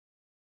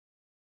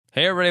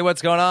Hey, everybody,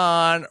 what's going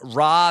on?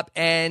 Rob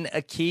and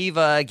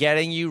Akiva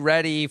getting you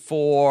ready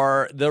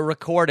for the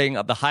recording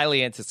of the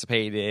highly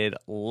anticipated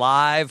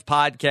live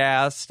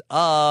podcast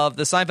of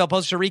the Seinfeld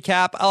poster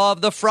recap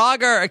of The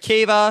Frogger,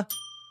 Akiva.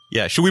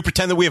 Yeah, should we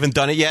pretend that we haven't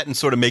done it yet and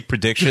sort of make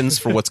predictions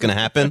for what's going to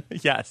happen?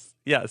 Yes.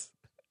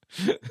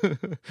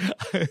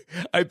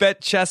 I bet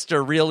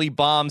Chester really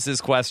bombs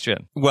his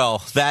question.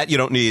 Well, that you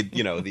don't need,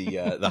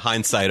 the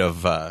hindsight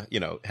of,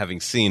 having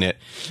seen it.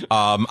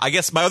 I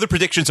guess my other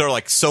predictions are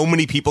like so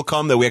many people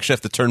come that we actually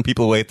have to turn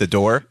people away at the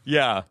door.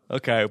 Yeah.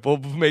 Okay. We'll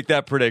make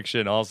that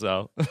prediction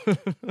also.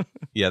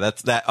 Yeah,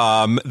 that's that.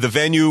 The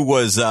venue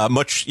was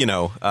much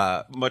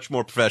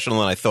more professional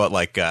than I thought.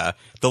 Like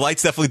the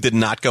lights definitely did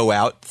not go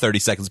out 30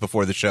 seconds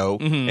before the show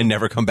and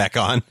never come back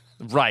on.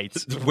 Right.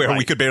 Where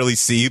we could barely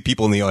see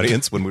people in the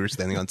audience when we were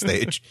standing on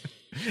stage.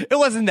 It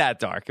wasn't that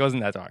dark. All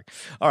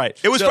right.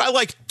 It was probably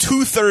like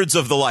 2/3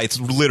 of the lights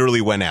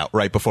literally went out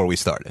right before we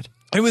started.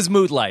 It was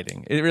mood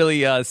lighting. It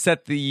really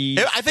set the...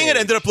 I think it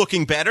ended up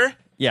looking better.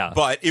 Yeah.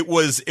 But it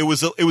was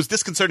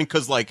disconcerting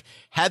because, like,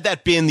 had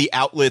that been the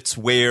outlets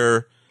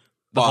where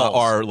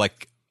our,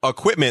 like,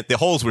 equipment, the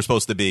holes were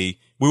supposed to be,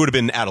 we would have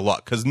been out of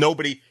luck because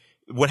nobody...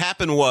 What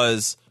happened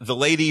was the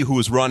lady who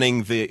was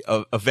running the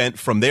event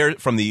from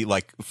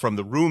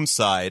the room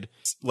side,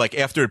 like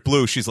after it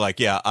blew, she's like,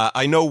 yeah,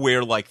 I know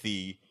where like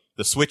the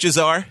switches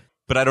are,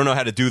 but I don't know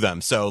how to do them.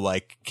 So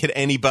like, does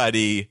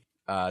anybody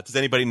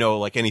know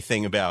like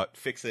anything about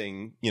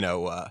fixing,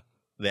 the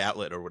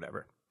outlet or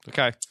whatever?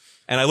 Okay.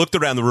 And I looked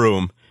around the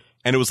room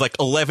and it was like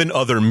 11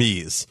 other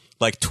me's,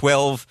 like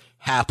 12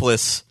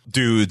 hapless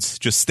dudes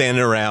just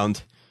standing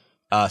around,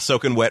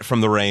 soaking wet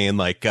from the rain.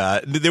 Like,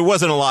 there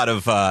wasn't a lot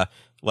of,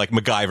 like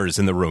MacGyvers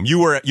in the room. You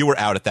were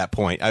out at that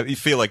point. I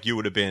feel like you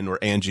would have been, or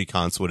Angie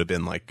Const would have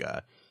been like,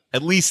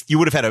 at least you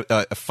would have had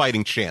a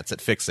fighting chance at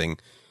fixing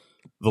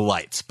the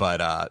lights. But,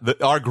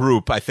 our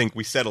group, I think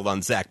we settled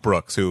on Zach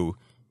Brooks, who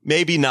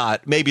maybe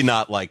not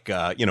like,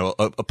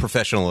 a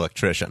professional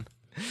electrician.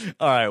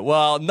 All right.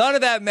 Well, none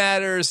of that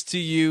matters to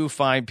you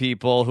fine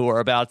people who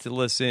are about to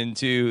listen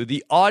to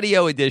the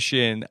audio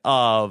edition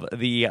of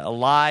the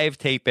live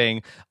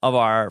taping of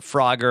our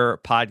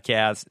Frogger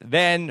podcast.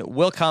 Then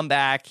we'll come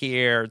back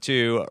here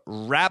to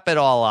wrap it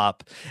all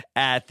up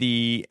at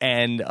the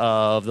end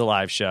of the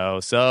live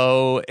show.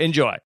 So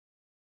enjoy.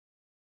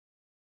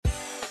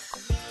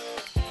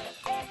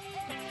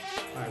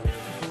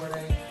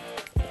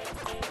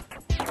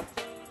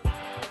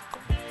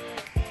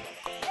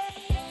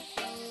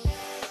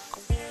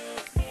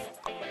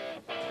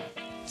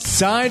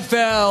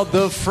 Seinfeld,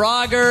 The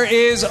Frogger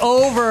is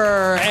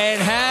over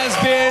and has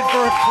been for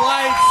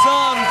quite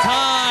some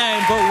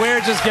time, but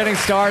we're just getting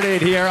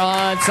started here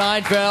on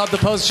Seinfeld, the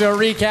post-show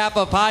recap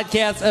of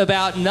podcasts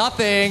about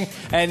nothing.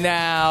 And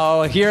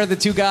now here are the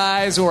two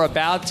guys who are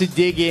about to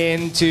dig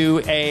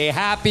into a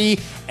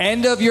happy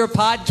end of your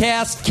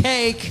podcast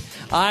cake.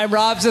 I'm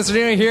Rob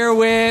Cesternino here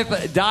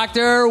with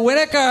Dr.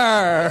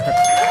 Winokur.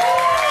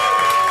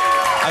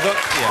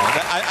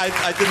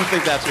 I didn't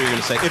think that's what you were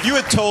going to say. If you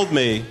had told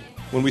me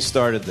when we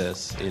started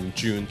this in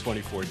June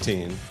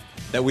 2014,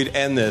 that we'd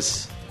end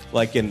this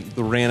like in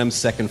the random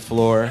second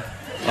floor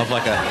of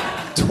like a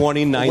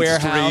 29th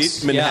warehouse,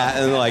 Street,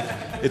 Manhattan, yeah. Like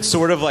it's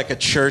sort of like a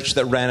church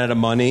that ran out of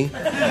money.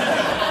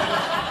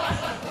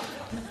 I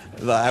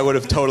would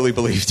have totally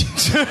believed you.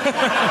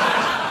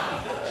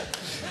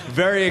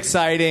 Very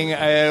exciting.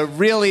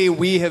 Really,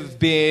 we have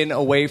been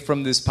away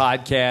from this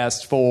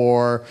podcast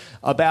for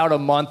about a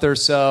month or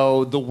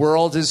so. The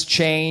world has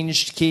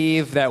changed,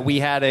 Keith, that we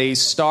had a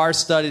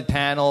star-studded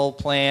panel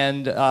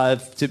planned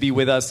to be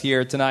with us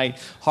here tonight.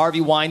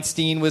 Harvey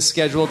Weinstein was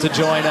scheduled to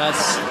join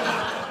us.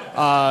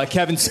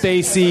 Kevin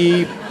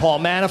Spacey, Paul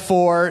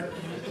Manafort.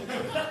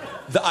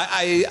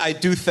 I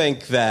do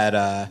think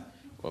that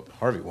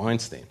Harvey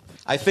Weinstein.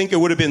 I think it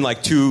would have been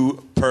like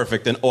too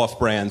perfect and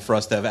off-brand for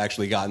us to have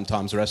actually gotten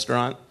Tom's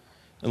Restaurant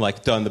and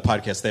like done the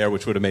podcast there,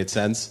 which would have made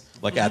sense,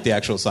 like at the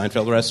actual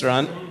Seinfeld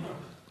restaurant.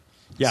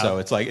 Yeah. So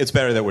it's like it's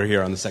better that we're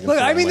here on the second floor.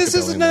 I mean, like this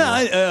isn't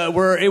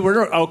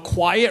we're a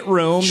quiet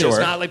room. Sure. It's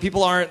not like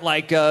people aren't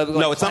like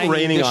no, it's not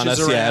raining on us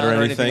yet or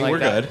anything. Like we're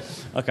that. Good.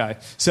 Okay.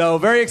 So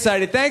very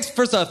excited.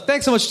 First off,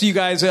 thanks so much to you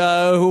guys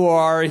who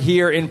are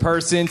here in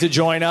person to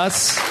join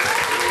us.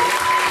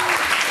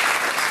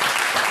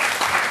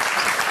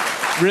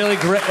 Really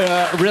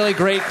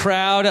great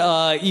crowd.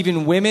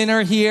 Even women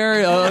are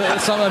here.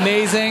 Some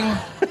amazing.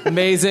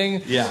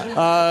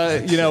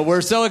 Yeah.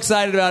 We're so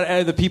excited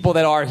about the people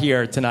that are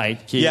here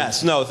tonight, Keith.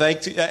 Yes. No.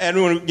 Thanks to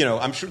everyone.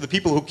 I'm sure the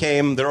people who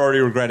came, they're already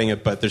regretting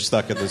it, but they're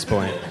stuck at this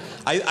point.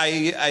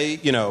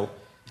 I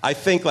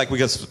think like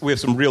we have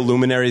some real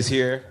luminaries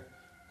here. Do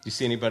you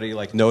see anybody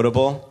like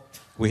notable?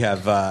 We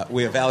have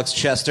Alex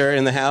Chester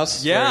in the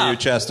house. Yeah. Where are you,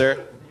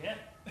 Chester?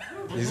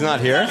 He's not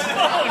here.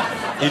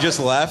 He just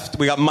left.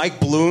 We got Mike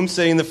Bloom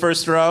sitting in the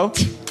first row.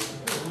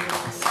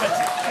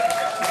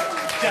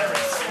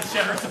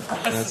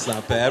 That's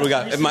not bad. We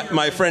got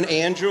my friend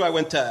Andrew. I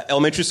went to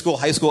elementary school,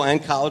 high school,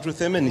 and college with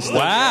him, and he's still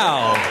here.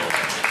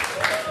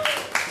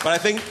 But I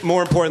think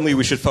more importantly,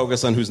 we should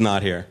focus on who's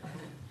not here.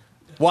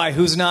 Why?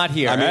 Who's not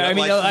here?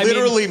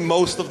 Literally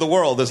most of the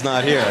world is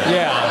not here.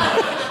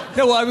 Yeah.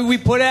 No, well, I mean, we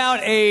put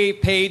out a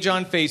page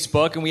on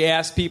Facebook, and we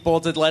asked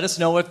people to let us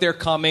know if they're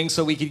coming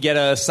so we could get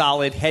a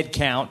solid head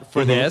count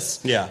for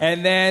this. Yeah.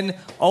 And then,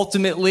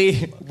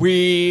 ultimately,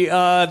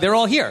 they're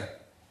all here.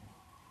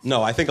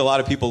 No, I think a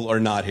lot of people are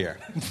not here.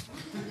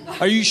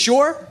 Are you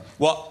sure?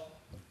 Well,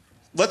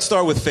 let's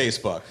start with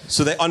Facebook.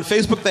 So on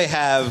Facebook, they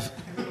have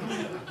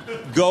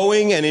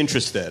going and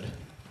interested.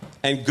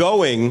 And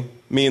going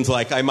means,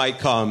 like, I might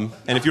come.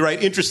 And if you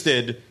write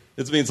interested,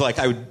 it means, like,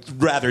 I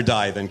would rather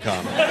die than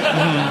come.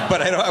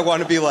 But I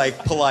want to be, like,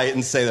 polite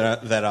and say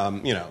that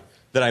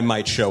I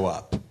might show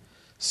up.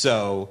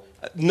 So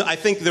I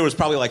think there was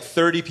probably, like,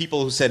 30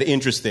 people who said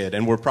interested,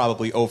 and we're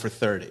probably over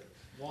 30.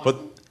 But,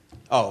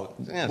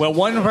 yeah. Well,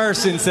 one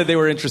person said they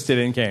were interested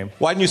and came.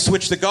 Why didn't you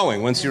switch to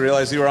going once you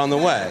realized you were on the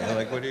way?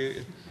 Like, what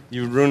do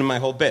you ruined my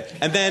whole bit.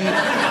 And then,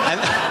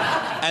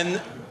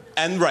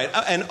 right,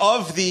 and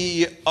of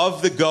the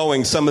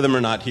going, some of them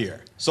are not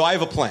here. So I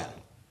have a plan.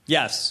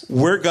 Yes.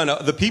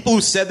 The people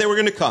who said they were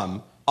gonna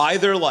come,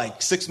 either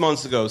like 6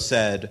 months ago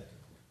said,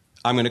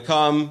 I'm gonna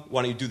come,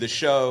 why don't you do the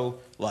show,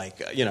 like,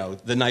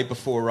 the night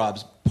before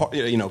Rob's,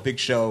 big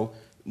show,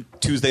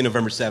 Tuesday,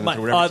 November 7th, My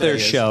or whatever other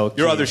show.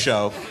 Your other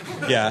show.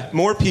 Yeah.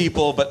 More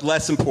people, but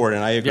less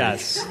important, I agree.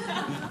 Yes.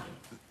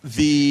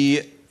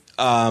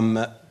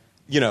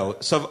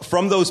 So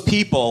from those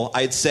people,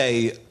 I'd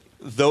say,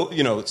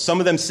 some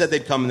of them said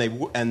they'd come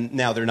and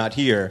now they're not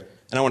here,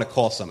 and I want to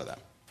call some of them.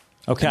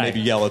 Okay. And maybe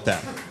yell at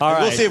them. All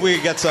right. We'll see if we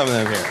can get some of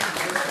them here.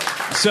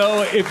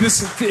 So if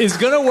this is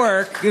going to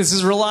work, this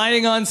is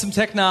relying on some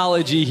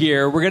technology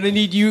here. We're going to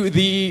need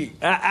the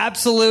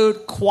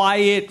absolute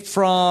quiet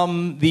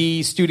from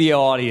the studio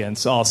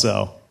audience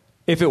also,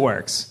 if it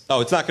works.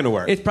 Oh, it's not going to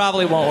work. It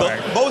probably won't work.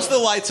 Most of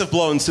the lights have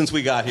blown since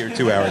we got here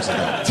 2 hours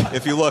ago.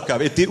 If you look up,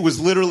 it was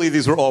literally,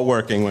 these were all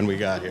working when we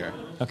got here.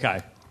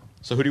 Okay.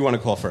 So who do you want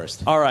to call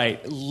first? All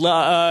right.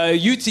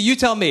 You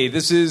tell me.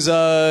 This is...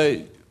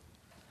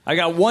 I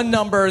got one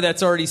number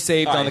that's already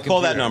saved on the computer.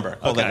 Call that number.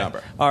 Call that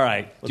number. All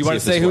right. Do you want to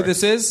see if say this who works.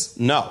 this is?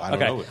 No, I don't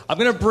know. I'm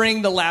going to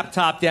bring the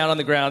laptop down on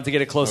the ground to get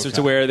it closer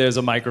to where there's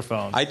a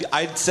microphone.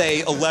 I'd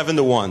say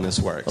 11-1 this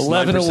works.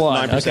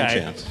 11-1. 9% Okay.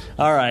 chance.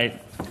 All right.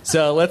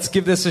 So let's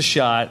give this a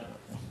shot.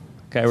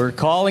 Okay, we're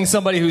calling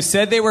somebody who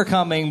said they were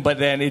coming, but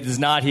then it is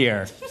not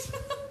here.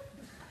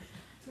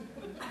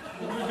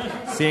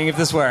 Seeing if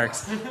this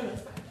works.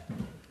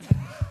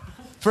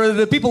 For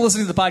the people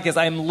listening to the podcast,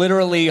 I am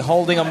literally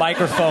holding a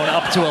microphone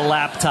up to a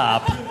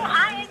laptop.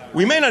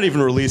 We may not even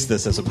release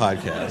this as a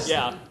podcast.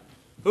 Yeah.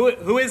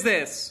 Who is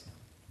this?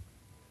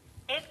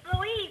 It's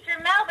Louise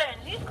from Melbourne.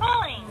 Who's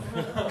calling?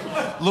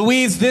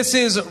 Louise, this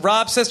is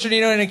Rob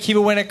Sesternino and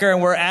Akiva Winokur,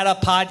 and we're at a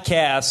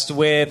podcast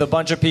with a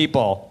bunch of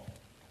people.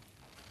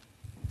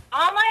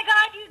 Oh my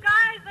God, you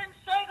guys! I'm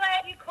so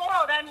glad you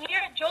called. I'm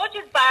here at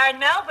George's Bar in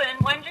Melbourne.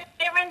 Wondering if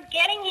everyone's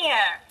getting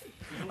here.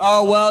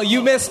 Oh, well,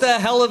 you missed a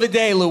hell of a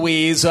day,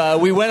 Louise.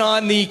 We went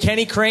on the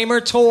Kenny Kramer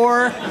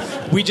tour.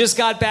 We just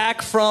got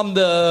back from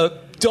the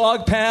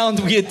dog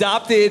pound. We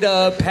adopted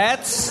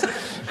pets.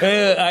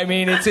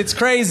 It's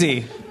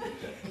crazy.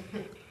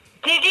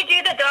 Did you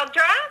do the dog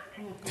draft?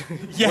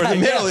 We're in the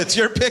middle. It's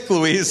your pick,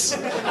 Louise.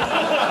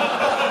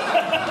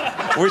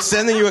 We're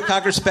sending you a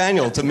Cocker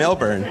Spaniel to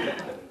Melbourne.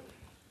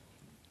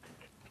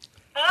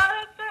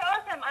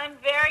 I'm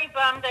very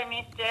bummed I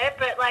missed it,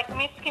 but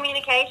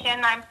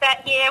miscommunication. I'm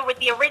sat here with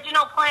the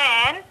original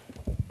plan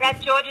at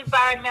George's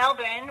Bar in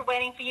Melbourne,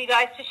 waiting for you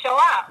guys to show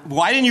up.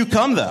 Why didn't you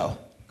come, though?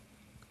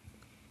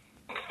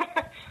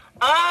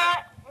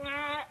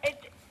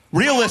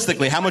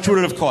 Realistically, how much would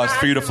it have cost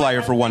for you to fly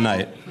here for one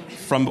night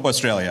from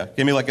Australia?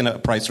 Give me a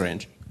price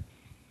range.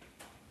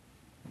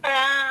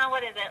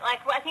 What is it?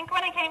 I think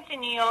when I came to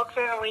New York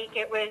for a week,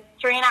 it was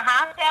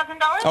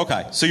 $3,500.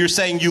 Okay, so you're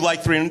saying you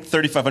like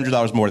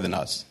 $3,500 more than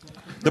us.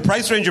 The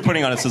price range you're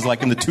putting on us is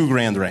in the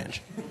 $2,000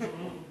 range.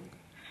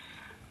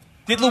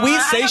 Did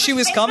Louise say she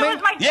was coming?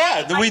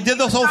 Yeah, we did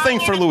the whole thing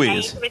for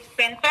Louise. With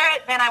Spencer,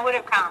 then I would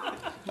have come.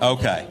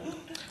 Okay.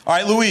 All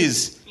right,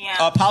 Louise,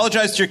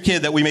 apologize to your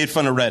kid that we made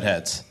fun of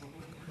redheads.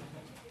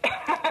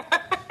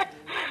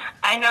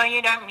 I know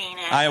you don't mean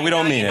it. We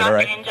don't mean it, all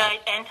right?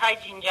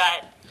 Anti-ginger.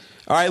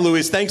 All right,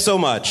 Louise, thanks so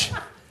much. All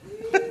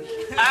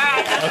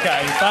right.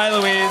 Okay, bye,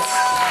 Louise.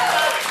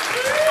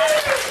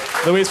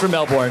 Louise from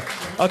Melbourne.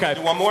 Okay.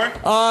 Do one more?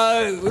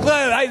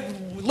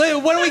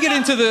 Why don't we get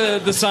into the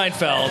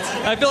Seinfeld?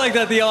 I feel like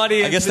that the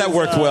audience. I guess that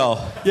worked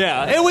well.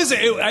 Yeah,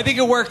 I think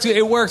it worked.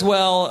 It worked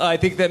well. I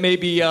think that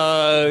maybe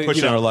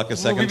pushing our luck a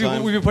second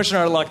time. We've been pushing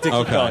our luck to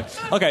keep going.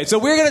 Okay, so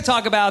we're going to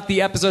talk about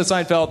the episode of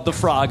Seinfeld, The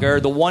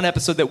Frogger, the one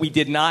episode that we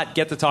did not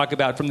get to talk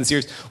about from the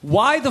series.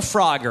 Why The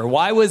Frogger?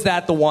 Why was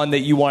that the one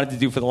that you wanted to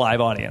do for the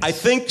live audience? I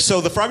think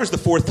so. The Frogger's the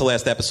fourth to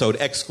last episode,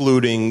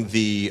 excluding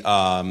the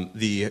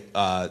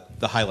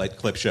highlight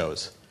clip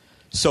shows.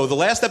 So the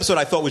last episode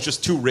I thought was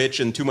just too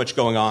rich and too much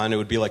going on. It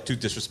would be too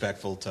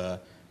disrespectful to,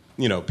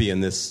 be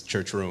in this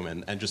church room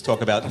and just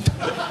talk about.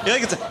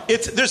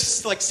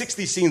 There's like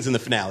 60 scenes in the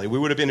finale. We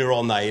would have been here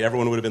all night.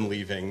 Everyone would have been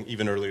leaving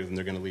even earlier than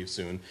they're going to leave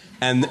soon,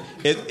 and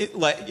it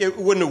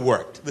wouldn't have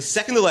worked. The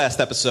second to last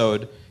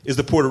episode is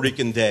the Puerto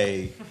Rican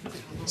Day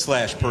 /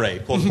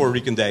 parade called Puerto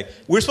Rican Day.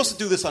 We were supposed to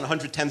do this on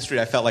 110th Street.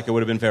 I felt like it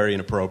would have been very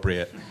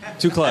inappropriate.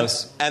 Too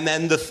close. And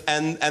then the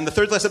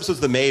third to last episode is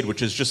The Maid,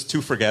 which is just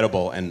too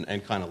forgettable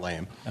and kind of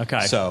lame.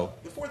 Okay. So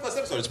the fourth last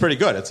episode is pretty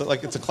good. It's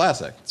a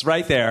classic. It's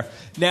right there.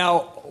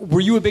 Now, were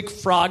you a big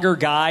Frogger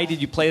guy?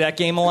 Did you play that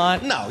game a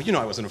lot? No,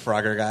 I wasn't a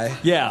Frogger guy.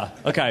 Yeah,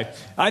 okay.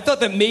 I thought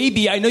that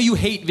maybe, I know you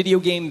hate video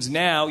games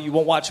now, you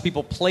won't watch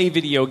people play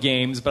video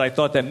games, but I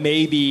thought that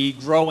maybe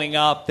growing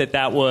up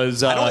that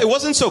was... it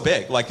wasn't so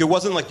big. Like, it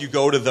wasn't like you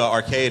go to the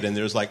arcade and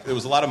there was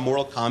a lot of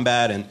Mortal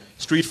Kombat and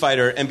Street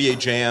Fighter, NBA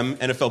Jam,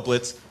 NFL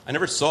Blitz. I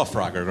never saw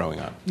Frogger growing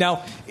up.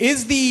 Now,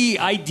 is the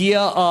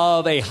idea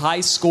of a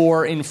high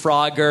score in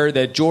Frogger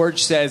that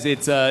George says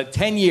it's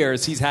 10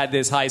 years he's had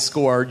this high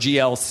score,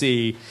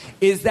 GLC,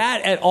 is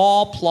that at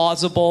all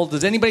plausible?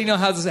 Does anybody know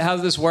how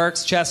this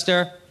works,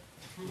 Chester?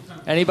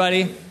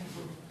 Anybody?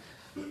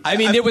 I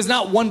mean, there was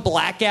not one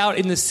blackout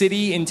in the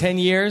city in 10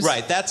 years?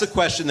 Right, that's a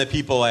question that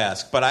people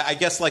ask. But I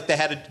guess they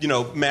had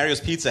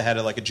Mario's Pizza had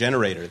a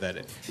generator that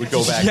it would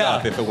go back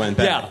up if it went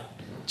bad. Yeah.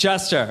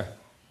 Chester?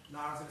 No,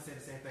 I was going to say the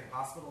same thing.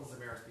 Hospitals and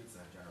Mario's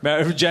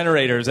Pizza.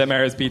 Generators at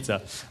Mario's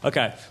Pizza.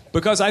 Okay.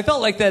 Because I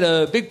felt like that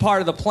a big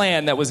part of the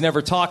plan that was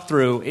never talked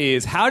through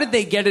is how did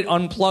they get it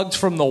unplugged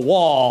from the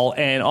wall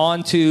and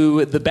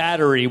onto the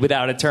battery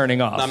without it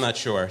turning off? I'm not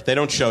sure. They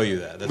don't show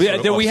you that.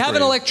 We have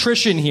an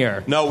electrician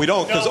here. No, we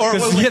don't. Because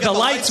the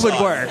lights would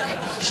work.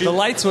 The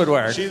lights would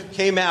work. She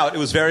came out. It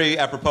was very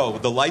apropos.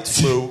 The lights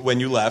flew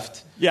when you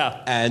left.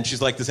 Yeah. And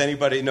she's like, does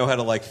anybody know how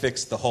to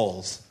fix the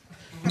holes?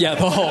 Yeah,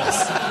 the holes.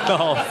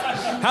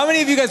 How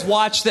many of you guys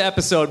watched the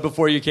episode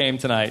before you came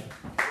tonight?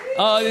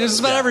 This is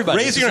about everybody.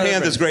 Raising your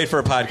hand is great for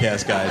a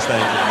podcast, guys.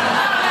 Thank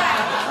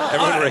you.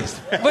 Everyone raised.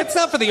 But it's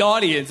not for the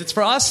audience. It's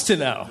for us to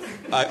know.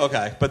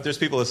 Okay, but there's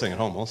people listening at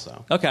home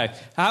also. Okay.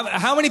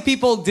 How many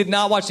people did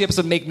not watch the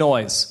episode Make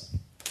Noise?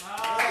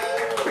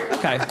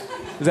 Okay.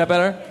 Is that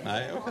better?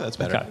 Okay, that's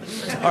better.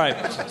 Okay. All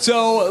right.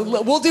 So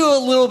we'll do a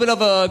little bit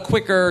of a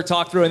quicker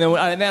talk through,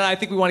 and then I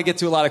think we want to get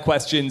to a lot of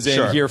questions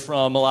and hear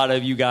from a lot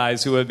of you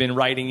guys who have been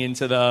writing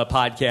into the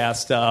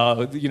podcast,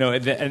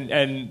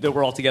 and that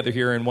we're all together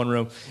here in one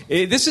room.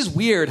 This is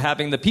weird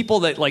having the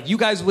people that, you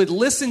guys would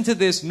listen to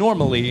this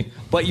normally,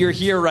 but you're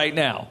here right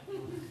now.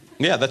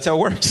 Yeah, that's how it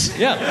works.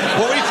 Yeah.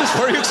 What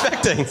were you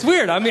expecting? It's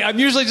weird. I mean, I'm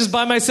usually just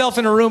by myself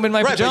in a room in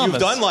my pajamas.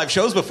 But you've done live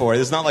shows before.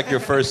 It's not like the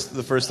first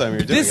time you're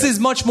doing it. This is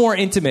much more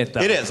intimate,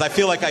 though. It is. I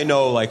feel like I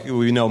know,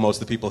 we know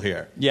most of the people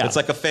here. Yeah. It's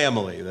like a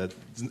family that's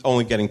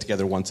only getting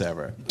together once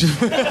ever.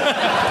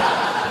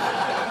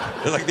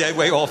 They're like the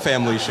way all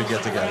families should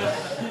get together.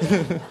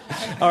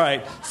 All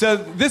right. So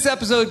this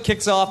episode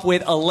kicks off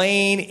with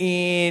Elaine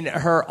in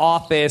her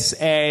office,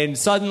 and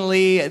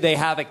suddenly they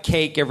have a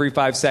cake every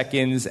 5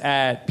 seconds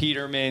at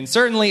Peterman.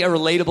 Certainly a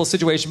relatable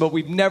situation, but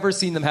we've never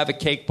seen them have a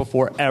cake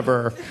before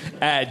ever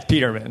at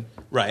Peterman.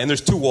 Right, and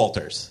there's two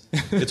Walters.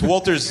 It's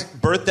Walter's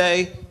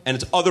birthday, and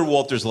it's other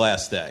Walter's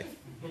last day.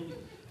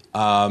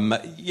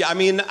 You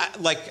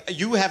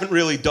haven't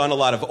really done a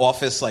lot of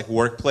office,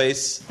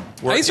 workplace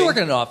working. I used to work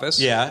in an office.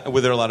 Yeah,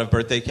 were there a lot of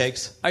birthday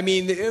cakes? I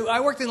mean,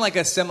 I worked in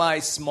a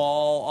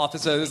semi-small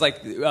office, so it was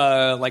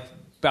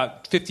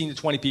about 15 to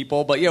 20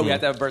 people. But yeah, we had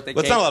to have a birthday cake.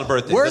 But it's not a lot of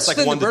birthdays. Worse It's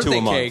than 1 the to 2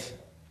 a month. Cake.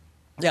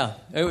 Yeah,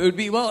 it would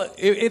be. Well,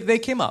 if they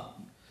came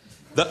up.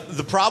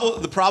 The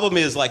problem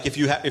is if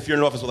you're in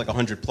an office with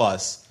 100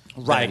 plus.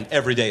 Right.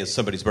 Every day is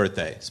somebody's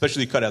birthday.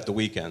 Especially you cut out the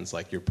weekends,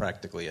 you're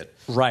practically at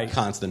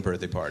constant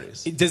birthday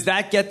parties. Does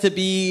that get to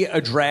be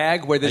a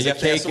drag where there's a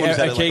cake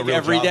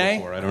every day?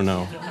 Before. I don't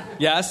know.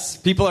 Yes,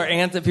 people are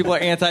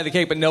anti the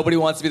cake, but nobody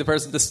wants to be the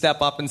person to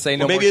step up and say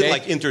no more cake.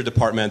 Maybe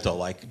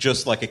interdepartmental,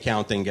 just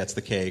accounting gets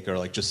the cake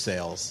or just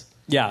sales.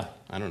 Yeah.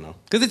 I don't know.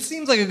 Because it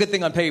seems like a good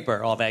thing on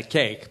paper, all that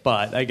cake,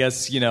 but I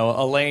guess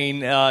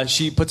Elaine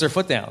she puts her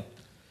foot down.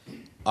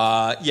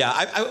 I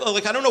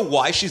don't know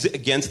why she's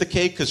against the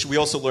cake, because we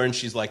also learned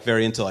she's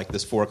very into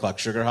this 4 o'clock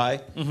sugar high.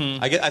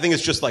 Mm-hmm. I think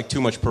it's just too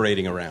much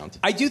parading around.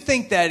 I do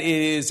think that it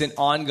is an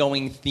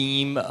ongoing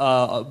theme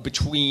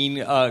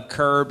between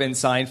Curb and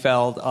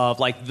Seinfeld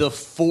of the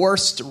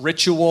forced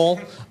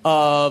ritual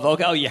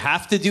of you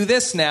have to do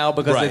this now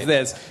because of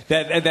this.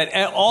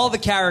 That all the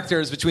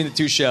characters between the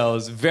two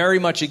shows very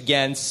much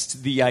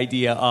against the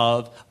idea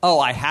of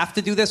I have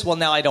to do this. Well,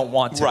 now I don't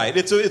want to. Right.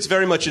 It's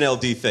very much an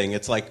LD thing.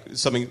 It's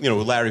something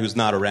Larry, who's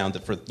not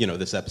around for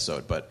this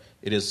episode, but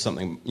it is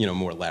something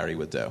more Larry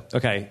would do.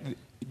 Okay.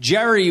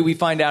 Jerry, we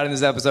find out in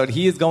this episode,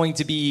 he is going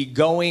to be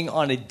going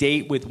on a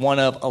date with one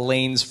of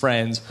Elaine's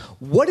friends.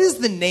 What is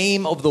the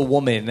name of the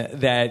woman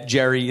that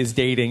Jerry is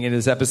dating in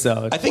this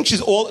episode? I think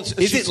she's it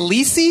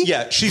Lisi?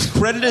 Yeah, she's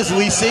credited as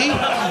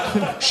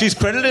Lisi. She's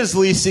credited as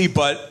Lisi,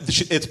 but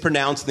it's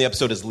pronounced in the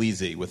episode as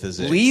Leezy with a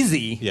Z.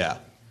 Leezy? Yeah.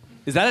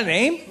 Is that a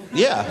name?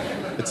 Yeah,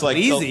 it's like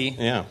Easy.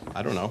 Yeah,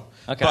 I don't know.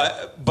 Okay.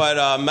 But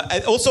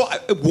also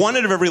one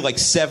out of every like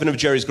 7 of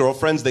Jerry's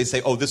girlfriends, they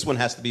say, oh, this one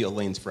has to be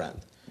Elaine's friend.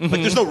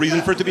 Like, there's no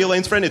reason for it to be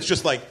Elaine's friend. It's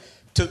just like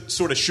to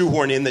sort of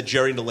shoehorn in that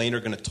Jerry and Elaine are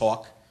going to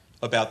talk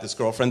about this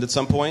girlfriend at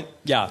some point.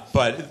 Yeah.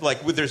 But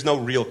like, there's no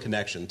real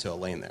connection to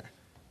Elaine there.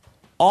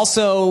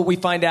 Also, we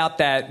find out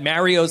that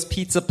Mario's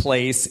Pizza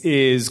Place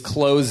is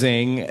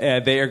closing.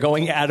 They are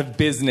going out of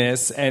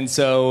business. And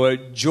so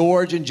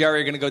George and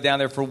Jerry are going to go down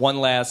there for one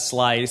last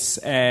slice.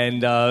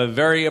 And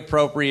very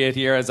appropriate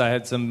here, as I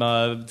had some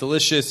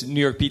delicious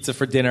New York pizza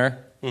for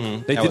dinner.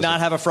 Mm-hmm. They did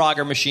not have a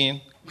Frogger machine,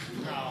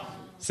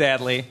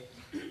 sadly.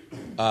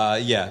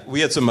 Yeah, we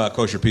had some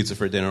kosher pizza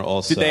for dinner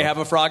also. Did they have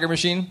a Frogger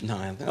machine?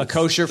 No. A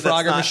kosher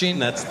Frogger machine?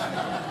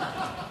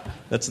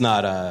 That's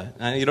not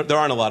there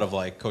aren't a lot of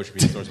like kosher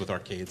pizza stores with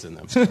arcades in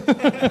them.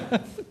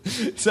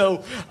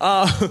 So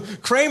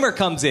Kramer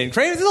comes in.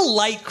 This is a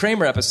light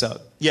Kramer episode.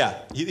 Yeah,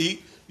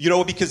 he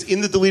because in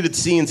the deleted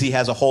scenes he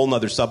has a whole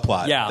nother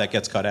subplot that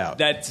gets cut out.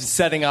 That's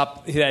setting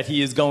up that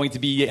he is going to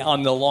be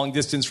on the long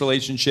distance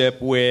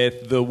relationship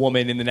with the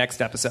woman in the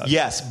next episode.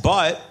 Yes,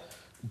 but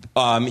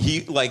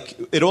he like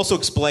it also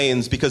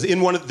explains because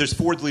in there's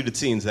 4 deleted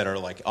scenes that are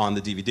like on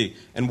the DVD,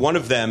 and one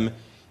of them.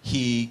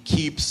 He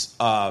keeps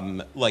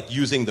like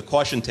using the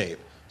caution tape.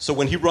 So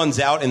when he runs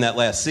out in that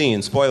last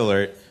scene, spoiler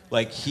alert,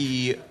 like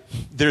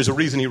there's a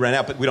reason he ran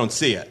out, but we don't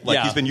see it. Like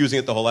he's been using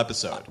it the whole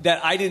episode.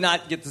 That I did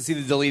not get to see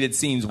the deleted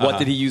scenes. What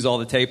did he use all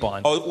the tape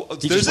on? Oh,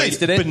 he there's just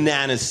wasted a it?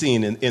 banana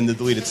scene in the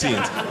deleted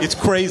scenes. It's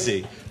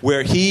crazy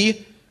where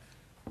he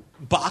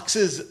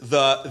boxes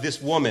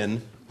this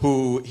woman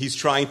who he's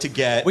trying to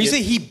get. When you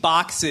say he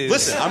boxes,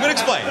 listen, I'm going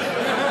to explain.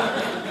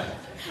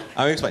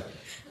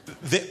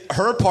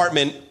 Her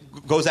apartment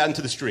goes out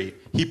into the street.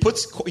 He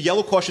puts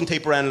yellow caution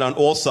tape around it on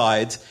all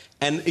sides,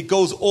 and it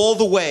goes all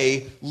the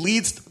way,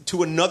 leads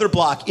to another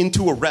block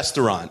into a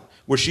restaurant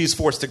where she's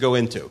forced to go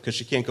into because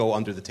she can't go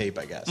under the tape,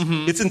 I guess.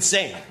 Mm-hmm. It's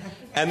insane.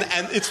 And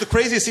it's the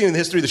craziest scene in the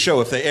history of the show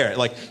if they air it.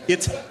 Like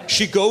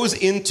she goes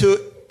into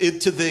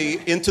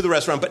the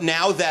restaurant, but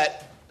now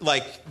that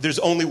like there's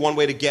only one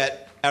way to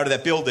get out of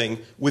that building,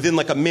 within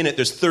like a minute,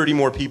 there's 30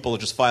 more people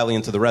just filing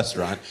into the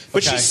restaurant.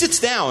 But she sits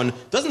down,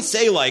 doesn't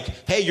say like,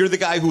 hey, you're the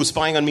guy who was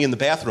spying on me in the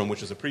bathroom,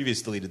 which is a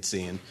previous deleted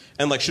scene,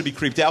 and like should be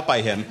creeped out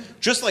by him.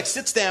 Just like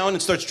sits down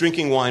and starts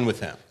drinking wine with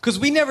him. Because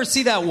we never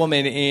see that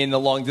woman in the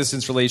long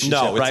distance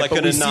relationship, no, it's right? like but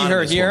an we see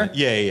her here? Woman.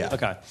 Yeah.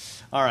 Okay.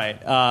 All right.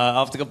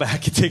 I'll have to go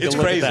back and take a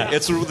look crazy. at that.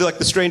 It's like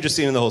the strangest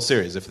scene in the whole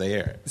series if they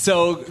air it.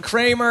 So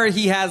Kramer,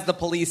 he has the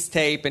police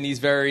tape, and he's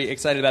very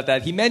excited about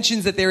that. He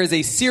mentions that there is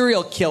a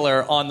serial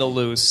killer on the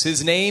loose.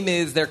 His name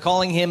they're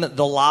calling him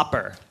the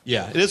Lopper.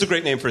 Yeah, it is a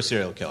great name for a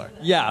serial killer.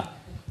 Yeah.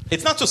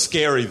 It's not so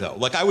scary, though.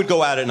 Like, I would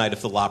go out at night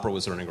if the Lopper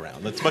was running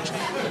around. It's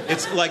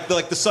like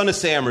the Son of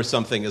Sam or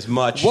something as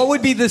much. What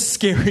would be the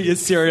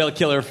scariest serial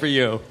killer for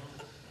you?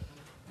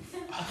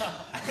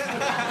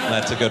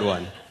 That's a good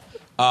one.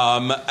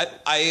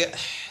 I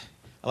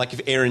like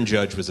if Aaron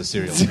Judge was a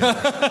serial killer.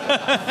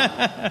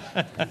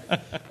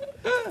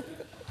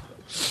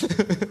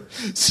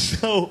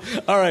 So,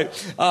 all right.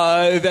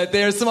 That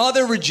there's some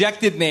other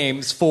rejected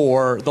names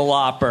for the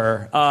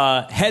Lopper.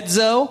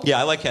 Hedzo. Yeah,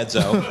 I like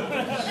Hedzo.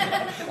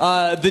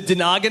 The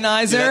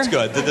Denogonizer. Yeah, that's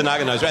good. The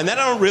Denogonizer. And then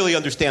I don't really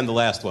understand the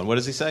last one. What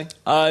does he say?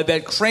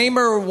 That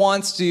Kramer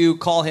wants to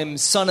call him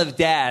son of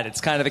dad. It's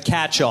kind of a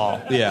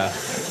catch-all.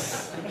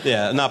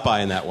 Yeah, not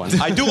buying that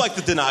one. I do like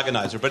the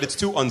Denogonizer, but it's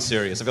too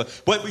unserious. But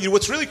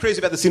what's really crazy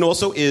about the scene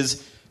also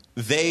is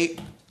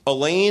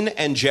Elaine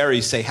and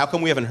Jerry say, how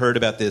come we haven't heard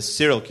about this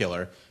serial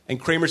killer?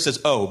 And Kramer says,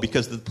 oh,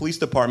 because the police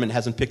department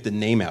hasn't picked a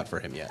name out for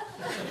him yet.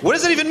 What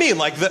does that even mean?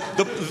 Like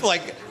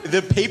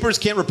the papers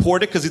can't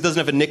report it because he doesn't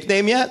have a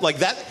nickname yet? Like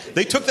that,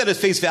 they took that as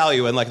face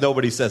value and like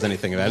nobody says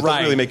anything about it. It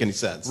doesn't really make any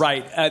sense.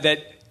 Right.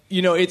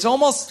 It's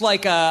almost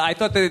like I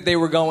thought that they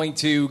were going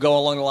to go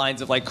along the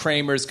lines of like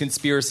Kramer's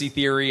conspiracy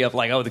theory of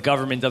like, oh, the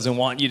government doesn't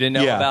want you to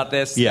know about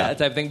this, that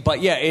type of thing.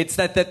 But yeah, it's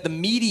that the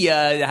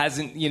media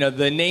hasn't,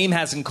 the name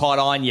hasn't caught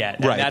on yet.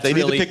 And right. That's they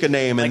really, need to pick a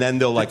name and then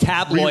they'll like the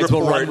tabloids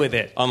will run with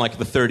it on like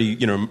the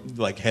 30,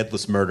 like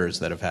headless murders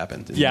that have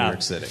happened in New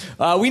York City.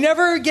 We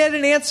never get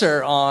an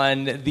answer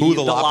on who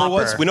the Lopper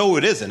was. We know who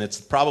it is, and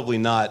it's probably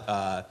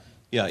not,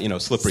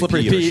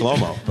 Slippery Pete or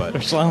Shlomo, but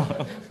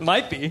Shlomo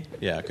might be.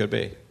 Yeah, it could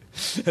be.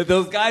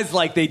 Those guys,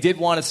 like, they did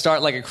want to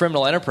start like a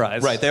criminal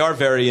enterprise. Right, they are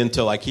very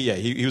into like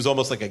he was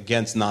almost like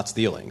against not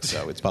stealing,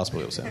 so it's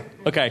possible it was him.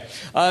 Okay,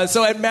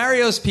 so at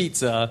Mario's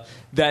Pizza,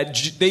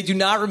 they do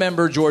not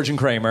remember George and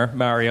Kramer.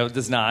 Mario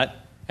does not,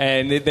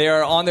 and they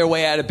are on their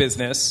way out of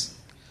business.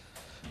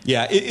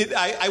 Yeah,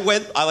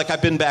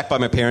 I've been back by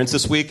my parents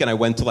this week, and I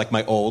went to like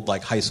my old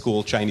like high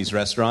school Chinese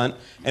restaurant,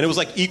 and it was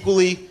like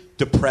equally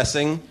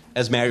depressing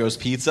as Mario's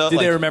Pizza. Did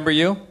they remember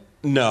you?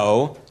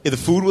 No, the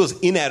food was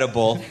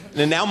inedible,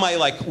 and now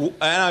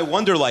and I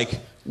wonder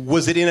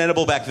was it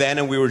inedible back then,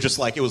 and we were just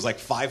like it was like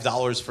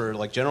 $5 for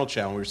like General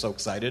Chow, and we were so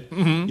excited,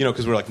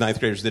 because we were like ninth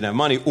graders, didn't have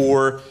money,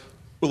 or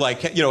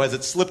Like, has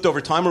it slipped over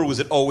time, or was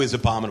it always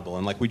abominable?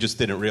 And like we just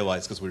didn't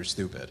realize because we were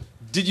stupid.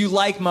 Did you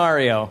like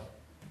Mario?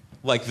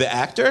 Like the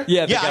actor?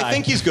 Yeah, the yeah. guy. I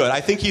think he's good.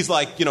 I think he's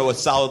like a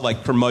solid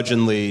like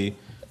curmudgeonly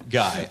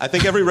guy. I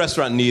think every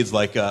restaurant needs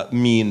like a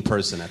mean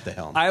person at the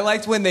helm. I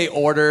liked when they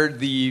ordered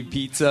the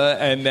pizza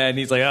and then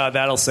he's like, "Oh,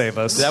 that'll save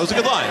us." That was a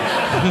good line.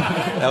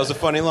 That was a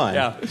funny line.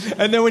 Yeah.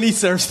 And then when he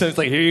serves them, it's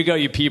like, "Here you go,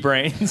 you pea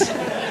brains."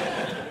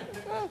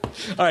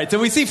 All right, so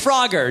we see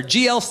Frogger,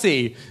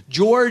 GLC.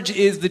 George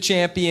is the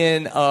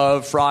champion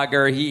of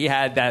Frogger. He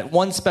had that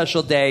one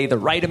special day, the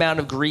right amount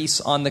of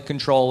grease on the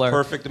controller.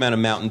 Perfect amount of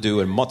Mountain Dew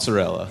and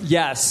mozzarella.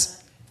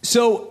 Yes.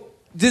 So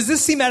does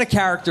this seem out of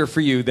character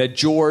for you that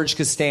George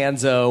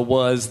Costanza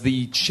was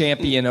the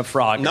champion of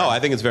Frogger? No, I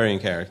think it's very in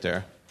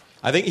character.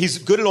 I think he's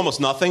good at almost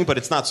nothing, but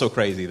it's not so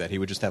crazy that he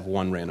would just have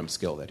one random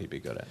skill that he'd be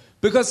good at.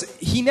 Because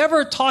he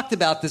never talked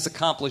about this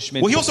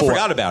accomplishment. Well, he also before.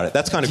 forgot about it.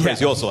 That's kind of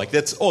crazy also. Like,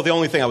 that's the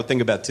only thing I would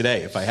think about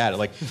today if I had it.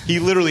 Like, he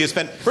literally has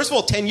spent... First of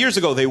all, 10 years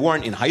ago, they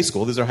weren't in high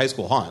school. This is their high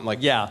school haunt.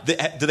 Like, yeah.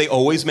 Do they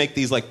always make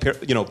these, like,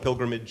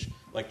 pilgrimage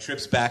like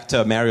trips back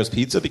to Mario's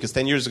Pizza? Because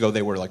 10 years ago,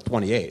 they were, like,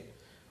 28.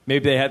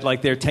 Maybe they had,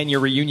 like, their 10-year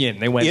reunion.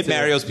 They went to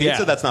Mario's Pizza?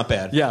 Yeah. That's not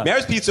bad. Yeah.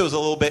 Mario's Pizza is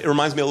it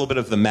reminds me a little bit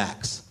of the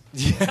Max.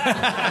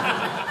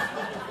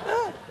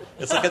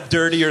 It's like a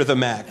dirtier The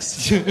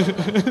Max.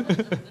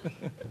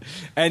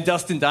 And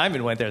Dustin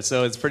Diamond went there,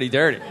 so it's pretty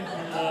dirty.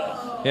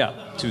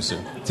 Yeah. Too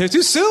soon.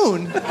 Too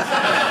soon.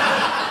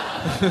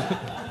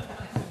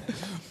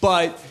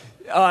 But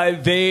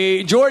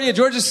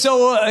George is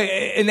so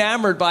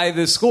enamored by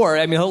the score.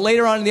 I mean,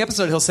 later on in the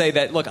episode, he'll say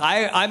that, look,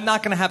 I'm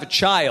not going to have a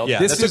child. Yeah,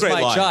 this that's a is great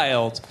my line.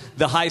 child,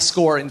 the high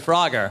score in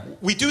Frogger.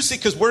 We do see,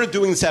 because we're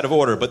doing this out of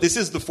order, but this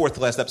is the fourth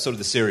to last episode of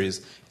the series.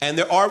 And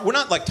we're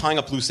not like tying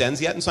up loose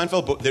ends yet in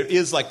Seinfeld, but there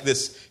is like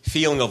this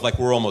feeling of like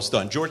we're almost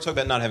done. George talking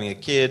about not having a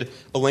kid,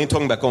 Elaine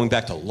talking about going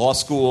back to law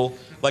school.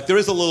 Like there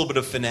is a little bit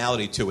of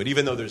finality to it,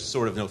 even though there's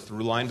sort of no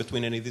through line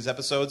between any of these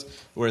episodes,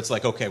 where it's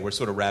like, okay, we're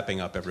sort of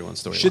wrapping up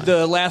everyone's storyline. Should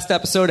the last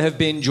episode have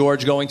been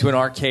George going to an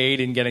arcade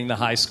and getting the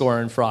high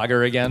score in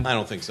Frogger again? I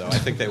don't think so. I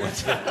think they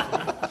went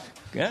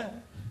Yeah.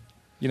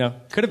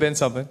 Could have been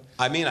something.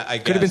 I mean, I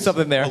guess could have been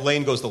something there.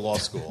 Elaine goes to law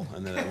school,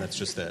 and that's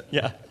just it.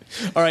 Yeah.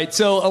 All right.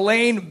 So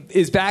Elaine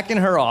is back in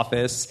her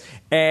office,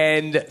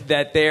 and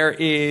that there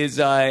is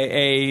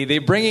they're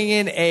bringing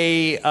in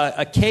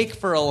a cake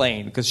for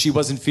Elaine because she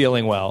wasn't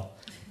feeling well.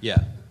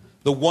 Yeah.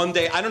 The one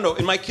day, I don't know,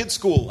 in my kid's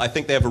school, I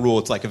think they have a rule.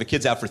 It's like if a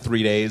kid's out for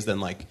 3 days,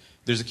 then like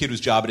there's a kid whose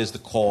job it is to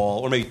call,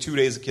 or maybe 2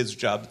 days a kid's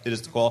job it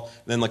is to call,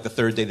 and then like the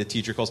third day the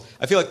teacher calls.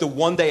 I feel like the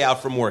one day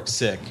out from work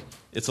sick,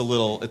 it's a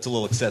little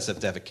excessive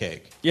to have a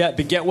cake. Yeah,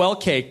 the Get Well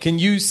cake. Can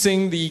you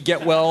sing the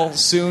Get Well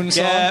Soon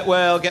song?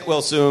 Get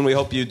well soon. We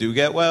hope you do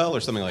get well,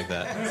 or something like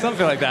that.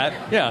 Something like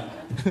that, yeah.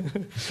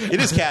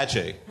 It is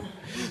catchy.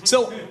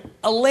 So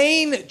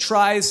Elaine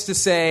tries to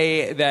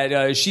say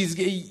that she's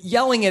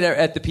yelling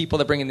at the people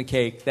that bring in the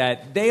cake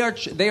that they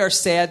are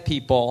sad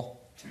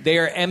people, they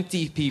are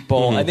empty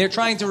people, and they're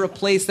trying to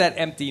replace that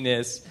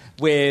emptiness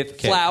with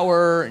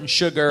flour and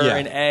sugar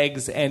and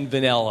eggs and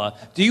vanilla.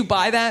 Do you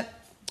buy that?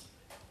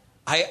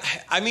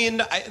 I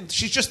mean,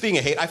 she's just being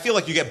a hate. I feel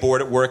like you get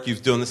bored at work.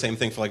 You've done the same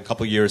thing for like a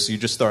couple of years, so you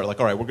just start like,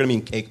 all right, we're going to be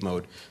in cake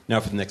mode now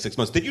for the next 6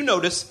 months. Did you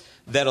notice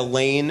that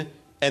Elaine,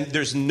 and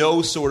there's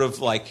no sort of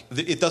like,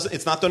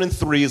 it's not done in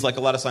threes like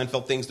a lot of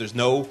Seinfeld things. There's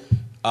no,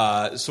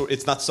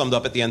 it's not summed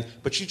up at the end.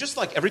 But she just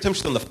like, every time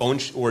she's on the phone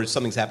or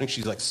something's happening,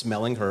 she's like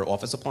smelling her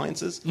office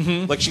appliances.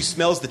 Mm-hmm. Like she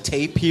smells the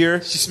tape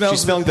here. She's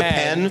smelling the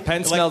pen.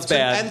 Pen like, smells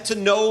bad. And to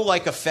no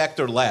like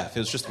effect or laugh, it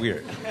was just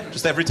weird.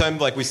 Just every time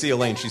like we see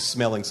Elaine, she's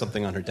smelling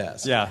something on her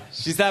desk. Yeah,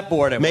 she's that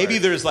bored at Maybe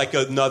work. there's like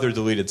another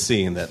deleted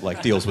scene that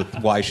like deals with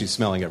why she's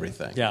smelling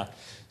everything. Yeah.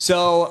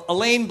 So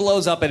Elaine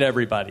blows up at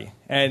everybody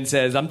and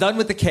says, I'm done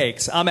with the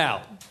cakes. I'm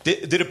out.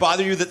 Did it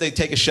bother you that they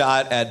take a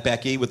shot at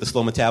Becky with the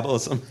slow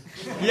metabolism?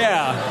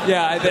 Yeah.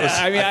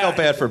 I mean, I felt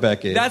bad for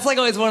Becky. That's like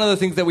always one of the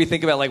things that we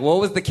think about. Like, what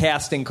was the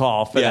casting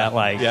call for that?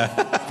 Like,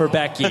 for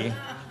Becky,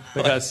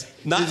 because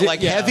not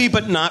like heavy,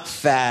 but not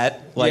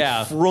fat.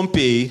 Like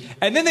frumpy.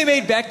 And then they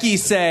made Becky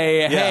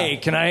say, "Hey,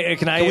 can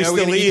we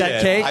still eat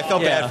that cake?" I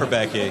felt bad for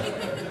Becky.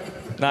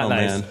 Not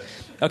nice. Man.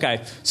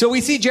 Okay, so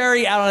we see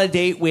Jerry out on a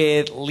date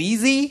with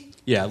Lizzie.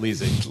 Yeah,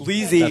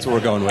 Lizzie. That's what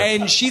we're going with.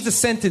 And she's a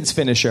sentence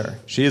finisher.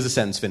 She is a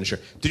sentence finisher.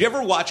 Did you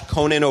ever watch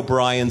Conan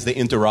O'Brien's The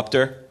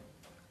Interrupter?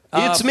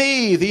 It's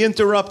me, the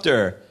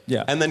Interrupter.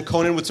 Yeah. And then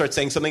Conan would start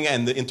saying something,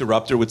 and the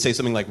Interrupter would say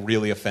something like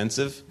really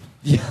offensive.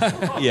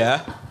 Yeah.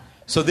 Yeah.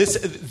 So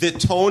the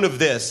tone of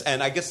this,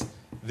 and I guess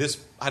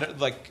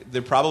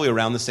they're probably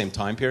around the same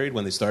time period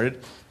when they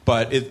started,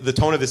 but the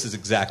tone of this is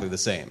exactly the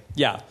same.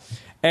 Yeah.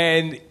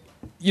 And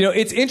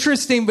it's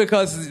interesting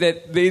because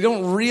that they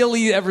don't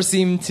really ever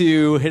seem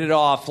to hit it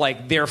off.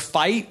 Like their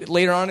fight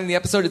later on in the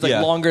episode is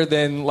like longer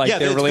than like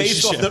their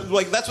relationship.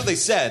 That's what they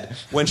said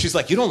when she's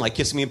like, "You don't like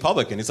kissing me in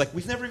public," and he's like,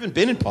 "We've never even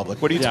been in public.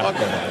 What are you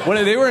talking about?"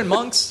 They were in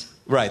Monks.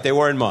 Right, they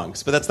were in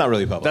Monks, but that's not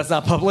really public. That's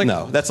not public?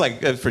 No, that's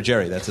like for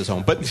Jerry, that's his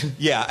home. But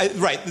yeah,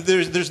 right.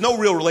 There's no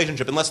real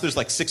relationship unless there's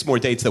like 6 more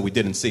dates that we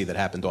didn't see that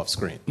happened off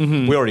screen.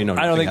 We already know.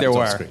 I don't think there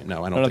were. Off screen.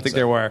 No, I don't think so.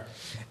 there were.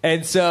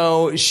 And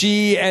so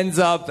she ends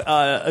up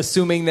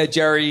assuming that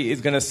Jerry is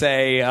going to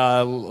say,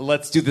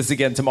 let's do this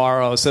again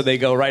tomorrow. So they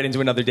go right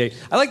into another date.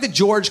 I like that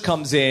George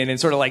comes in and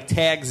sort of like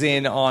tags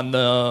in on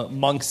the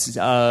Monk's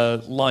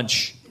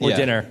lunch or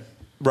dinner.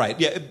 Right.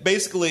 Yeah.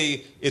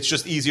 Basically, it's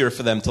just easier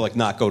for them to like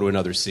not go to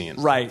another scene.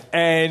 Right.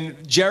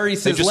 And Jerry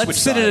says, just let's switch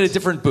sit at a sides.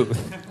 different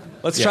booth.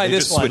 Let's Yeah, try they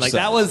this just one. switch Like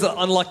that sides. was the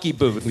unlucky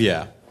booth.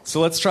 Yeah. So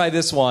let's try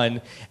this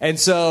one. And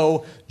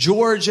so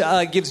George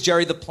gives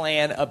Jerry the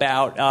plan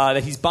about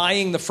that he's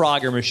buying the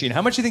Frogger machine.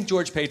 How much do you think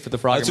George paid for the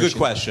Frogger machine? That's a good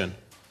question.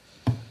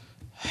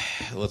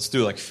 Let's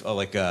do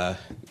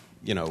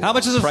you know. How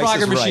much does a Price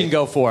Frogger is machine Right.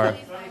 go for?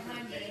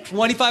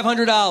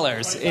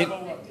 $2,500.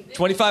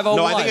 $2,501.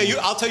 No, I think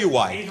I'll tell you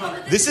why.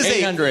 This is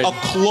 800.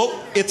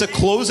 it's a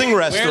closing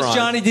restaurant. Where's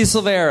Johnny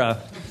DeSilvera?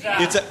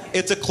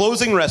 It's a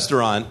closing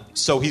restaurant,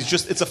 so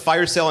it's a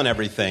fire sale and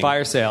everything.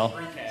 Fire sale.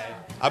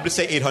 I'm going to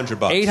say $800.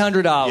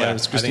 $800. Yeah, I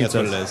think that's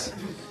what it is.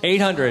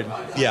 800.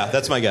 Yeah,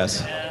 that's my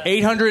guess.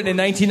 $800 in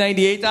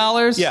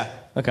 $1998? Yeah.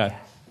 Okay.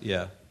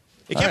 Yeah.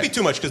 It can't right. be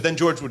too much because then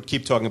George would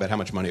keep talking about how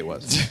much money it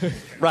was.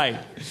 Right.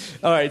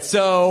 All right.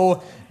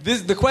 So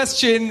the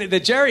question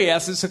that Jerry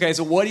asks is, okay,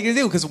 so what are you going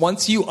to do? Because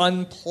once you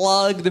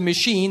unplug the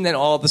machine, then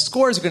all the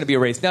scores are going to be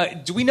erased. Now,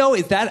 do we know,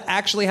 is that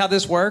actually how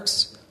this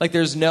works? Like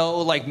there's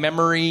no like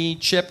memory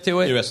chip to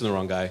it? You're asking the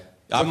wrong guy.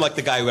 I'm like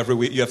the guy who every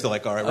week you have to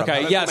like, all right, Rob, Okay,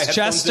 I'm gonna yes, put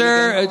my headphones in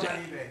Chester, again.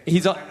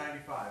 he's on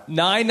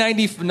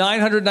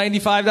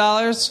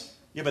 $995.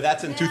 Yeah, but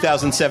that's in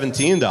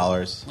 2017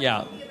 dollars.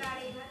 Yeah.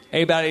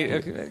 About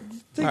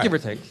give or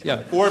take.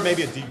 Yeah. Or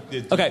maybe it's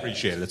Okay.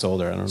 depreciated. It's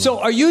older. I don't know. So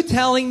are you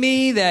telling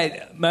me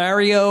that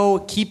Mario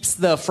keeps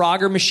the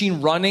Frogger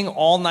machine running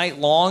all night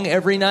long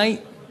every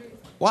night?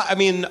 Well, I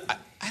mean,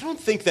 I don't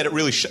think that it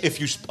really. If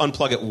you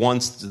unplug it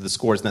once, the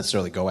scores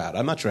necessarily go out.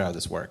 I'm not sure how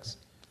this works.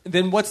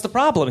 Then what's the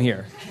problem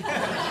here?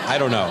 I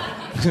don't know.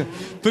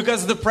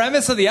 Because the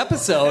premise of the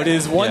episode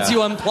is once Yeah.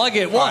 you unplug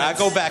it All once, right,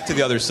 I'll go back to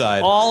the other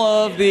side.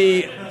 all of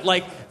the,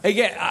 like,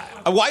 again,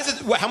 Why is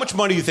it? How much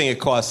money do you think it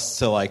costs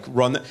to like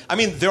run? I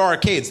mean, there are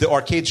arcades. The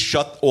arcades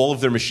shut all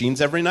of their machines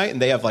every night, and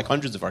they have like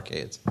hundreds of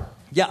arcades.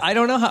 yeah, I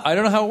don't know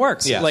how it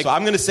works. Yeah, Like, so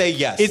I'm going to say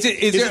yes. Is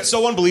there- it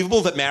so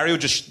unbelievable that Mario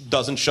just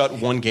doesn't shut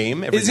one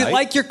game every is night? it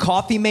like your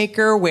coffee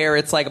maker where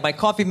it's like my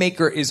coffee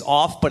maker is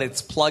off, but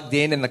it's plugged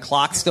in and the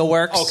clock still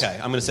works? Okay,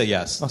 I'm going to say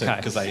yes. Okay.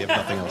 Because I have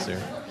nothing else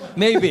here.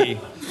 Maybe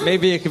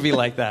it could be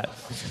like that.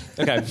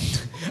 Okay.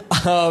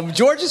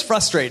 George is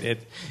frustrated.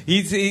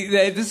 This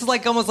is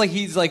like almost like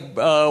he's like,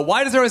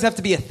 why does there always have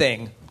to be a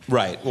thing?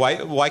 Right.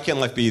 Why can't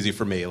life be easy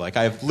for me? Like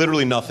I have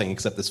literally nothing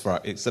except the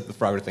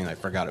Frogger thing I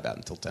forgot about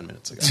until 10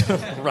 minutes ago.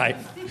 Right.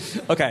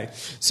 Okay.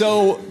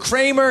 So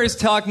Kramer is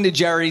talking to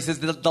Jerry. He says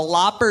that the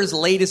Lopper's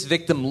latest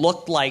victim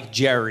looked like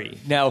Jerry.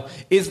 Now,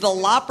 is the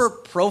Lopper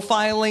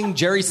profiling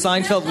Jerry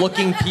Seinfeld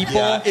looking people?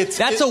 Yeah,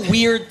 That's a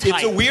weird type.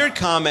 It's a weird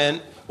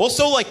comment.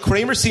 Also, like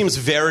Kramer seems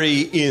very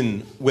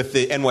in with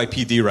the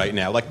NYPD right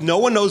now. Like no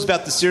one knows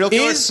about the serial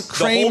killer. Is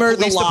Kramer whole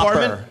police the Lopper?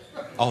 department.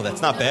 Oh,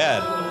 that's not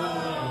bad.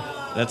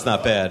 That's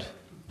not bad.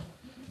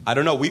 I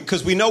don't know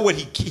because we know what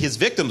his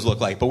victims look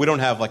like, but we don't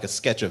have like a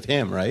sketch of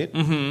him, right?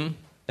 Mm-hmm.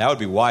 That would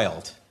be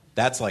wild.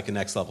 That's like a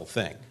next level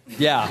thing.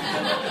 Yeah.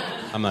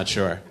 I'm not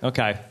sure.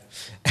 Okay.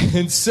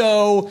 And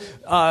so,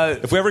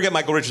 If we ever get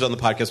Michael Richards on the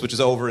podcast, which is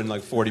over in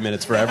like 40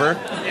 minutes forever.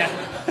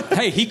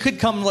 hey, he could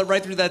come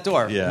right through that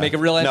door. Yeah. Make a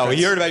real entrance. No,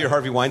 he heard about your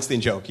Harvey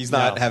Weinstein joke. He's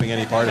not having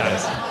any part of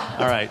this.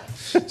 All right.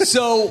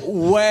 So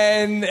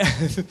when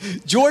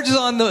George is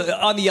on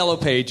the Yellow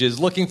Pages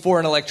looking for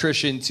an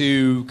electrician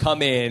to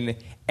come in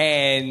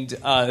and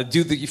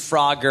do the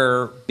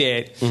Frogger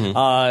bit,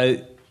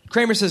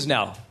 Kramer says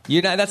no.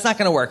 That's not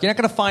going to work. You're not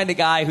going to find a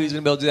guy who's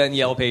going to be able to do that in the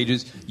Yellow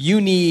Pages.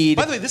 You need.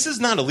 By the way, this is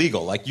not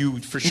illegal. Like you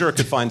for sure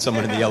could find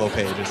someone in the Yellow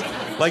Pages.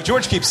 Like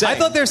George keeps saying. I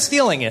thought they're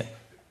stealing it.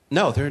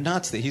 No, they're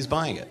not. He's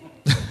buying it.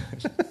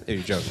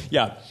 You're joking.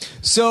 Yeah.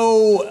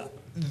 So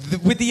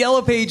with the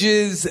Yellow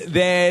Pages,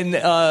 then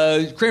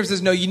Kramer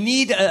says, no, you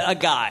need a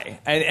guy.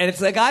 And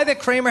it's a guy that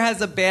Kramer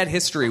has a bad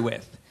history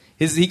with.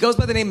 He goes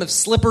by the name of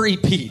Slippery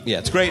Pete. Yeah,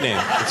 it's a great name.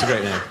 It's a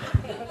great name.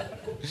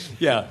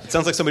 Yeah. It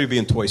sounds like somebody would be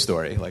in Toy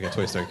Story, like a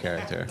Toy Story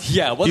character.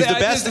 Yeah. Well, he's the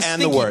best there's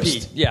and the Stinky worst.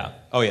 Pete. Yeah.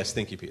 Oh, yeah,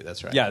 Stinky Pete.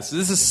 That's right. Yeah. So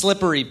this is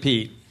Slippery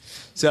Pete.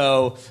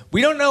 So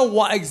we don't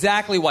know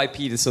exactly why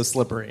Pete is so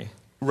slippery.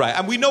 Right.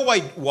 And we know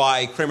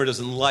why Kramer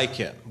doesn't like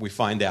him. We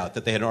find out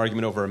that they had an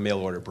argument over a mail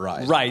order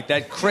bride. Right.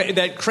 That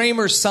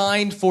Kramer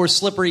signed for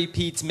Slippery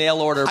Pete's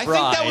mail order bride. I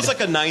think that was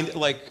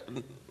like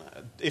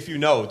if you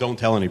know, don't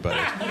tell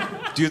anybody.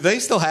 Do they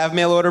still have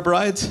mail order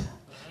brides?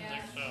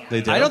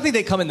 They do. I don't think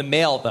they come in the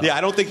mail though. Yeah,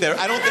 I don't know.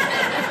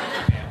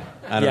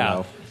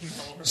 Yeah.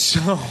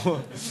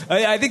 So,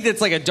 I think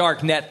that's like a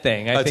dark net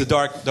thing. I It's think, a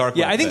dark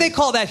Yeah, I think they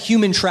call that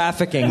human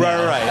trafficking.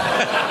 now.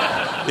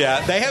 Right.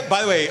 Yeah, they have.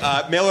 By the way,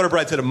 mail order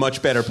brides had a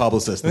much better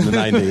publicist in the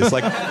 '90s.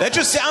 Like that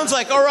just sounds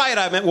like all right.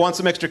 I want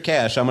some extra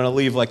cash. I'm going to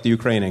leave like the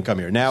Ukraine and come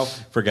here. Now,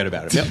 forget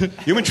about it. Yep.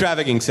 Human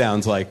trafficking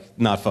sounds like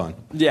not fun.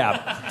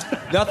 Yeah,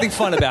 nothing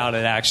fun about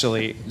it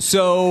actually.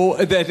 So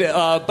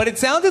that, but it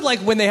sounded like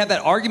when they had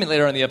that argument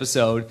later on in the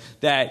episode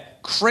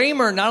that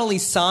Kramer not only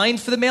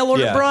signed for the mail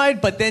order bride,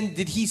 but then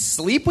did he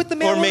sleep with the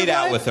mail order bride? Or made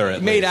out with her.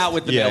 At made least. out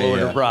with the mail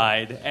order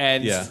bride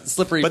and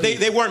Slippery. But Pete.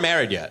 they weren't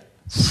married yet.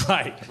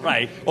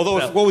 Right.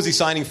 Although, what was he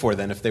signing for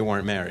then if they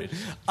weren't married?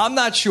 I'm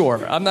not sure,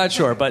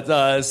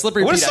 but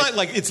Slippery What Pete. a sign!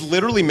 Like it's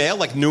literally mail.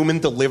 Like Newman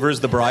delivers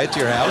the bride to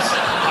your house.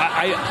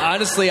 I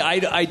honestly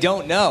I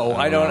don't know.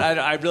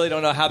 I really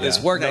don't know how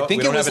this worked. No, I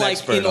think we it don't was have an like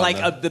expert in on like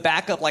that. the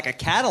back of like a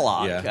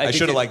catalog. Yeah, I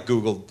should have like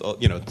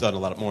Googled, done a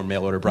lot more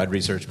mail order bride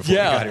research before we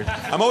got here.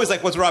 I'm always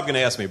like, what's Rob going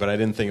to ask me? But I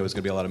didn't think it was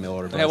going to be a lot of mail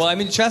order brides. Yeah, well, I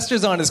mean,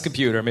 Chester's on his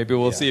computer. Maybe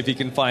we'll see if he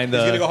can find the.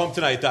 He's going to go home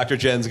tonight. Dr.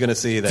 Jen's going to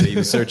see that he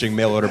was searching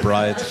mail order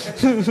brides.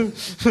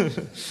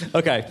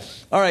 Okay.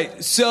 All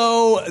right.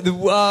 So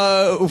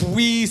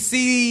we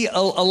see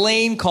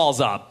Elaine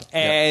calls up,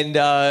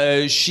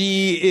 and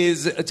she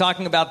is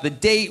talking about the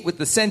date with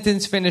the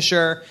sentence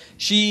finisher.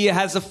 She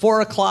has a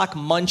 4 o'clock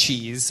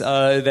munchies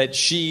that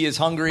she is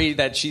hungry,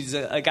 that she's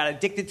got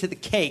addicted to the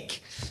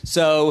cake.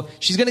 So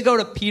she's going to go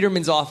to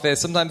Peterman's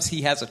office. Sometimes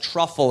he has a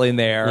truffle in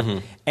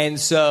there. And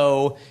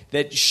so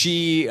that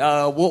she,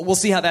 we'll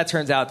see how that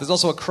turns out. There's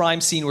also a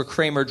crime scene where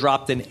Kramer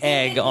dropped an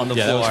egg on the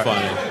floor. Yeah, that was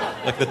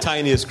funny. Like the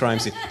tiniest crime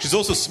scene. She's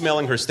also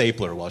smelling her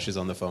stapler while she's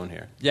on the phone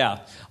here. Yeah.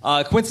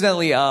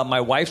 Coincidentally,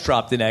 my wife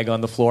dropped an egg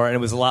on the floor, and it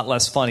was a lot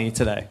less funny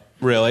today.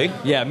 Really?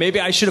 Yeah, maybe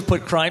I should have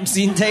put crime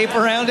scene tape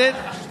around it.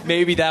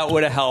 Maybe that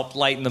would have helped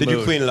lighten the mood. Did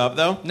you clean it up,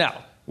 though? No.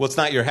 Well, it's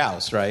not your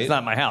house, right? It's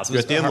not my house. You're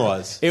at the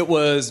in-laws. It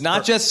was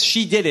not just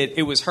she did it.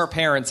 It was her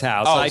parents'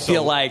 house. I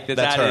feel like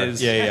that's her.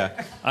 is.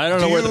 Yeah. I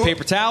don't know where the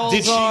paper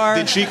towels are.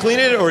 Did she clean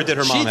it, or did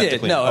her mom She have to did.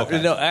 clean No, it?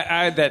 Okay. no.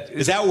 That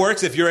Is that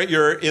works? If you're at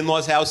your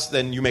in-laws' house,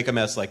 then you make a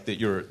mess like that.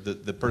 You're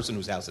the person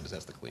whose house it is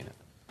has to clean it.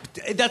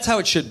 That's how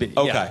it should be.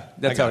 Okay. Yeah,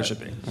 that's how it should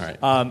be. All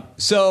right.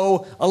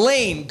 So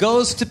Elaine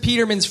goes to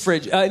Peterman's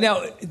fridge.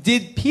 Now,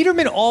 did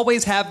Peterman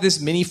always have this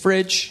mini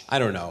fridge? I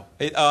don't know.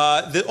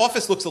 The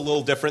office looks a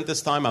little different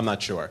this time. I'm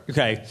not sure.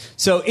 Okay.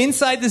 So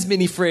inside this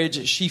mini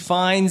fridge, she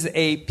finds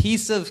a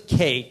piece of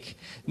cake.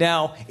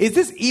 Now, is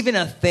this even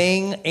a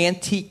thing,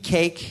 antique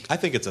cake? I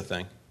think it's a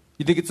thing.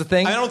 You think it's a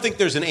thing? I don't think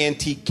there's an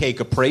antique cake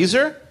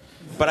appraiser,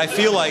 but I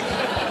feel like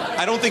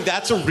I don't think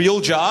that's a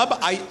real job.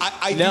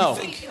 I No.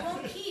 do think.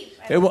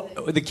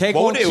 The cake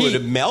What won't would it, keep. would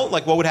it melt?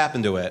 Like, what would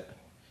happen to it?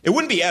 It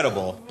wouldn't be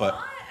edible, but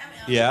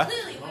yeah.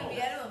 Clearly it wouldn't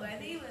be edible, but I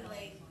think it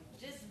would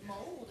just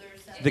mold or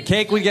something. The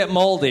cake would get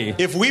moldy.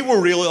 If we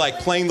were really like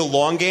playing the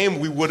long game,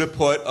 we would have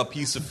put a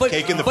piece of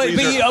cake in the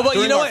freezer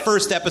during our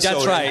first episode.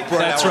 That's right. and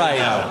brought it That's out right.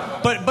 now.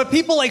 But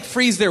people like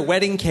freeze their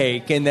wedding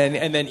cake and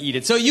then eat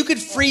it. So you could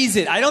freeze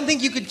it. I don't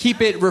think you could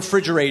keep it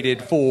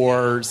refrigerated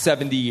for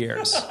 70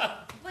 years.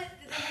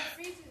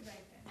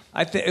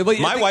 I think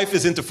My wife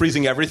is into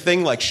freezing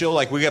everything. Like she'll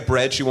we get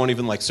bread, she won't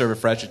even serve it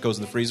fresh. It goes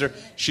in the freezer.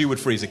 She would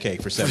freeze a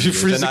cake for 7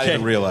 years and not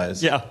even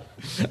realize. Yeah.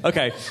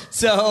 Okay.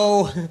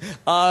 So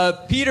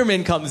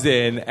Peterman comes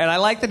in, and I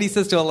like that he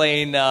says to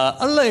Elaine,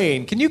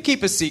 Elaine, can you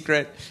keep a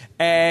secret?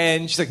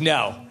 And she's like,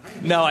 no,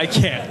 I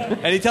can't.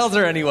 And he tells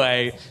her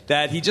anyway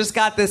that he just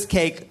got this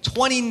cake,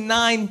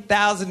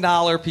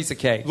 $29,000 piece of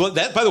cake. Well,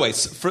 that, by the way,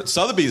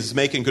 Sotheby's is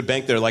making good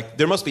bank there.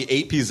 There must be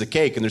 8 pieces of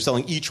cake, and they're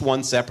selling each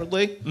one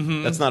separately.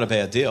 Mm-hmm. That's not a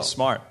bad deal.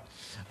 Smart.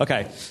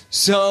 Okay,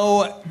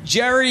 so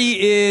Jerry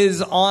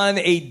is on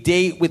a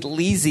date with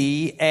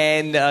Lizzie,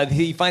 and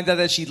he finds out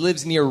that she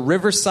lives near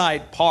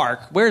Riverside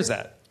Park. Where is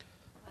that?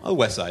 Oh,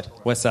 West Side.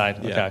 West Side,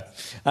 okay. Yeah.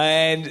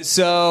 And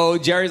so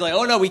Jerry's like,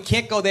 oh, no, we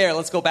can't go there.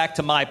 Let's go back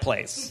to my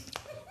place.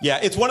 Yeah,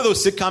 it's one of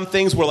those sitcom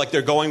things where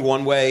they're going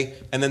one way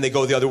and then they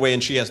go the other way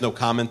and she has no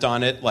comment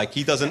on it.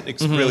 He doesn't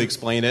really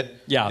explain it.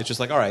 Yeah. It's just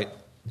all right.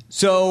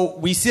 So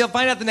we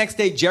find out the next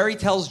day, Jerry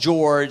tells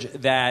George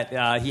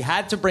that he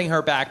had to bring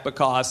her back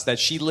because that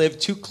she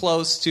lived too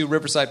close to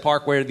Riverside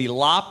Park where the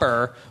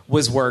Lopper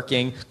was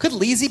working. Could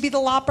Lizzie be the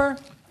Lopper?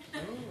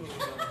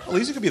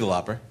 Lizzie could be the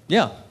Lopper.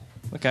 Yeah.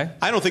 Okay.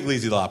 I don't think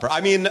Lizzie the Lopper.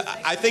 I mean,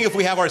 I think if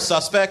we have our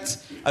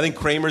suspects, I think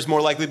Kramer's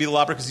more likely to be the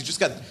Lopper because he just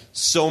got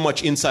so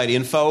much inside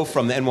info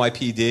from the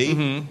NYPD.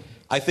 Mm-hmm.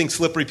 I think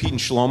Slippery Pete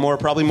and Shlomo are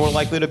probably more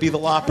likely to be the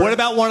Lopper. What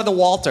about one of the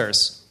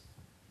Walters?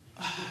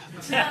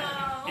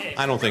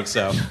 I don't think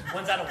so.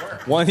 One's out of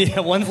work.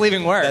 One's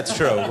leaving work. That's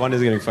true. One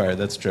is getting fired.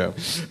 That's true.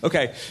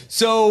 Okay.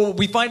 So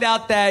we find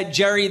out that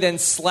Jerry then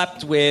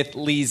slept with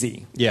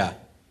Lizzie. Yeah.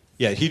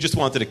 Yeah, he just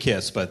wanted a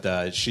kiss,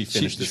 but she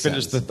finished the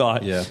sentence. the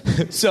thought. Yeah.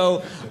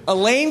 So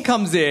Elaine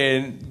comes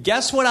in.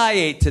 Guess what I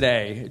ate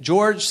today?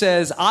 George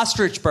says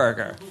ostrich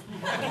burger.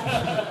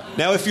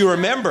 Now, if you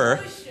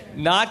remember...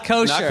 Not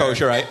kosher. Not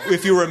kosher, right?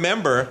 If you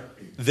remember,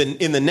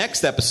 in the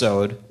next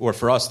episode, or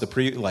for us,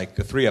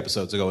 3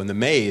 episodes ago, in The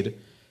Maid,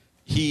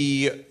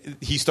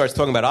 he starts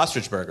talking about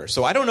ostrich burgers.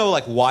 So I don't know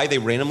like why they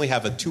randomly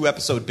have a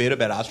 2-episode bit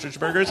about ostrich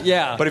burgers.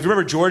 Yeah. But if you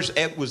remember, George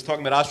was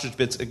talking about ostrich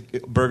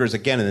burgers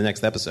again in the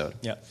next episode.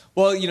 Yeah.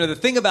 Well, the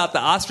thing about the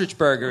ostrich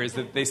burger is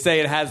that they say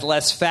it has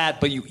less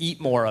fat, but you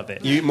eat more of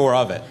it. You eat more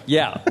of it.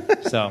 Yeah.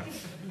 So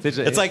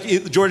it's like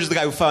George is the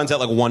guy who finds out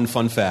like one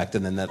fun fact,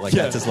 and then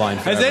that's his line.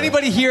 Has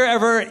anybody here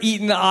ever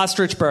eaten an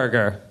ostrich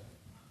burger?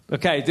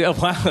 Okay,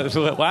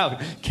 wow.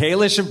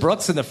 Kalish and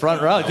Brooks in the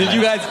front row. Did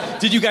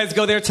you guys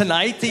go there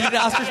tonight to eat an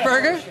ostrich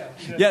burger?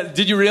 Yeah,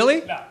 did you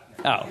really? No.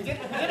 Oh. We did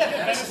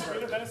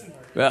a venison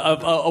burger.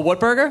 A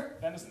what burger?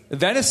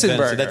 Venison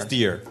burger. That's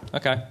deer.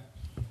 Okay.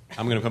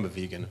 I'm going to become a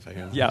vegan if I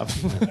hear that. Yeah.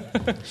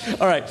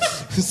 All right.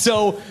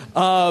 So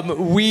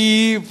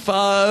we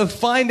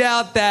find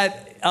out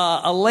that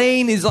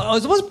Elaine is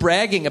almost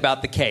bragging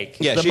about the cake.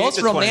 Yeah, the she most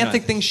ate the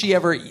romantic thing she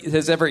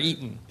has ever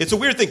eaten. It's a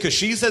weird thing because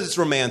she says it's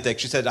romantic.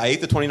 She said, I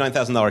ate the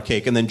 $29,000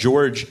 cake. And then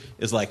George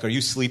is like, are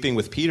you sleeping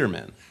with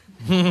Peterman?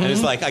 And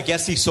it's like, I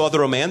guess he heard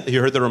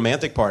the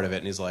romantic part of it.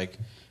 And he's like,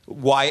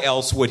 why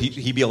else would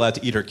he be allowed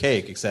to eat her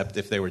cake except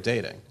if they were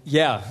dating?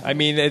 Yeah. I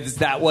mean, is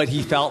that what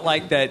he felt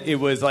like? That it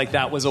was like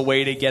that was a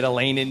way to get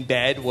Elaine in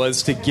bed,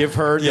 was to give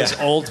her this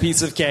old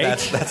piece of cake?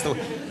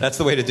 That's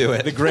the way to do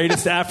it. The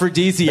greatest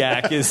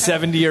aphrodisiac is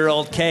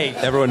 70-year-old cake.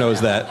 Everyone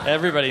knows that.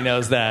 Everybody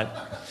knows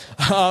that.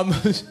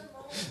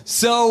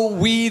 So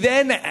we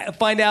then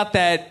find out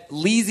that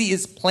Lizzie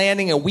is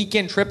planning a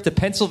weekend trip to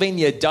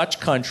Pennsylvania Dutch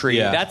country.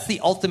 Yeah. That's the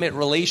ultimate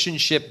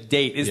relationship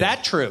date. Is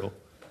that true?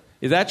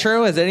 Is that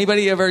true? Has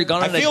anybody ever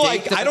gone on a date? I feel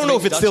like, I don't know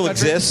if it still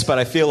exists, but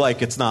I feel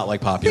like it's not like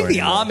popular I think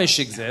the anymore. Amish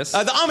exists.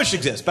 The Amish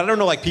exists, but I don't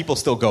know like people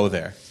still go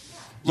there.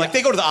 Like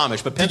they go to the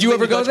Amish, but Did you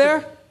ever go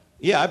there?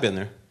 Yeah, I've been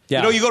there.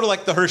 Yeah. You go to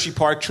like the Hershey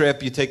Park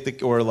trip, you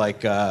take or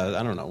like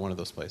I don't know, one of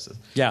those places.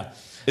 Yeah.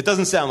 It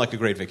doesn't sound like a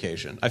great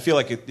vacation. I feel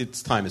like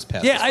its time has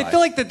passed. Yeah, I feel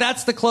like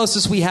that's the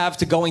closest we have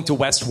to going to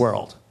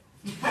Westworld.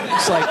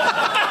 It's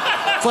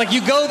like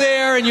you go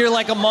there and you're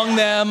like among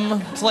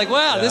them. It's like,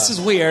 wow, this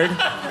is weird.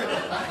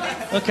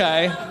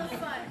 Okay.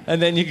 And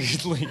then you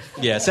could leave.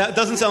 Yeah, it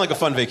doesn't sound like a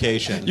fun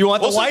vacation. You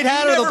want the white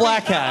hat or the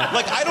black hat?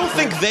 Like, I don't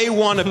think they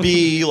want to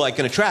be like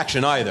an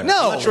attraction either. No.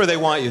 I'm not sure they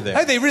want you there.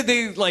 Hey,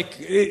 they like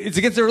it's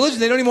against their religion.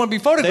 They don't even want to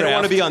be photographed. They don't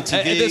want to be on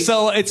TV.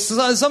 So it's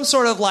some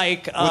sort of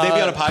like Would they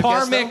be on a podcast,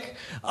 karmic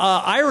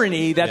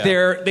irony that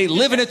they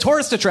live in a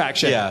tourist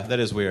attraction. Yeah, that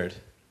is weird.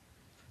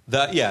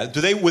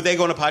 Would they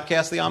go on a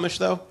podcast, the Amish,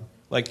 though?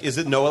 Like, is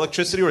it no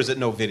electricity or is it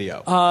no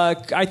video?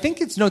 I think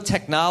it's no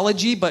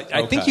technology, but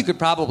I think you could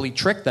probably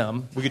trick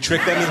them. We could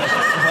trick them?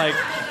 Like,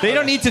 they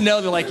don't need to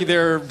know that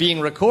they're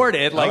being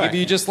recorded. Like, if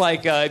you just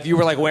if you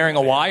were like wearing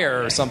a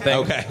wire or something.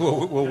 Okay,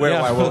 we'll wear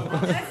a wire.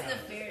 That's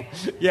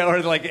nefarious. Yeah,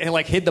 or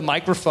like hid the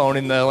microphone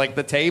in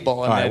the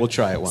table. And all right, we'll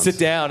try it once. Sit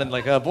down and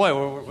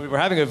we're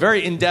having a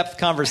very in-depth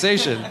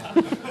conversation.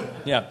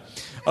 Yeah.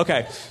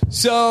 Okay.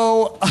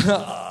 So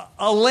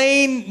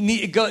Elaine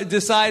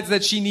decides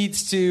that she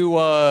needs to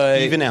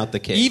even out the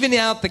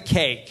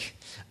cake.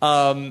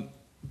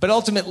 But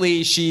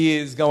ultimately, she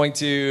is going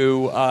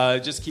to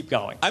just keep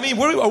going. I mean,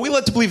 are we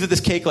led to believe that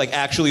this cake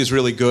actually is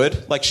really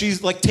good? Like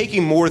she's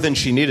taking more than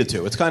she needed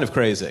to. It's kind of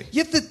crazy.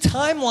 Yet the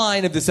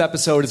timeline of this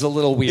episode is a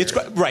little weird. It's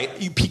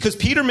right because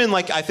Peterman,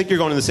 I think you're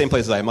going in the same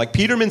place as I am. Like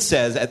Peterman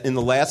says in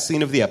the last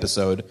scene of the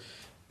episode,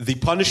 the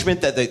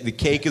punishment that the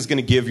cake is going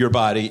to give your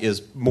body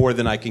is more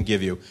than I can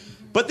give you.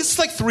 But this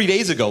is 3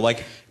 days ago.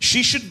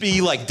 She should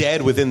be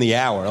dead within the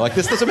hour.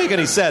 This doesn't make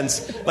any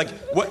sense.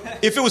 What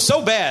if it was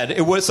so bad?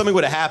 Something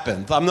would have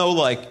happened. I'm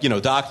no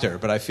doctor,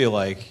 but I feel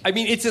like I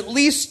mean it's at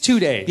least 2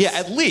 days. Yeah,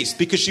 at least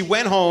because she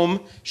went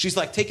home. She's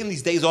taking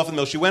these days off in the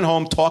middle. She went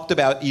home, talked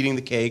about eating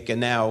the cake, and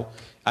now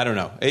I don't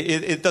know.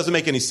 It doesn't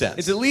make any sense.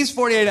 It's at least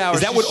 48 hours.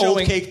 Is that what old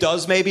cake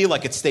does? Maybe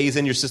it stays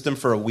in your system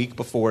for a week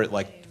before it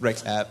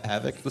wreaks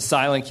havoc. The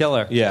silent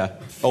killer. Yeah,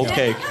 old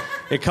cake.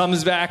 It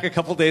comes back a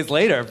couple days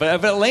later.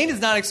 But Elaine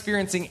is not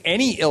experiencing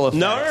any ill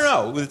effects.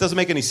 No. It doesn't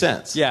make any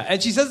sense. Yeah,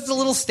 and she says it's a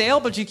little stale,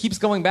 but she keeps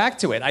going back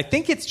to it. I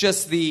think it's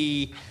just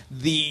the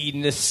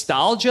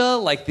nostalgia,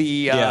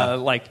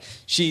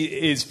 she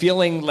is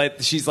feeling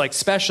like she's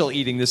special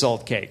eating this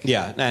old cake.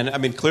 Yeah, and I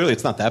mean clearly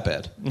it's not that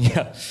bad.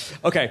 Yeah.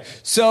 Okay.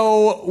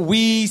 So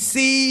we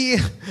see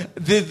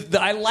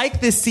I like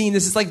this scene.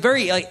 This is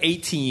very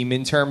A-Team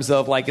in terms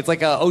of it's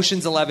like a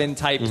Ocean's 11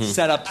 type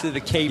setup to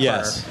the caper.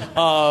 Yes.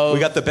 We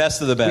got the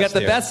best of the best. We got the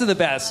here. best of the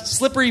best.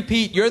 Slippery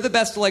Pete, you're the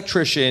best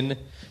electrician.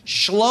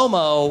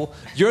 Shlomo,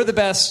 you're the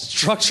best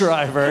truck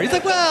driver. He's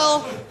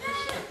well,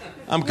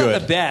 I'm not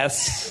good. the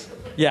best.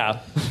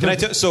 Yeah. Can I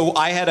tell? So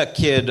I had a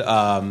kid.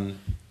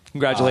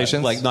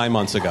 Congratulations. 9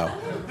 months ago.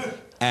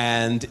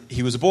 And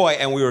he was a boy,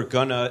 and we were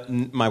gonna.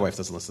 My wife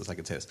doesn't listen, so I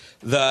can say this.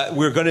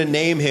 We were gonna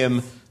name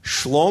him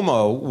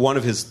Shlomo, one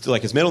of his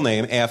middle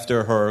name,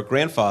 after her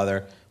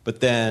grandfather. But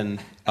then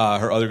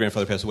her other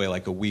grandfather passed away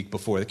a week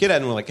before the kid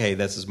had, and we're hey,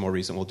 this is more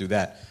recent. We'll do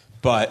that.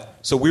 But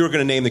so we were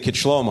gonna name the kid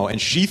Shlomo,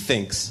 and she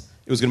thinks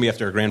it was gonna be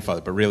after her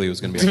grandfather, but really it was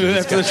gonna be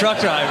after the truck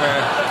driver.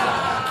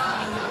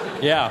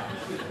 Yeah,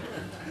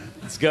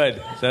 it's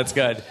good. That's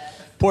good.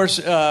 Poor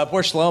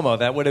Shlomo.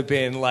 That would have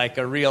been like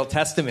a real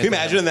testament. Can you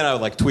imagine? And then I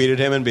would like tweet at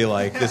him and be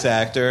like, "This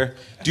actor.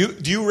 Do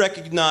you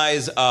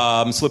recognize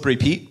Slippery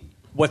Pete?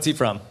 What's he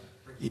from?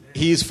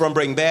 He's from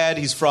Breaking Bad.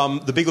 He's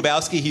from The Big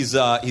Lebowski. He's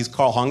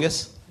Carl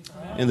Hungus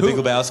in The Big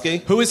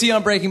Lebowski. Who is he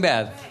on Breaking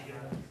Bad?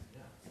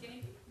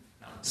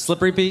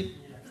 Slippery Pete.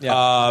 Yeah.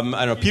 I don't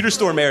know. Peter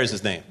Stormare is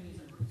his name.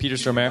 Peter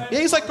Stormare. Yeah,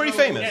 he's like pretty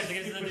famous.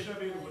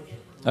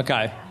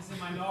 Okay.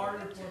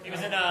 He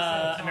was in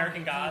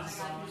American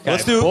Gods.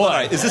 Let's do. All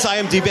right. Is this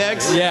IMDb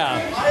bags?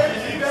 Yeah.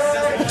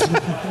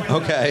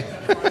 Okay.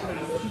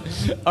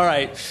 All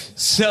right.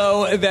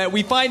 So that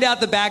we find out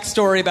the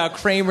backstory about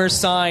Kramer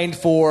signed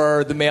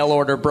for the mail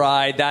order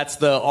bride. That's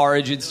the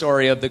origin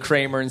story of the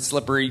Kramer and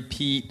Slippery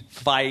Pete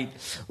fight.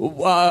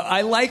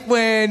 I like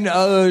when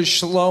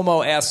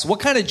Shlomo asks, "What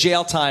kind of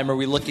jail time are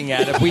we looking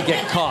at if we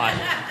get caught?"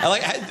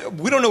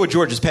 We don't know what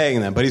George is paying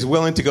them, but he's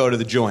willing to go to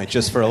the joint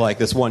just for like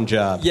this one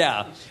job.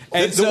 Yeah.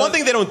 And The one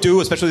thing they don't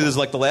do, especially this is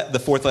like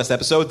the fourth last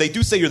episode, they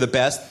do say you're the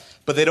best.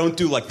 But they don't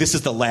do, like, this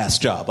is the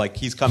last job. Like,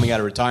 he's coming out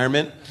of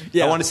retirement.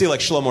 Yeah. I want to see, like,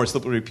 Shlomo or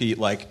Slippery Pete.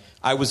 Like,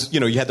 I was,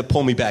 you had to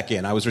pull me back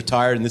in. I was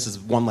retired, and this is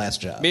one last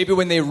job. Maybe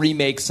when they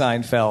remake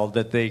Seinfeld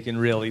that they can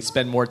really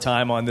spend more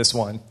time on this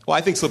one. Well,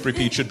 I think Slippery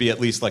Pete should be at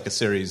least, like, a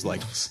series,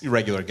 like,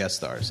 regular guest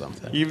star or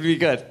something. You'd be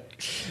good.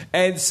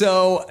 And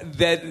so,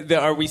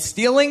 are we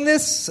stealing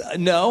this?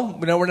 No,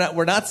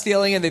 we're not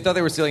stealing it. They thought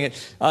they were stealing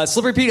it.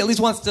 Slippery Pete at least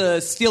wants to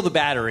steal the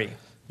battery.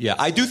 Yeah,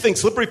 I do think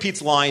Slippery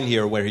Pete's line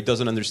here, where he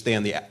doesn't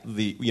understand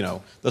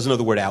doesn't know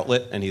the word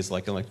outlet, and he's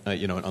like an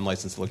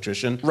unlicensed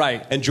electrician,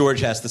 right? And George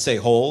has to say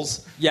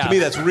holes. Yeah, to me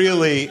that's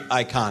really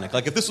iconic.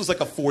 Like if this was like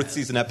a fourth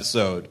season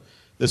episode,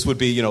 this would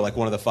be like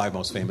one of the 5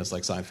 most famous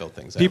like Seinfeld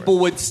things. People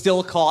ever. would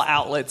still call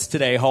outlets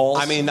today holes.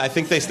 I mean, I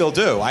think they still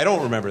do. I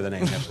don't remember the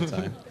name half the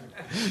time.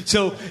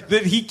 So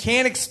that he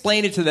can't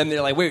explain it to them.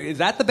 They're like, "Wait, is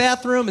that the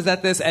bathroom? Is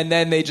that this?" And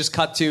then they just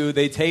cut to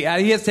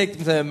he has to take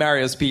them to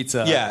Mario's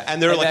Pizza. Yeah,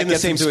 and they're like in the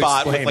same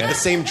spot with like it. the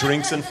same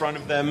drinks in front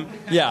of them.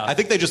 Yeah, I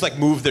think they just like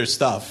moved their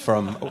stuff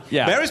from.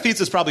 Yeah, Mario's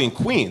Pizza is probably in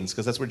Queens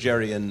because that's where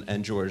Jerry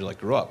and George like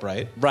grew up,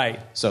 right? Right.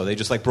 So they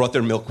just like brought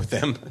their milk with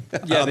them.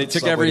 Yeah, they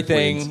took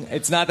everything.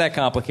 It's not that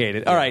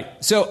complicated. All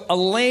right. So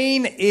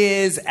Elaine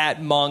is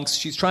at Monk's.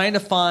 She's trying to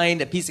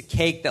find a piece of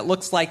cake that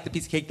looks like the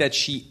piece of cake that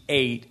she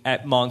ate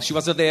at Monk's. She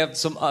wants to know if they have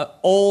some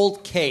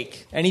old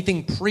cake,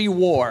 anything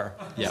pre-war.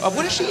 Yeah.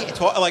 What is she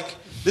talking? Like,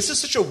 this is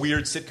such a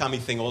weird sitcom-y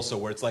thing also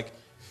where it's like,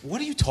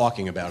 what are you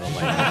talking about, Elaine?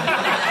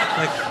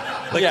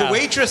 like Yeah. the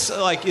waitress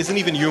like isn't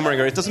even humoring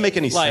her. It doesn't make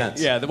any sense.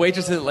 Yeah, the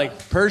waitress is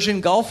like Persian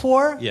Gulf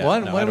War? Yeah,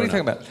 What no, are we talking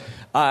about?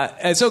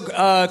 And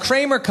so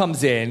Kramer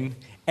comes in,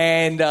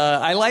 and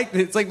I like,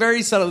 it's like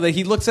very subtle that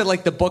he looks at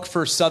like the book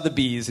for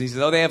Sotheby's, and he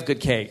says, "Oh, they have good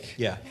cake."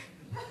 Yeah.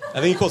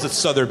 I think he calls it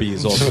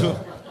Sotheby's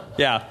also.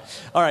 Yeah.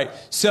 All right.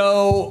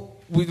 So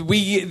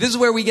this is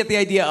where we get the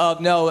idea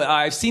of, no,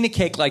 I've seen a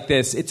cake like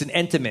this. It's an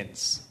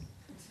Entenmann's.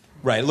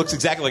 Right. It looks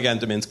exactly like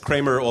Entenmann's.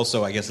 Kramer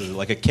also, I guess, is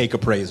like a cake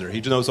appraiser. He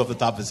knows off the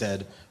top of his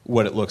head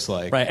what it looks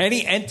like. Right.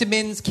 Any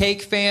Entenmann's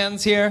cake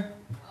fans here?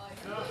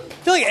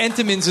 I feel like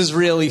Entenmann's has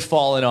really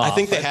fallen off. I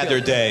think they had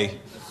their day.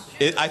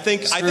 I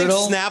think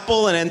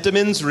Snapple and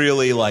Entenmann's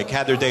really like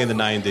had their day in the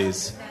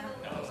 90s.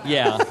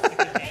 Yeah.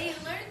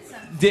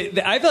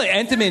 I feel like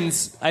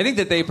Entenmann's, I think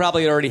that they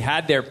probably already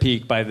had their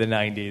peak by the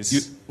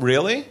 90s.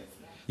 Really?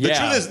 The Yeah.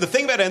 truth is, the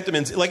thing about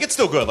Entenmann's, like, it's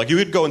still good. Like, you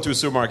could go into a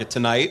supermarket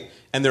tonight,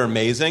 and they're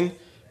amazing.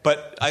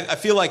 But I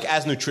feel like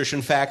as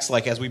nutrition facts,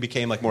 like, as we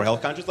became, like, more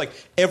health conscious, like,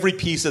 every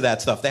piece of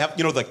that stuff, they have,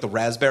 like, the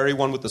raspberry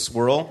one with the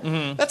swirl.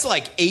 Mm-hmm. That's,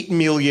 like, 8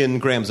 million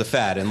grams of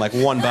fat in, like,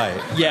 one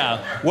bite. Yeah.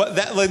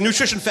 Like,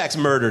 nutrition facts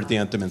murdered the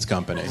Entenmann's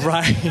company.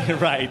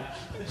 Right, right.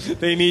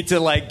 They need to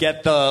like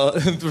get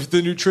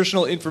the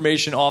nutritional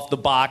information off the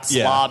box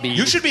lobby.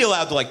 You should be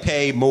allowed to like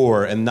pay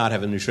more and not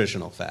have a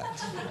nutritional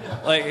fact.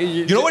 Like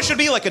you know what should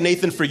be like a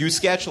Nathan For You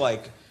sketch?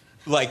 Like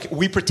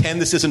we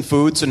pretend this isn't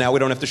food, so now we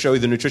don't have to show you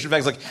the nutrition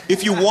facts. Like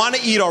if you want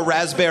to eat our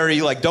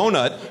raspberry like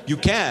donut, you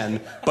can,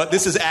 but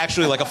this is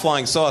actually like a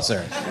flying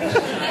saucer.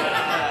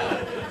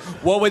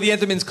 What would the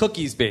Entenmann's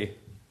cookies be?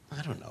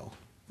 I don't know.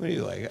 What do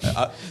you like?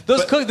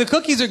 The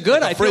cookies are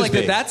good. Like I feel like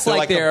that's they're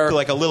like they're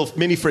like a little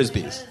mini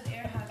frisbees.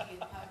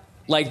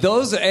 Like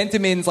those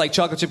Entenmann's like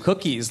chocolate chip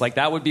cookies, like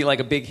that would be like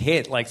a big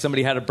hit. Like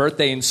somebody had a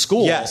birthday in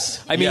school.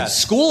 Yes. I mean,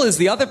 school is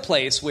the other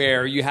place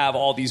where you have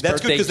all these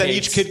That's birthday good because then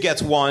cakes. each kid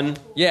gets one.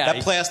 Yeah.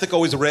 That plastic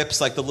always rips,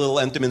 like the little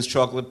Entenmann's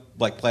chocolate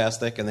like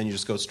plastic, and then you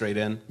just go straight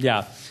in.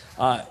 Yeah.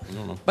 I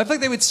feel like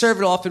they would serve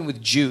it often with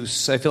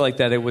juice. I feel like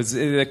that it was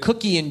the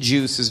cookie and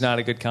juice is not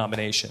a good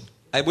combination.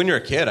 When you're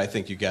a kid, I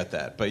think you get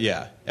that. But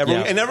yeah.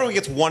 Everyone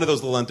gets one of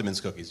those little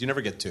Entenmann's cookies. You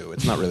never get two.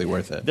 It's not really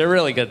worth it. They're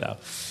really good, though.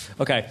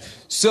 Okay.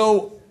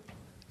 So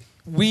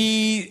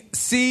we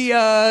see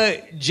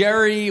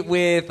Jerry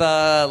with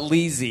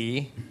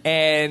Lizzie,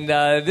 and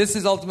this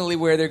is ultimately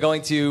where they're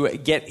going to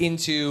get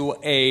into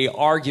a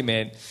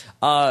argument.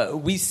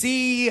 We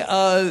see...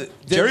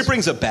 Jerry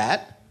brings a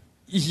bat.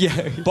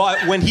 Yeah.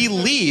 But when he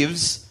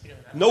leaves,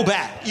 no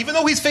bat. Even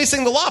though he's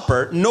facing the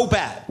Lopper, no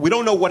bat. We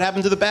don't know what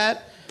happened to the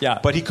bat. Yeah.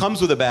 But he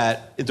comes with a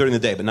bat during the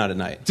day, but not at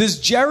night. Does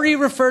Jerry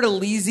refer to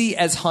Lizzie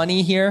as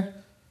honey here?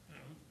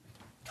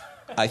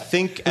 I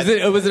think...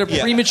 Was it a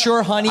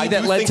premature honey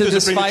that led to this fight? I do think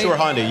there's a premature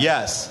honey,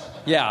 yes.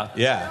 Yeah.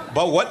 Yeah.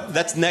 But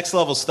that's next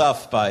level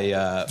stuff by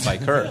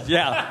Kurt.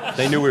 Yeah.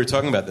 They knew we were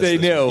talking about this. They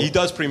knew. He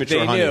does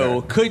premature honey. They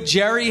knew. There. Could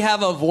Jerry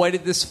have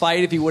avoided this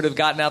fight if he would have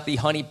gotten out the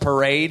honey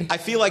parade? I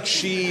feel like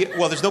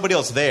there's nobody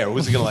else there.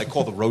 Was he going to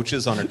call the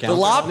roaches on her counter? The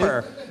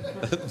lopper.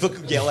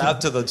 Yell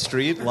out to the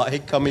street, hey,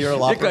 come here,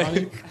 lopper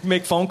honey.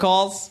 Make phone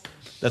calls?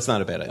 That's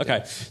not a bad idea.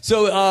 Okay.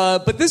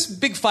 So, but this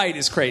big fight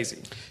is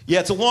crazy. Yeah,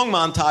 it's a long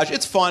montage.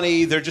 It's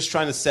funny. They're just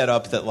trying to set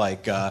up that,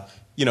 like,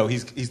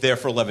 he's there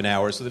for 11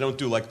 hours, so they don't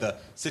do, like, the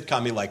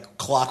sitcom-y, like,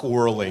 clock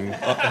whirling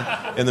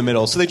in the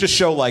middle. So they just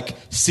show, like,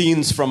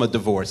 scenes from a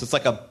divorce. It's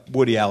like a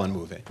Woody Allen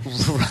movie.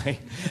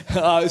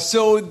 Right.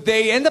 So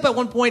they end up at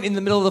one point in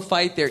the middle of the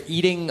fight, they're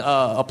eating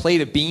a plate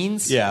of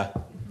beans. Yeah.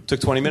 Took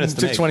 20 minutes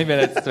to make. Took 20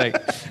 minutes to make.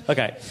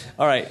 Okay.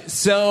 All right.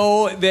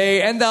 So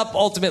they end up,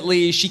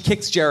 ultimately, she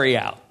kicks Jerry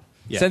out.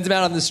 Yeah. Sends him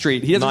out on the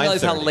street. He doesn't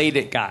realize how late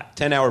it got.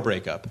 10-hour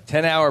breakup.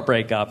 10-hour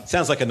breakup.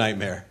 Sounds like a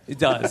nightmare. It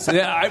does.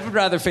 I would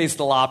rather face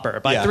the lopper.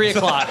 By 3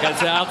 o'clock,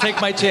 I'll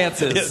take my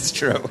chances. It's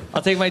true.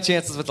 I'll take my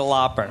chances with the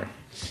lopper.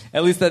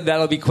 At least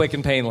that'll be quick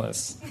and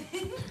painless.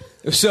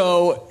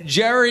 So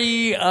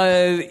Jerry,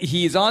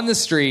 he's on the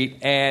street,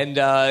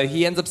 and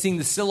he ends up seeing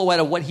the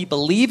silhouette of what he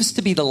believes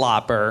to be the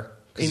lopper.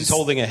 He's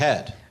holding a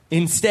head.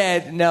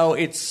 Instead, no,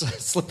 it's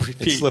Slippery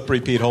Pete. It's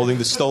Slippery Pete holding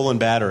the stolen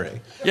battery.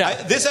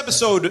 Yeah. This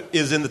episode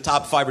is in the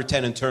top 5 or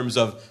 10 in terms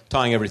of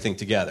tying everything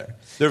together.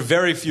 There are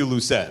very few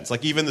loose ends.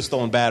 Like, even the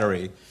stolen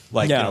battery,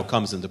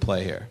 comes into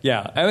play here.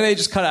 Yeah. I mean, they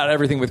just cut out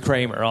everything with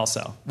Kramer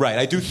also. Right.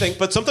 I do think,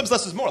 but sometimes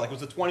less is more. Like, it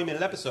was a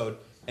 20-minute episode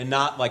and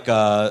not like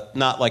a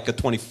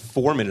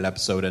 24-minute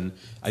episode. And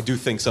I do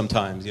think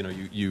sometimes,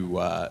 you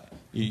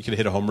could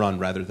hit a home run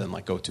rather than,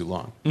 like, go too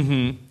long.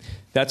 Mm-hmm.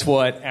 That's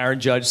what Aaron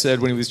Judge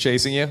said when he was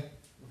chasing you?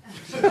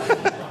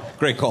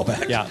 Great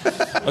callback. Yeah.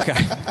 Okay.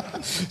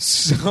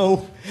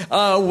 So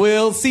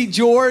we'll see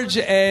George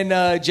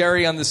and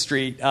Jerry on the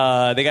street. They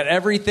got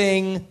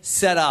everything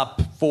set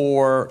up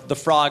for the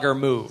Frogger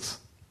move.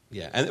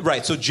 Yeah. And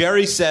right. So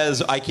Jerry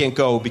says, I can't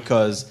go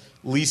because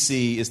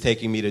Lisi is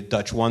taking me to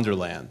Dutch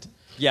Wonderland.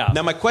 Yeah.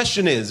 Now, my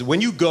question is,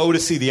 when you go to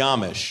see the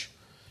Amish,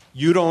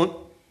 you don't,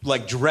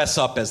 like, dress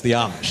up as the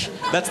Amish.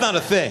 That's not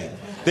a thing.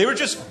 They're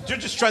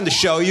just trying to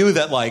show you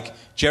that, like,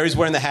 Jerry's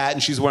wearing the hat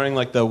and she's wearing,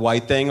 like, the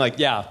white thing. Like,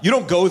 yeah. You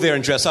don't go there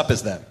and dress up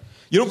as them.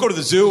 You don't go to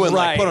the zoo and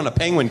like put on a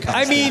penguin costume.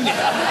 I mean,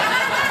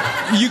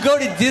 you go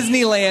to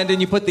Disneyland and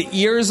you put the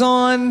ears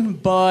on,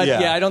 but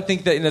I don't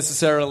think that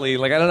necessarily.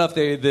 Like, I don't know if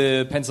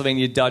the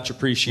Pennsylvania Dutch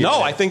appreciate. No,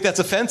 it. I think that's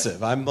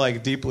offensive. I'm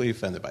like deeply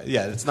offended by it.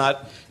 Yeah, it's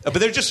not. But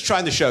they're just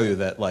trying to show you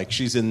that like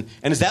she's in.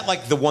 And is that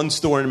like the one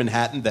store in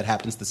Manhattan that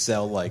happens to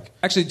sell like?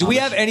 Actually, do we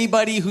have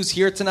anybody who's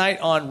here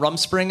tonight on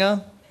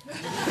Rumspringa?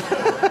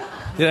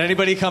 Did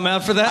anybody come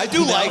out for that? I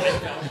do like.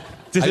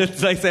 Did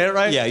I say it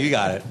right? Yeah, you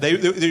got it.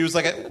 There was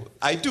like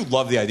I do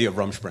love the idea of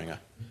Rumspringa.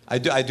 I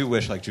do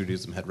wish like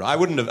Judaism had. I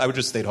wouldn't have. I would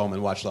just stayed home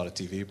and watched a lot of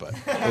TV, but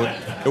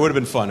it would have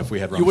been fun if we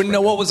had. Rumspringa. You wouldn't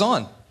know what was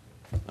on.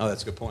 Oh,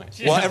 that's a good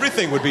point. Well,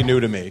 everything would be new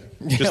to me.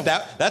 Just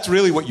that's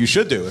really what you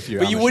should do if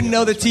you're. But you wouldn't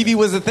know that TV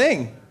was a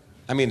thing.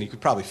 I mean, you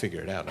could probably figure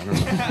it out. I don't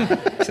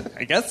know.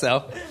 I guess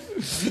so.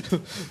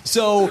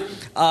 So,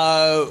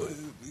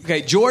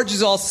 okay, George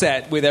is all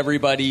set with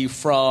everybody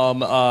from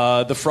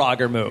the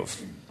Frogger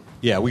move.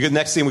 Yeah,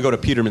 next scene we go to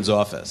Peterman's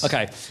office.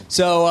 Okay,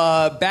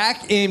 so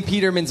back in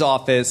Peterman's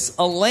office,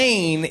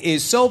 Elaine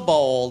is so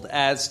bold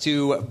as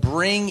to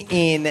bring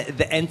in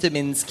the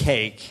Entenmann's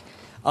cake.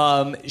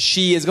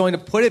 She is going to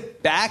put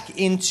it back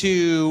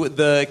into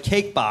the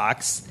cake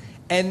box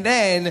and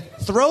then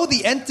throw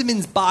the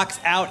Entenmann's box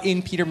out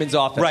in Peterman's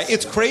office. Right,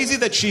 it's crazy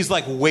that she's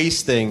like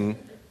wasting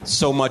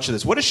so much of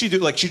this. What does she do?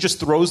 Like, she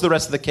just throws the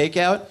rest of the cake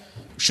out?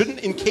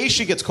 In case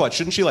she gets caught,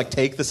 shouldn't she like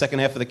take the second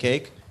half of the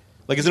cake?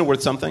 Like, isn't it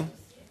worth something?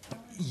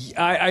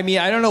 I mean,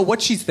 I don't know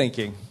what she's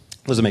thinking.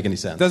 Doesn't make any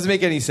sense. Doesn't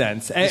make any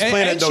sense.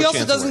 And she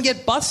also doesn't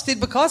get busted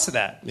because of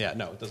that. Yeah,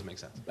 no, it doesn't make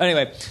sense.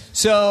 Anyway,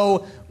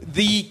 so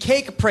the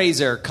cake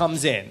appraiser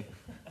comes in.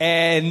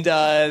 And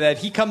that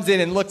he comes in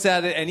and looks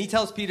at it, and he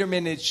tells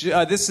Peterman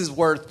this is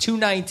worth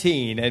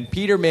 $219, and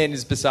Peterman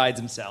is besides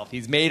himself.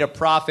 He's made a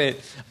profit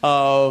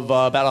of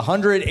about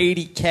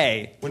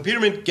 $180K. When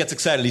Peterman gets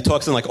excited, he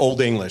talks in like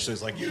old English. So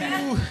he's like,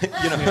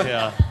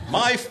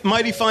 my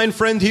mighty fine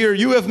friend here,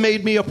 you have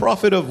made me a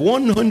profit of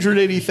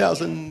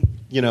 180,000.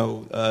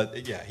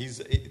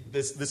 He's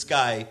this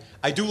guy.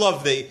 I do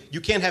love you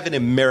can't have an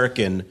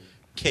American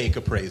cake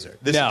appraiser.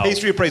 This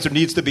pastry appraiser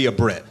needs to be a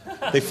Brit.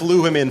 They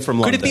flew him in from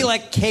London. Could it be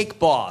like Cake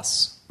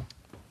Boss?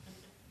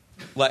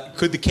 Like,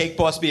 could the Cake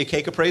Boss be a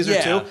cake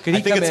appraiser too? Could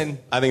he come in?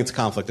 I think it's a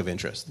conflict of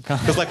interest.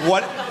 Because like,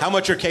 how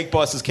much are Cake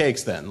Boss's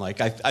cakes then? Like,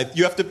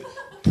 you have to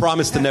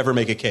promise to never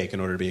make a cake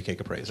in order to be a cake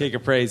appraiser. Cake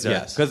appraiser.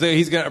 Yes. Because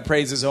he's going to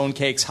appraise his own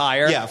cakes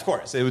higher. Yeah, of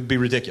course. It would be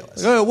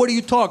ridiculous. What are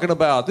you talking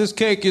about? This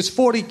cake is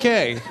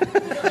 $40K.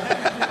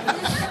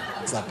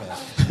 It's not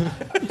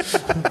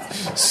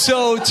bad.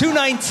 So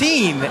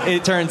 $2.19,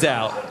 it turns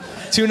out.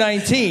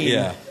 $2.19.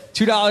 Yeah.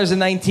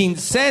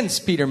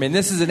 $2.19, Peterman.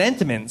 This is an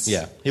Entenmann's.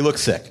 Yeah, he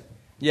looks sick.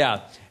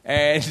 Yeah.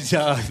 And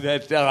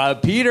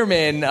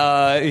Peterman,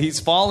 he's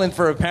fallen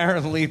for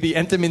apparently the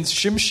Entenmann's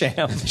Shim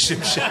Sham.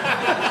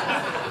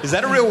 Is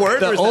that a real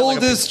word? The or is that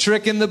oldest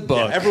trick in the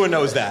book. Yeah, everyone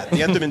knows that. The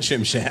Entenmann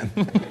Shim Sham.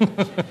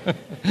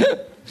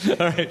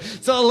 All right.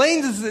 So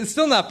Elaine is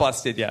still not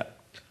busted yet.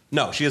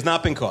 No, she has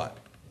not been caught.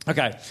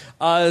 Okay.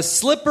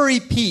 Slippery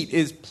Pete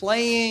is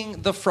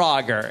playing the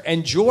Frogger,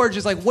 and George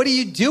is like, what are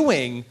you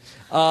doing?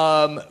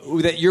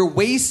 That you're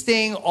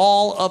wasting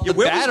all of the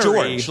Where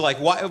battery. was George? Like,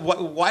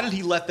 why did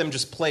he let them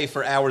just play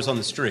for hours on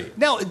the street?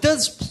 Now,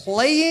 does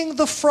playing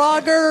the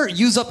Frogger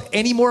use up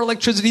any more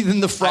electricity than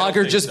the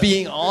Frogger just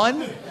being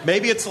on?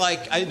 Maybe it's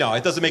like, no,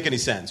 it doesn't make any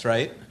sense,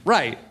 right?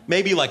 Right.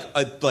 Maybe like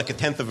a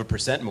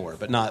 0.1% more,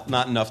 but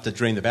not enough to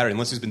drain the battery,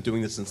 unless he's been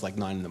doing this since like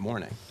 9 in the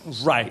morning.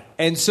 Right.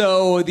 And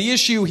so the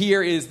issue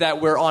here is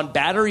that we're on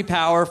battery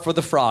power for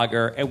the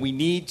Frogger, and we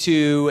need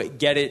to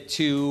get it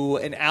to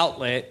an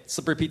outlet.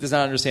 Slippery Pete does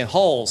not understand.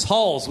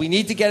 Holes. We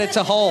need to get it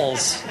to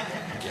holes.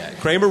 Yeah.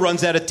 Kramer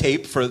runs out of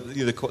tape for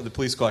the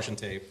police caution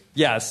tape.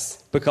 Yes,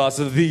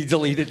 because of the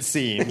deleted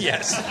scene.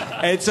 Yes.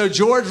 And so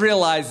George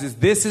realizes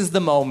this is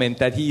the moment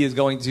that he is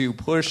going to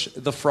push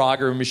the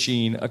Frogger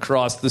machine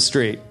across the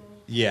street.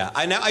 Yeah.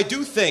 I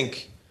do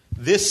think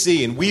this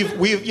scene, we've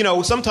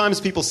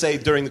sometimes people say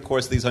during the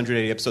course of these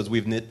 180 episodes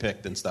we've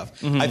nitpicked and stuff.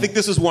 Mm-hmm. I think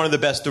this is one of the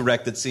best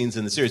directed scenes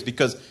in the series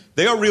because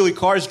they are really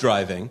cars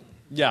driving.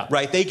 Yeah.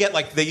 Right?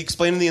 They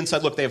explain in the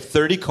inside look, they have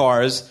 30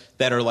 cars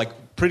that are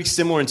like pretty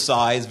similar in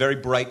size, very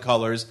bright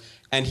colors.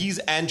 And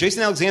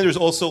Jason Alexander is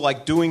also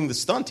like doing the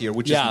stunt here,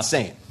 which is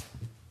insane.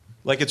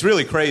 Like it's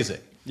really crazy.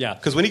 Yeah.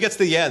 Because when he gets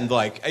to the end,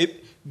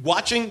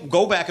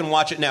 go back and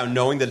watch it now,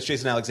 knowing that it's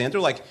Jason Alexander.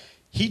 Like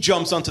he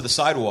jumps onto the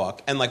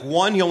sidewalk, and like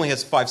one, he only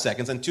has 5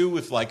 seconds, and two,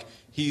 if like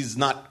he's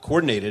not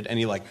coordinated and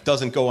he like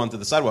doesn't go onto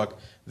the sidewalk,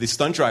 the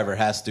stunt driver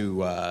has to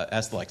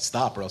like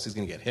stop, or else he's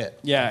going to get hit.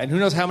 Yeah, and who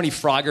knows how many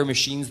Frogger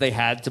machines they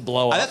had to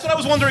blow up. That's what I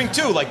was wondering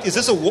too. Like, was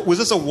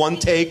this a one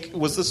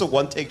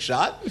take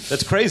shot?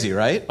 That's crazy,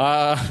 right?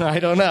 I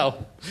don't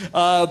know.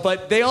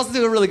 But they also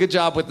do a really good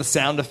job with the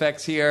sound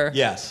effects here.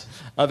 Yes.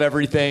 Of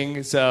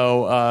everything.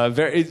 So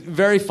very,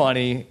 very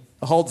funny.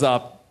 Holds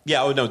up.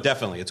 Yeah, oh no,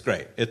 definitely. It's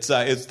great. It's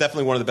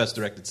definitely one of the best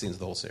directed scenes of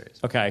the whole series.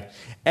 Okay.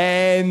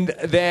 And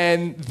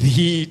then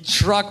the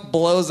truck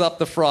blows up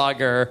the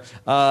Frogger.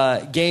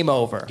 Game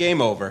over. Game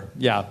over.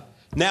 Yeah.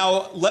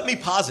 Now, let me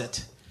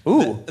posit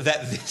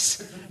that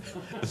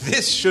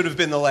this should have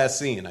been the last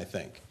scene, I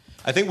think.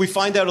 I think we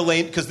find out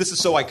Elaine, because this is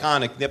so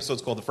iconic, the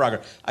episode's called The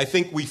Frogger. I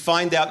think we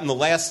find out in the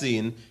last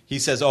scene, he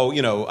says,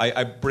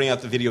 I bring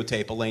out the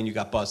videotape, Elaine, you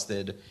got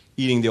busted,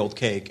 eating the old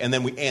cake. And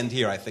then we end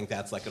here. I think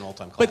that's like an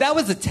all-time classic. But that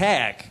was a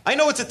tag. I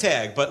know it's a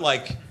tag, but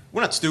like,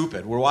 we're not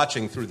stupid. We're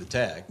watching through the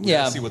tag. We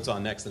gotta see what's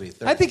on next at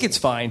 8:30. I think it's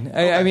fine.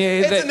 Okay. I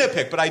mean, it's a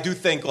nitpick, but I do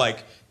think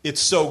like it's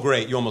so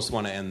great you almost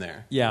want to end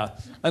there. Yeah,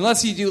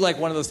 unless you do like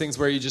one of those things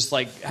where you just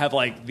like have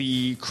like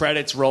the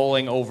credits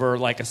rolling over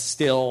like a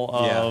still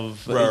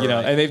of right.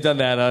 And they've done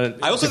that.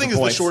 I also think it's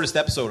the shortest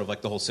episode of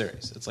like the whole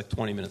series. It's like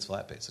 20 minutes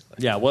flat, basically.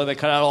 Yeah, well, they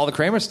cut out all the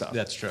Kramer stuff.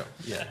 That's true.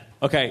 Yeah.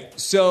 Okay,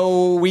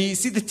 so we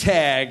see the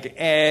tag,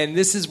 and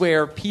this is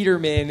where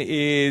Peterman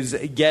is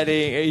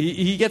getting.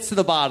 He gets to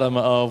the bottom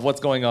of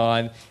what's going on.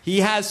 He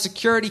has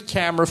security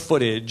camera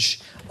footage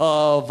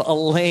of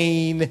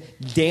Elaine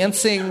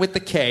dancing with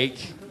the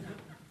cake,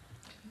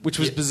 which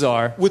was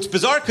bizarre. Which is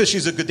bizarre because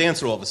she's a good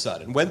dancer all of a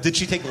sudden. When did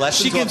she take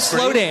lessons? She can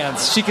slow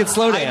dance. She can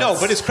slow dance. I know,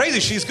 but it's crazy.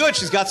 She's good.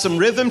 She's got some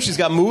rhythm. She's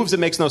got moves. It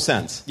makes no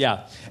sense.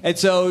 Yeah. And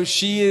so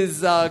she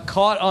is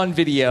caught on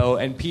video,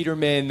 and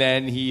Peterman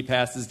then he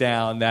passes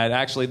down that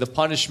actually the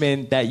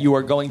punishment that you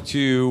are going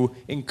to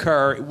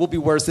incur will be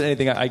worse than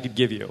anything I could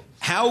give you.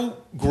 How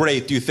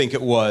great do you think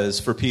it was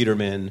for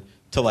Peterman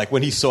to like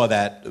when he saw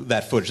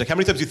that footage? Like how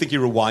many times do you think he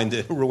rewound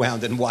it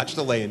and watched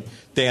Elaine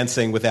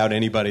dancing without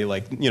anybody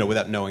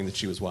without knowing that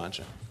she was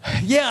watching?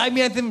 Yeah, I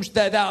mean I think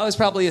that was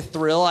probably a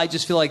thrill. I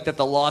just feel like that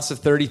the loss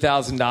of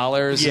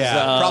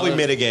 $30,000 probably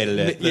mitigated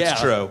it.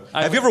 That's true.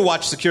 Have you ever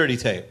watched security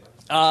tape?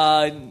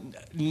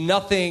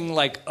 Nothing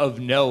like of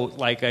note.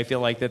 Like I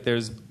feel like that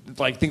there's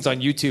like things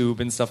on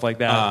YouTube and stuff like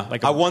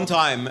that. One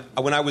time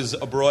when I was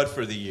abroad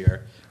for the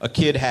year, a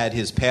kid had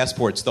his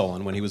passport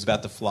stolen when he was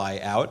about to fly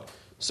out.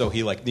 So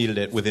he like needed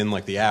it within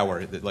like the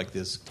hour that like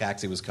this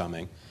taxi was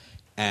coming,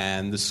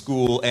 and the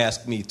school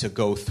asked me to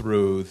go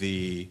through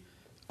the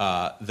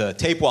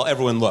tape while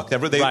everyone looked.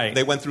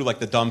 They went through like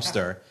the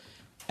dumpster,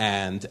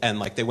 and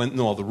like they went in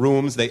all the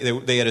rooms.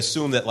 They had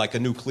assumed that like a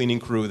new cleaning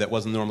crew that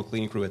wasn't the normal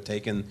cleaning crew had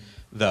taken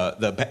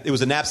it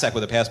was a knapsack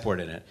with a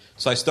passport in it.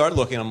 So I started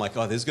looking. I'm like,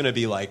 oh, this is going to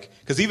be like,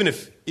 because even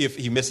if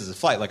he misses a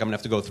flight, like I'm going to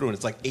have to go through, and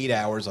it's like 8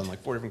 hours on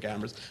like 4 different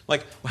cameras.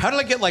 Like, how did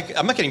I get like?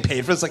 I'm not getting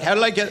paid for this. Like, how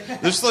did I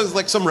get? There's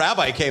like some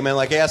rabbi came in,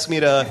 like asked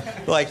me to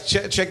like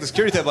check the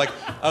security tape. Like,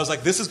 I was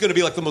like, this is going to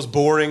be like the most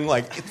boring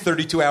like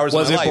 32 hours.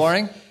 Was of my it life.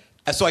 boring?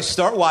 And so I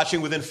start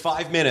watching. Within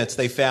 5 minutes,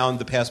 they found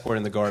the passport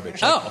in the garbage.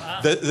 Oh.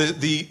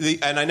 The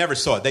and I never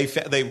saw it.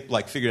 They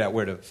like figured out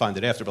where to find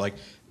it after. But like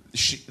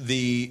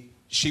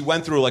she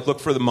went through like looked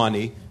for the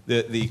money,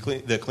 the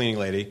cleaning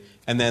lady,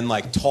 and then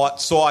like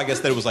saw I guess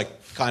that it was like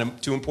kind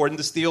of too important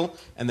to steal,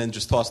 and then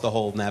just tossed the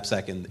whole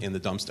knapsack in the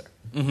dumpster.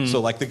 Mm-hmm.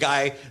 So like the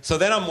guy. So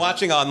then I'm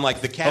watching on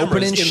like the cameras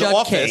Open and in shut the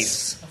office.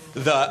 case.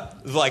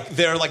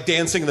 They're like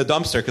dancing in the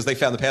dumpster because they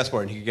found the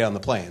passport and he could get on the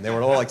plane. They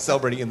were all like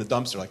celebrating in the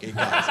dumpster like 8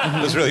 guys.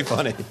 It was really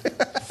funny.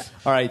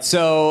 All right,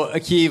 so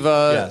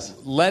Akiva, Yes.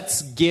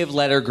 let's give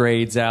letter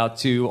grades out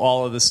to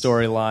all of the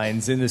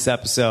storylines in this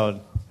episode.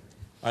 All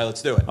right,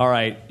 let's do it. All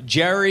right,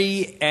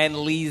 Jerry and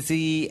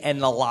Lizzie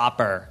and the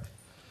Lopper.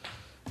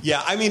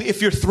 Yeah, I mean,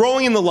 if you're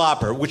throwing in the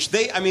Lopper,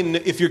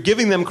 if you're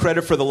giving them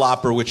credit for the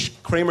Lopper, which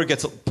Kramer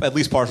gets at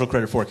least partial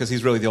credit for because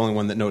he's really the only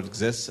one that knows it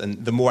exists,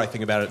 and the more I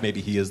think about it,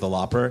 maybe he is the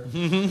Lopper.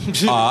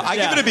 I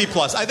give it a B+.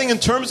 I think in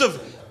terms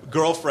of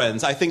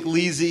girlfriends, I think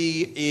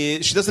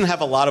Lizzie she doesn't have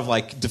a lot of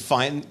like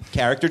defined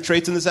character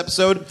traits in this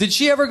episode. Did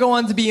she ever go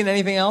on to be in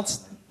anything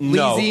else?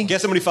 No. Lizzie?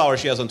 Guess how many followers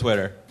she has on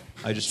Twitter?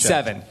 I just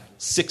checked. 7.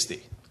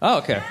 60. Oh,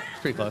 okay.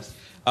 Pretty close.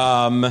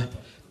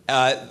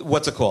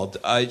 What's it called?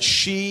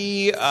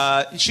 She's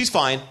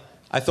fine.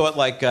 I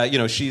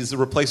thought she's a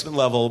replacement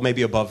level,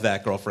 maybe above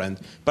that girlfriend.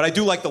 But I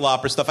do like the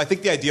Lopper stuff. I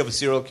think the idea of a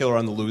serial killer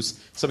on the loose,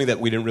 something that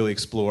we didn't really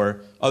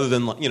explore, other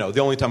than the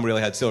only time we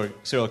really had serial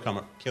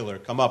killer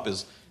come up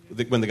is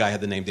when the guy had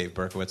the name Dave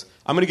Berkowitz.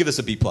 I'm going to give this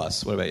a B+.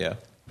 What about you?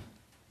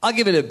 I'll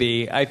give it a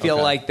B. I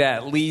feel like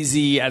that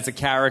Lizzie as a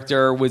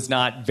character was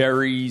not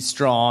very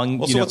strong.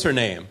 Well, so what's her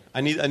name?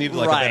 I need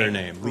like a better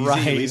name.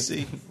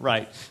 Lizzie.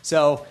 Right.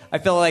 So I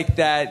feel like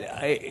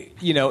that.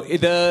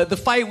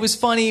 The fight was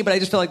funny, but I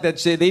just feel like that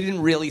they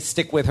didn't really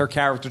stick with her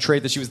character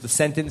trait that she was the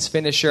sentence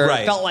finisher.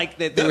 Right. It felt like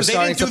that they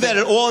didn't do that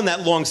at all in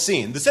that long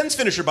scene. The sentence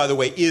finisher, by the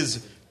way,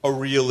 is a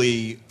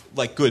really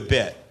like good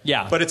bit.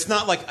 Yeah. But it's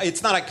not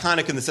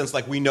iconic in the sense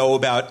like we know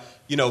about.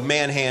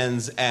 Man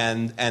hands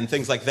and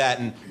things like that,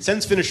 and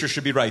sentence finisher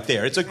should be right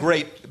there. It's a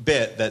great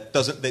bit that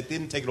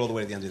didn't take it all the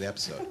way to the end of the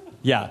episode.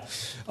 Yeah.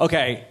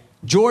 Okay.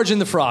 George and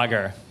the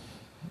Frogger.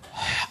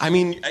 I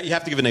mean, you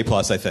have to give it an A+,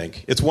 I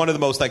think. It's one of the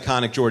most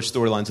iconic George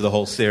storylines of the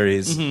whole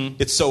series. Mm-hmm.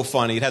 It's so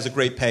funny. It has a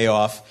great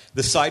payoff.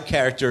 The side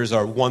characters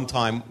are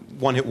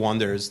one-hit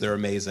wonders. They're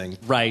amazing.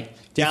 Right.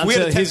 Down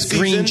to his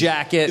green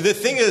jacket. The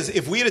thing is,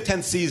 if we had a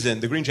 10th season,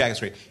 the green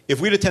jacket's great.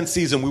 If we had a 10th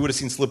season, we would have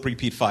seen Slippery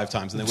Pete 5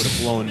 times, and they would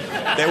have blown.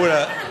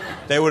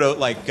 They would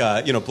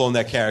have blown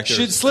that character.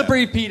 Should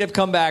Slippery Pete have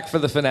come back for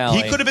the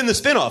finale? He could have been the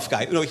spin-off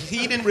guy.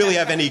 He didn't really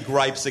have any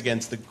gripes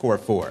against the core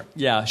 4.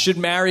 Yeah. Should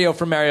Mario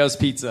from Mario's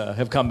Pizza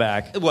have come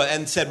back? Well,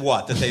 and said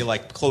what? That they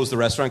like closed the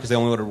restaurant because they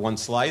only ordered one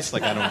slice?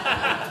 Like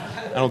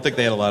I don't think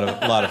they had a lot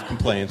of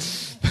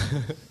complaints.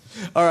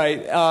 All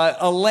right,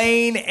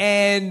 Elaine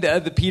and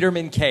the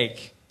Peterman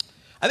cake.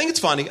 I think it's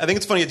funny. I think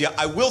it's a funny idea.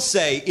 I will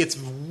say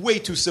it's way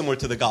too similar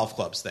to the golf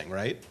clubs thing,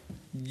 right?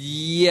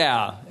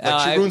 Yeah.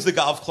 Like she ruins the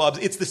golf clubs.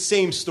 It's the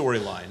same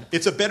storyline.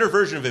 It's a better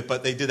version of it,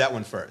 but they did that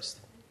one first.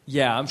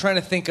 Yeah, I'm trying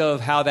to think of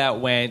how that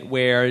went,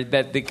 where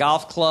that the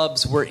golf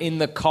clubs were in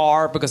the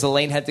car because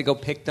Elaine had to go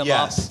pick them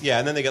up. Yeah,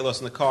 and then they get lost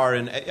in the car.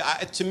 And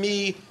to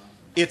me,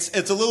 it's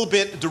a little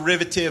bit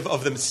derivative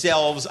of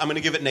themselves. I'm going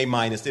to give it an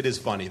A-. It is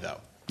funny, though.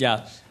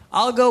 Yeah.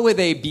 I'll go with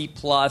a B+.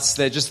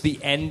 That just the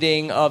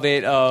ending of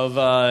it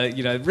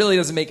it really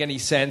doesn't make any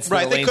sense.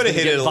 Right, they could have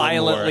hit it a little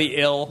violently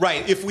ill.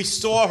 Right, if we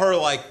saw her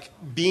like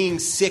being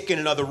sick in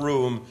another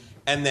room,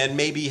 and then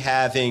maybe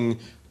having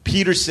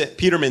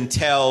Peterman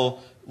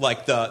tell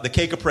like the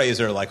cake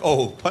appraiser like,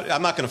 oh,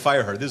 I'm not going to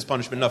fire her. This is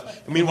punishment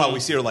enough. And meanwhile,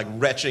 we see her like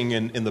retching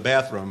in the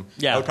bathroom.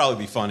 Yeah, that would probably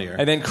be funnier.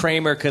 And then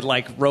Kramer could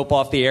like rope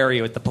off the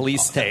area with the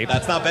police tape.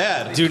 That's not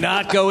bad. Do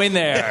not go in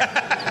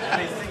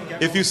there.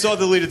 If you saw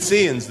deleted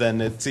scenes,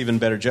 then it's even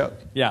better joke.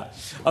 Yeah.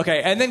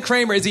 Okay, and then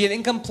Kramer, is he an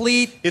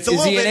incomplete? Is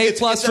he an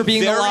A+ for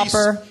being the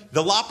Lopper?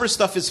 The Lopper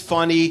stuff is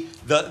funny.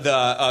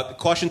 The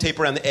caution tape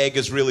around the egg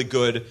is really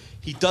good.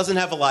 He doesn't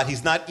have a lot.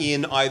 He's not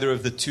in either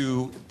of the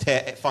two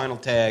final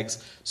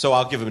tags, so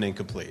I'll give him an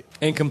incomplete.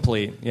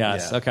 Incomplete,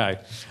 yes. Yeah. Okay.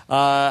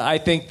 I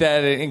think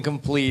that an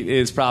incomplete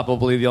is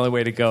probably the only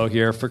way to go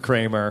here for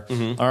Kramer.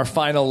 Mm-hmm. Our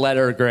final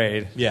letter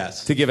grade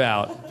to give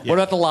out. Yeah. What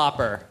about the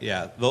Lopper?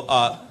 Yeah.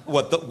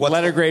 What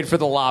letter grade for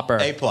the Lopper?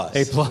 A+. A+.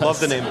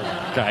 Love the name of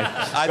it. Okay.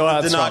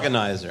 The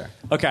Nogganizer.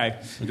 Okay.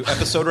 Do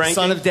episode ranking?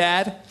 Son of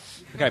Dad?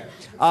 Okay.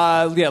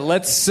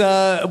 Let's.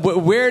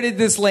 Where did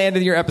this land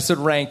in your episode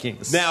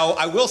rankings? Now,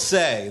 I will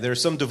say there are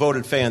some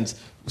devoted fans.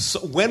 So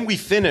when we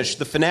finished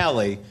the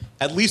finale,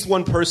 at least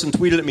one person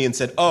tweeted at me and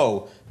said,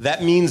 "Oh,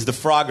 that means the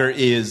Frogger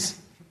is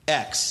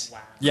X." Wow.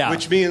 Yeah.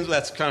 Which means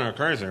that's kind of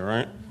crazy,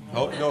 right?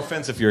 Oh, no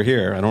offense if you're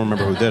here. I don't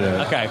remember who did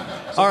it. Okay.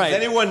 So all right.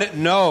 Does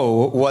anyone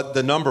know what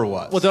the number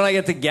was? Well, don't I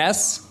get to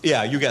guess?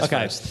 Yeah, you guess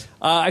first.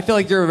 I feel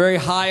like you're very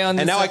high on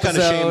this And now episode. I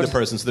kind of shame the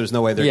person, so there's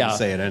no way they're going to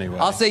say it anyway.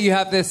 I'll say you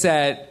have this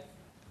at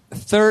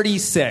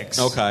 36.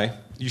 Okay.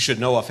 You should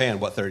know offhand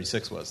what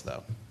 36 was,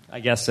 though. I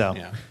guess so.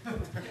 Yeah.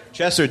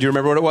 Chester, do you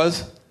remember what it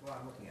was? Well,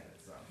 I'm looking at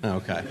it, so.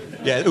 Okay.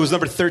 Yeah, it was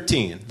number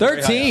 13.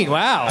 13.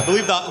 Wow. I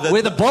believe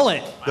with a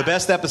bullet. The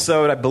best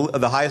episode,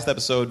 the highest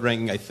episode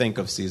ranking, I think,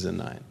 of season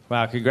 9.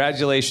 Wow.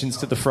 Congratulations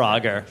to the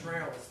Frogger.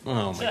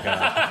 Oh my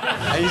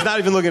God. And he's not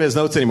even looking at his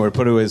notes anymore.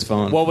 Put it away his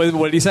phone. What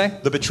did he say?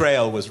 The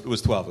betrayal was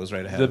 12. It was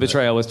right ahead. The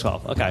betrayal was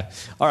 12. Okay.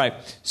 All right.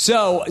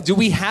 So, do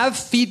we have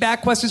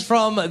feedback questions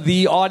from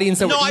the audience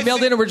that were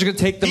emailed in, or we're just going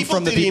to take them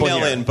from the people email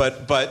here? in,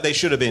 but they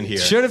should have been here.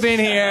 Should have been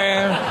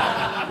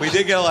here. We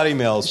did get a lot of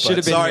emails. Should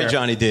have been sorry, here.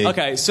 Johnny D.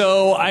 Okay,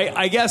 so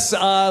I guess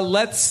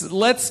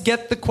let's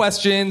get the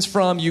questions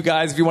from you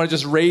guys. If you want to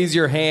just raise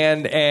your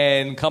hand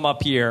and come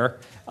up here.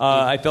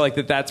 I feel like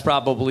that's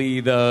probably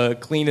the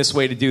cleanest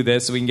way to do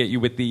this, so we can get you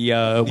with the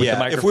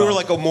microphone. If we were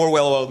like a more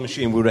well-oiled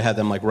machine, we would have had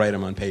them like write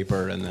them on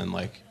paper and then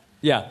like.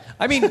 Yeah,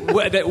 I mean,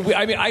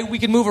 we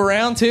can move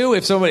around too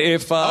if somebody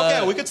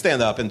okay, we could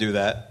stand up and do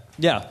that.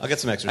 Yeah, I'll get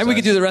some exercise. And we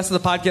could do the rest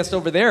of the podcast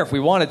over there if we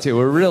wanted to.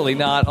 We're really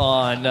not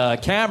on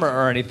camera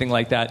or anything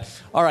like that.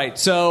 All right,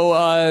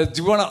 so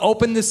do we want to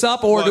open this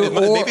up, or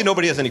maybe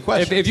nobody has any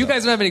questions? If you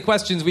guys don't have any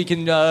questions, we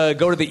can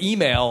go to the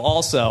email.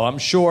 Also, I'm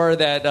sure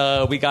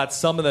that we got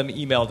some of them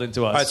emailed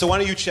into us. All right, so why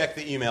don't you check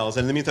the emails? And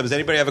in the meantime, does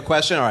anybody have a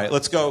question? All right,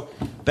 let's go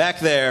back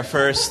there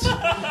first.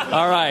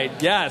 All right.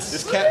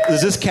 Yes.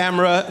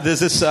 Does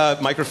this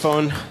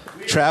microphone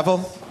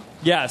travel?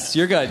 Yes,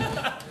 you're good.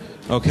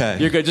 Okay.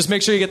 You're good. Just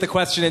make sure you get the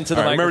question into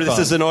the microphone. Remember, this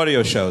is an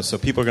audio show, so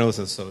people are going to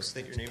listen. So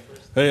state your name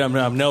first. Hey,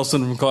 I'm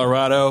Nelson from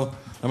Colorado.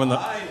 I'm in the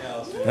Hi,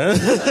 Nelson.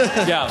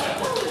 Yeah.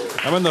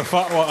 I'm in the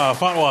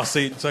Fatwa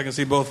seat, so I can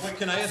see both. Wait,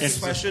 can I ask a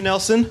question,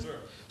 Nelson? Sure.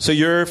 So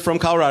you're from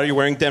Colorado. You're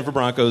wearing Denver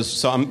Broncos.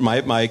 So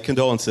my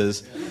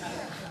condolences.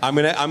 I'm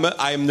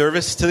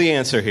nervous to the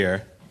answer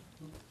here.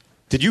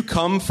 Did you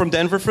come from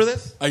Denver for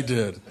this? I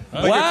did.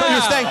 But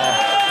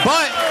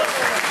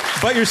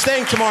you're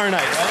staying tomorrow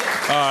night, right?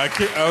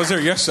 I was there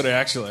yesterday,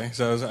 actually.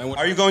 So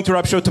Are you going to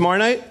Rob Show tomorrow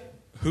night?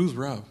 Who's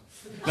Rob?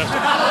 No,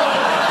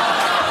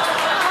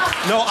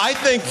 I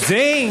think...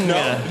 Zing! No,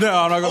 I'm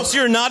not going. Oh, so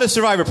you're not a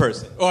Survivor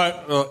person?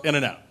 In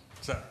and out.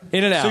 So.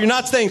 In and out. So you're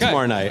not staying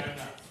tomorrow night?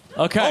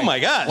 Okay. Oh, my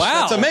gosh.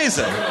 Wow. That's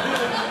amazing.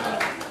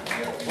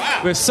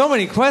 Wow. There's so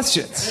many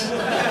questions.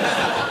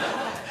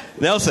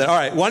 Nelson, all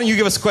right. Why don't you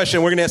give us a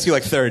question? We're going to ask you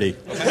like 30.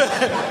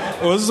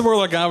 Well, this is more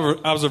like an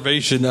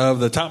observation of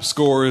the top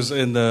scores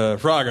in the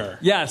Frogger.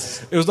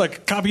 Yes. It was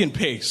like copy and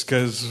paste,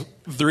 because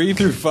 3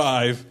 through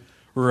 5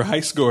 were high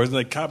scores, and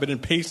they copied and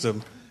pasted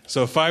them.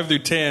 So 5 through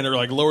 10 are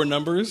like lower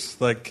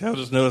numbers. Like, I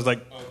just noticed,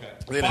 like...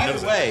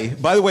 Okay.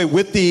 By the way,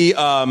 with the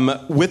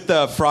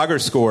Frogger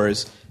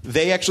scores,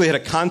 they actually had a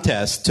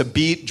contest to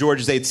beat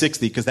George's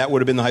 860, because that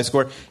would have been the high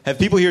score. Have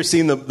people here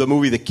seen the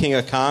movie The King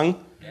of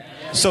Kong?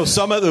 So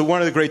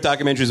one of the great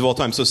documentaries of all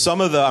time. So I'm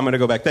going to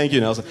go back. Thank you,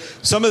 Nelson.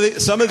 Some of the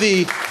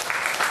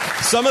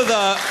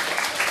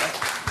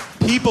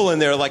people in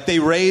there, like they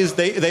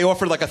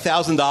offered like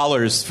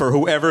 $1,000 for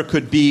whoever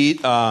could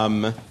beat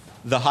the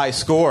high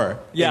score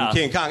in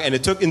King Kong, and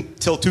it took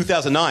until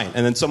 2009,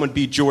 and then someone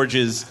beat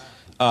George's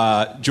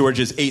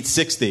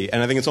 860,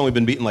 and I think it's only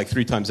been beaten like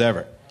 3 times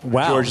ever.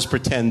 Wow. George's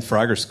pretend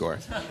Frogger score.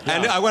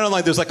 And I went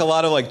online. There's like a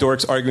lot of like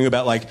dorks arguing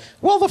about like,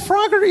 well, the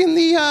Frogger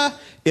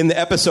in the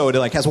episode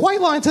like has white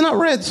lines and not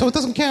red, so it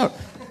doesn't count.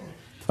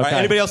 All right.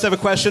 Anybody else have a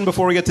question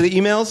before we get to the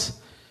emails?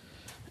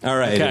 All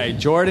right. Okay.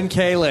 Jordan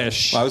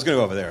Kalish. Well, I was going to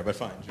go over there, but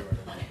fine. Jordan.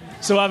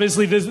 So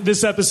obviously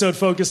this episode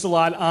focused a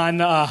lot on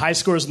high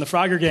scores in the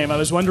Frogger game. I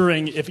was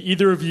wondering if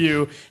either of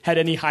you had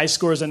any high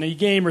scores in any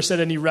game or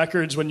set any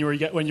records when you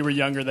were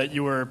younger that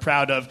you were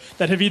proud of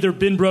that have either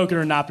been broken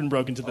or not been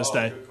broken to this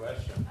day. Good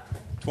question.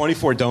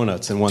 24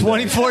 donuts in one day.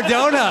 24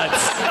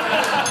 donuts.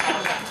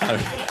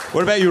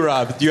 What about you,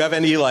 Rob? Do you have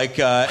any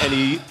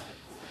any?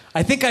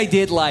 I think I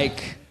did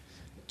like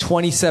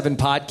 27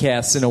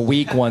 podcasts in a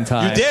week one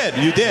time. You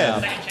did.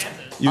 Yeah.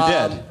 You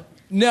did.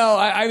 No,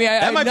 I mean...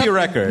 That might be a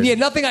record. Yeah,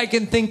 nothing I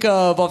can think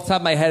of off the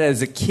top of my head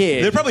as a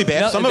kid. They're probably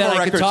bad. Some of our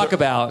records talk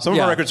about. Some of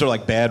our records are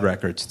like bad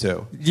records,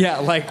 too. Yeah,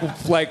 like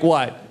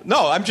what?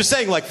 No, I'm just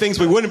saying like things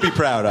we wouldn't be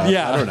proud of.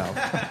 Yeah. I don't know.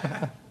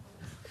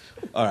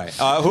 All right.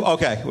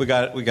 Okay, we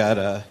got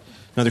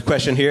another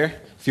question here.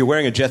 If you're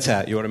wearing a Jets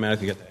hat, you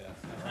automatically get that.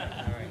 All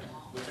right.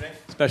 What's your name?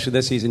 Especially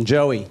this season.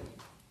 Joey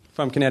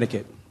from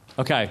Connecticut.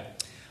 Okay.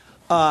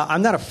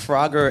 I'm not a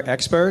Frogger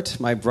expert.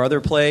 My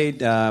brother played,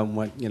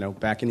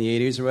 back in the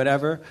 80s or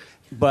whatever.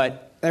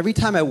 But every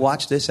time I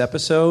watch this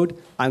episode,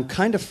 I'm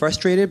kind of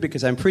frustrated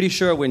because I'm pretty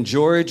sure when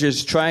George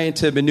is trying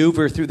to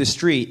maneuver through the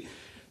street,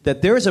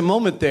 that there is a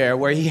moment there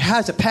where he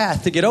has a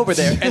path to get over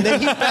there, and then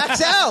he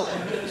backs out.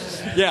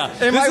 Yeah.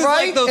 Am I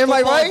right? Like Am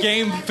I right?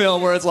 Game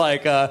film where it's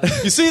like,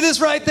 you see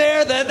this right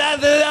there?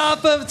 The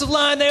offensive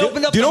line, they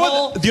opened up the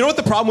hole. Do you know what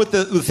the problem with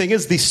the thing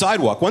is? The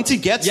sidewalk. Once he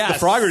gets the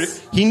Frogger,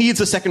 he needs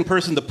a second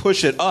person to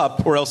push it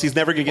up, or else he's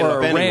never going to get it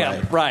up anyway.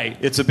 Ramp, right.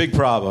 It's a big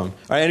problem. All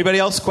right, anybody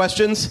else?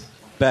 Questions?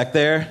 Back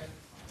there?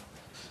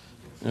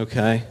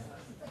 Okay.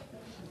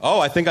 Oh,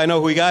 I think I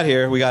know who we got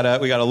here. We got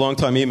a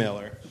long-time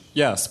emailer.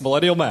 Yes,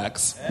 Millennial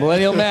Max.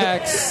 Millennial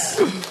Max.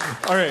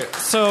 All right,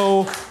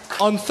 so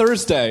on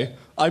Thursday,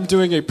 I'm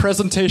doing a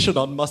presentation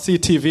on Must See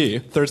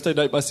TV, Thursday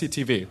night Must See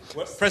TV.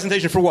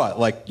 Presentation for what?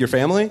 Like your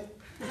family?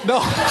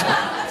 No,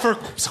 for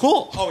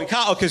school. Oh,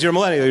 because you're a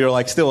millennial. You're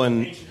like still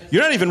in.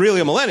 You're not even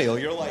really a millennial.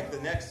 You're like the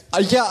next.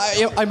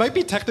 I might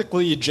be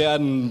technically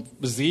Gen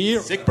Z.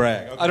 Sick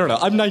brag. Okay. I don't know.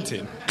 I'm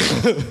 19.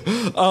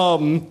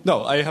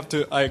 No, I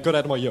go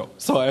to NYU,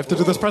 so I have to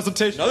do this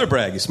presentation. Another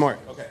brag. You're smart.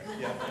 Okay.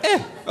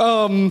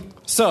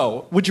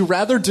 So, would you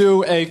rather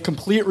do a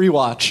complete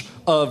rewatch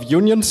of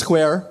Union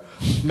Square,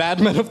 Mad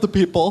Men of the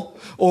People,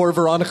 or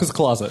Veronica's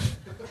Closet?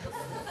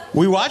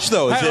 We watched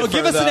those.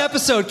 Give us an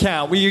episode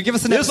count. Will you give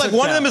us an episode count?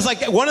 One of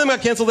them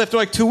got canceled after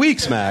like 2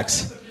 weeks,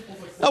 Max.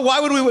 Why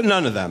would we?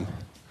 None of them.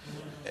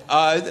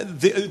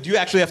 Do you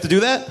actually have to do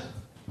that?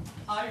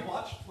 I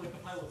watched like the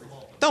pilot of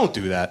all. Don't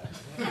do that.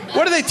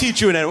 What do they teach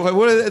you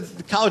in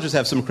colleges?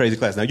 Have some crazy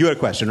class now. You had a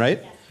question,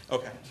 right?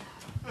 Okay.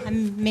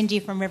 I'm Mindy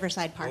from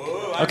Riverside Park.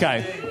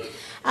 Okay.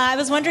 I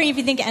was wondering if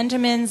you think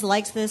Entenmann's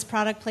likes this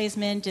product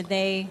placement. Did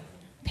they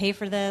pay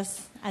for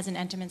this as an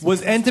Entenmann's?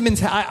 Was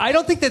Entenmann's... I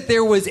don't think that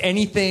there was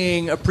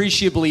anything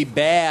appreciably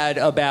bad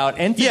about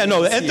Entenmann's. Yeah,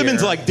 no,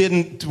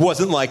 Entenmann's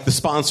wasn't like the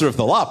sponsor of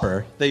the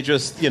Lopper. They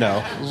just,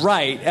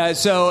 Right.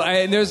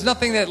 And there's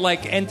nothing that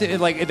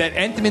that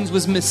Entenmann's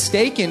was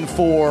mistaken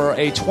for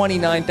a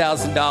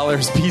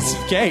 $29,000 piece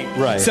of cake.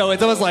 Right. So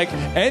it's almost like...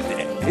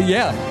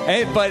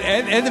 but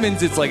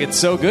Entenmann's, it's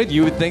so good.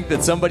 You would think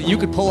that you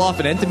could pull off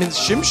an Entenmann's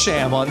shim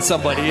sham on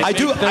somebody. I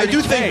do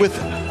think with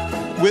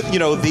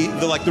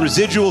the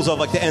residuals of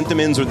like the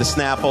Entenmann's or the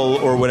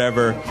Snapple or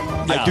whatever,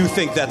 I do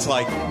think that's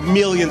like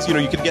millions. You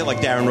could get like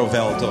Darren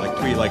Rovell to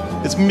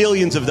it's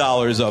millions of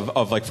dollars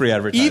of like free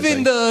advertising.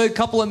 Even the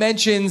couple of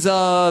mentions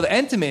of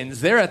Entenmann's,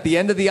 they're at the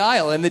end of the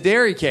aisle in the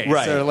dairy case.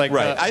 Right,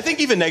 right. I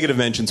think even negative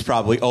mentions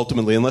probably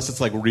ultimately, unless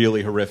it's like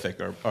really horrific,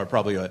 are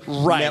probably a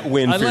net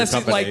win for your unless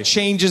company. it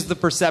changes the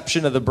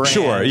perception of the brand.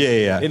 Sure,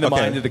 yeah. In the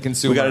mind of the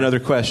consumer. We got another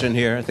question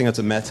here. I think that's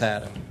a Mets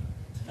hat.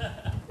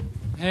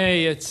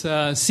 Hey, it's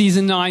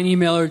Season 9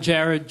 emailer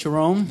Jared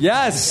Jerome.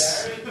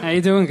 Yes. How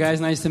you doing,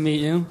 guys? Nice to meet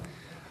you.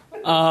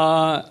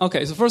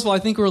 Okay, so first of all, I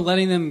think we're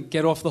letting them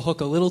get off the hook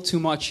a little too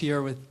much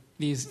here with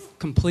these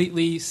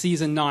completely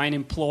Season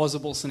 9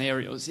 implausible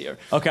scenarios here.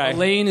 Okay.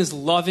 Elaine is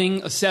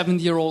loving a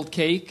 70-year-old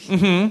cake.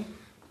 Mm-hmm.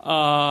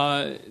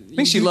 I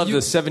think she loved a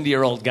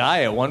 70-year-old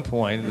guy at one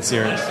point in the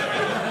series.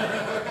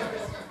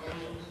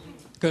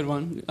 Good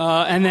one.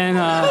 And then...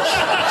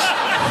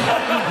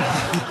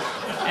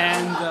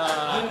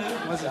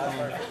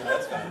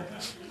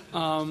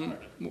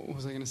 what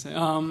was I going to say?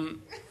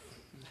 I'm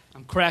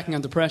cracking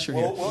under pressure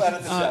here. We'll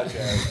edit this out,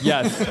 Jared.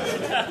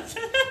 Yes.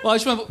 Well, I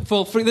just want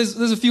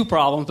there's a few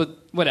problems, but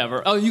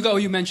whatever. Oh,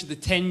 you mentioned the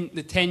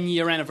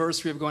 10-year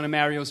anniversary of going to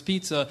Mario's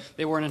Pizza.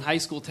 They weren't in high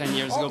school 10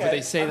 years ago, but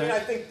they say that. I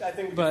think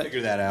we can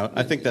figure that out.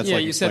 I think that's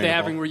you said they're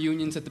having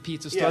reunions at the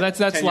pizza store. Yeah,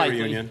 that's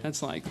likely. Reunion.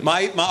 That's likely.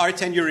 Our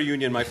 10-year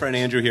reunion, my friend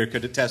Andrew here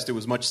could attest it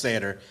was much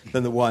sadder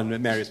than the one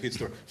at Mario's Pizza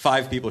Store.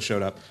 5 people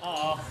showed up.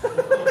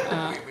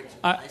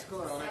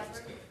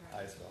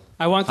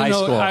 I want to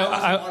know.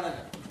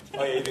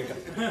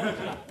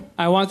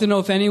 I want to know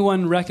if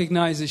anyone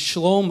recognizes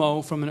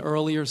Shlomo from an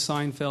earlier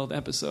Seinfeld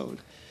episode.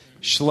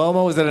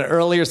 Shlomo was in an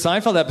earlier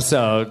Seinfeld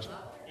episode.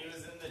 He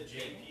was in the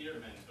J.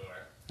 Peterman tour.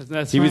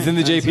 That's he right. was in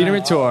the J.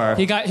 Peterman tour.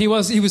 He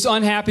was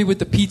unhappy with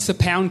the pizza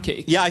pound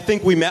cake. Yeah, I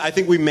think we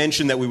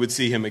mentioned that we would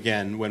see him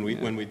again when we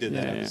did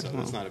that episode.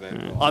 That's not a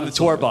bad on the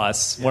tour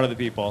bus. One of the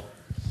people.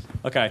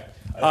 Okay.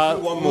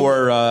 One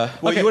more. Okay.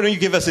 Why don't you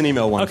give us an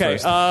email one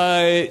first?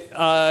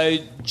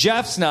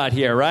 Jeff's not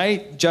here,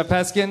 right? Jeff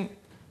Peskin?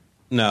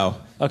 No.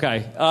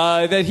 Okay.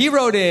 That he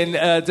wrote in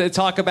to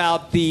talk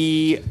about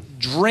the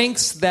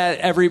drinks that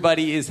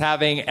everybody is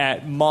having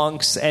at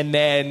Monk's and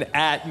then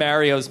at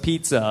Mario's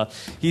Pizza.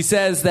 He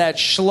says that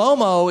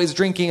Shlomo is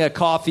drinking a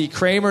coffee,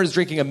 Kramer is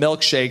drinking a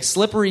milkshake,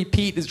 Slippery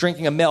Pete is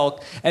drinking a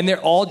milk, and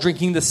they're all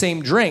drinking the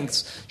same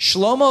drinks.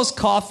 Shlomo's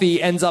coffee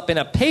ends up in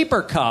a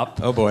paper cup.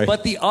 Oh boy!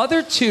 But the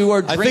other two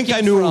are drinking. I think I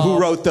knew who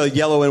wrote the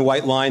yellow and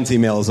white lines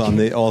emails on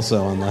the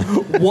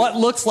what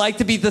looks like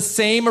to be the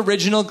same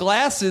original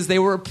glasses they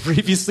were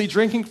previously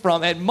drinking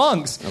from at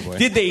Monk's. Oh boy.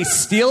 Did they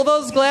steal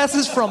those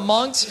glasses from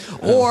Monk's?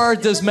 Or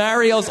does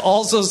Mario's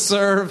also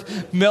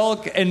serve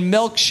milk and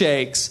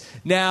milkshakes?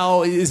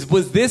 Now,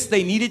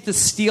 they needed to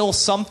steal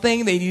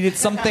something? They needed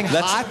something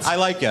hot? I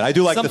like it. I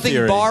do like the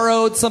theory. Something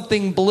borrowed,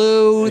 something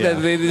blue,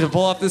 that they to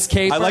pull off this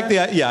caper? I like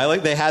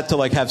they had to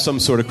have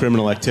some sort of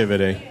criminal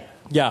activity.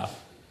 Yeah.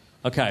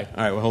 Okay.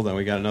 All right, well, hold on.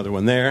 We got another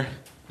one there.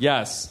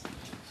 Yes.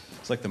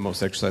 It's like the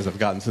most exercise I've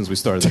gotten since we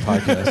started the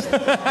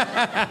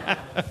podcast.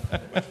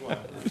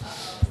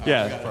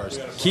 Yeah.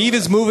 Keith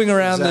is moving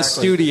around the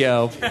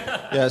studio.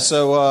 Yeah,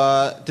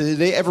 so did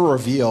they ever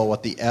reveal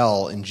what the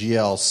L in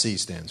GLC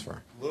stands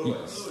for?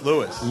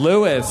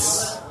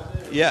 Lewis.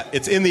 Yeah,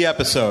 it's in the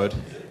episode.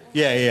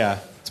 Yeah.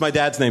 It's my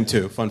dad's name,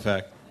 too. Fun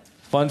fact.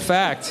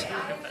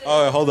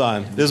 Oh, hold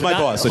on. This is my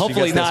boss, so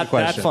hopefully she gets to ask a not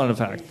question. that fun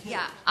fact.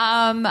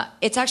 Yeah.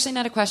 It's actually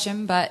not a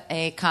question, but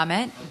a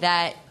comment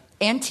that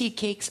antique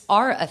cakes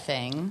are a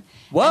thing.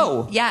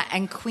 Whoa.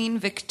 And Queen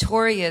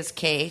Victoria's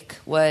cake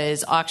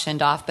was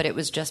auctioned off, but it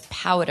was just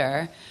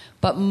powder.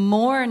 But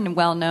more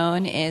well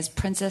known is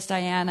Princess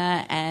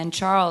Diana and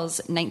Charles'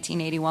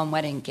 1981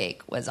 wedding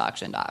cake was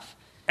auctioned off.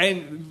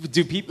 And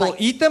do people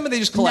eat them or they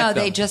just collect them?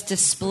 No, they just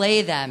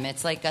display them.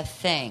 It's like a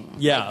thing.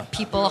 Yeah. Like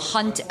people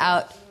hunt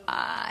out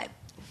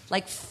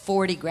like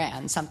 40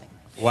 grand, something.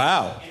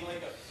 Wow.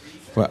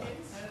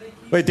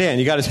 Wait, Dan,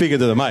 you got to speak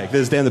into the mic.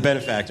 This is Dan the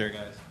Benefactor,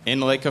 guys.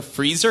 In like a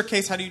freezer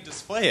case, how do you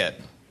display it?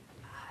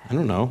 I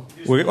don't know.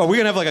 Are we going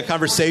to have like a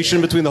conversation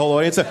between the whole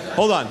audience?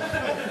 Hold on.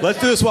 Let's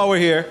do this while we're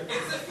here.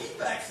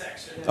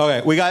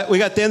 Okay, we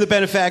got Dan the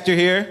Benefactor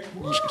here.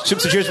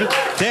 Chips and cheers.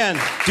 Dan,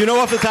 do you know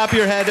off the top of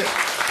your head?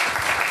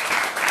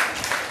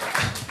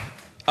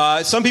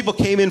 Some people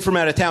came in from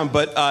out of town,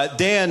 but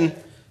Dan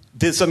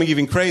did something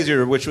even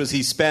crazier, which was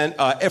he spent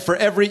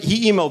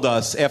he emailed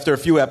us after a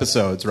few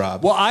episodes,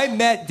 Rob. Well, I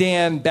met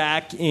Dan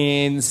back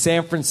in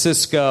San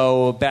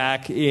Francisco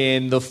back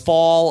in the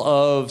fall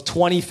of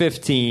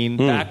 2015,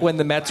 back when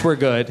the Mets were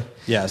good.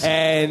 Yes.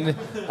 And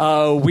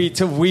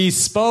we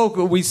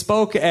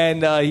spoke,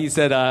 and he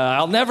said,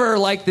 "I'll never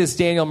like this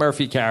Daniel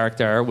Murphy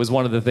character." Was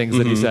one of the things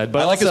that he said.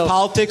 But I like also, his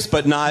politics,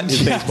 but not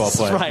his baseball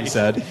play. Right. He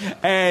said,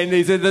 and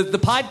he said the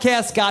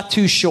podcast got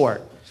too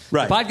short.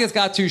 Right. The podcast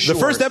got too short.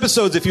 The first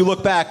episodes, if you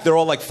look back, they're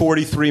all like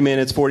 43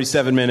 minutes,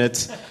 47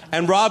 minutes.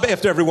 And Rob,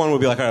 after every one, would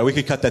be like, all right, we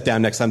could cut that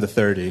down next time to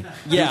 30.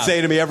 Yeah. He'd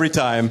say to me every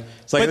time.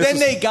 It's like, but then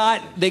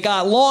they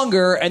got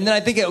longer, and then I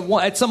think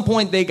at some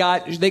point they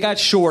got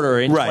shorter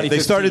in 2015. They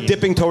started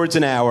dipping towards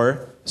an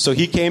hour. So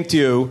he came to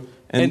you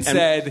and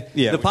said,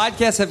 the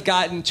podcasts have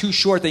gotten too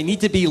short. They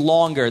need to be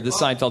longer, the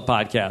Seinfeld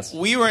podcast.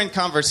 We were in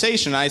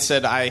conversation. I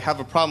said, I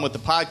have a problem with the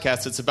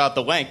podcast. It's about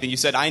the length. And you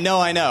said, I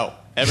know.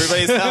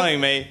 Everybody's telling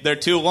me they're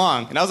too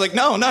long. And I was like,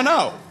 no. Not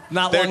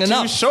they're long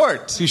enough. Too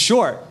short. Too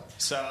short.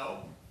 So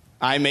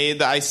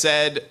I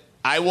said,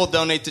 I will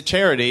donate to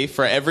charity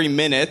for every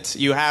minute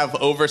you have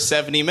over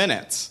 70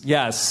 minutes.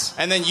 Yes.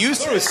 And then you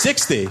said it was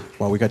 60.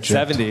 Well, we got gypped.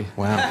 70.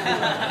 Wow.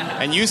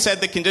 And you said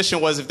the condition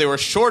was if they were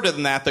shorter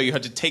than that, though, you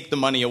had to take the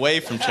money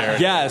away from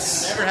charity.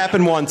 Yes. Never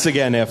happened once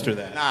again after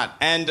that. Not.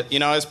 And,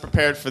 I was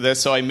prepared for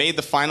this, so I made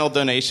the final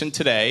donation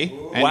today.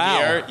 And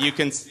here you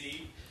can see.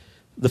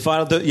 The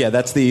final,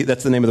 that's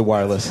the name of the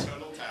wireless.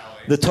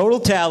 The total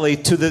tally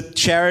to the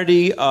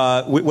charity.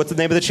 What's the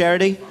name of the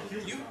charity?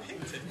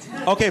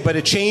 Okay, but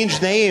it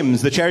changed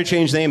names. The charity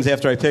changed names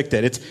after I picked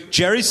it. It's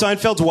Jerry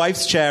Seinfeld's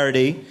wife's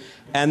charity,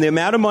 and the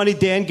amount of money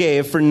Dan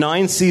gave for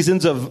 9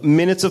 seasons of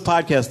minutes of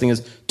podcasting is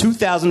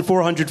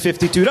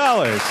 $2,452.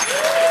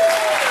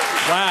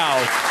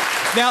 Wow.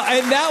 Now,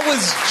 and that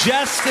was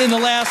just in the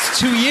last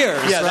 2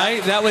 years,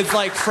 right? That was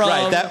like from...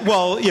 Right,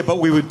 but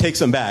we would take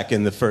some back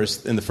in the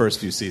first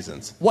few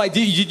seasons. Why?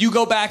 Did you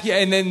go back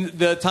and then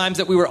the times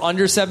that we were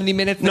under 70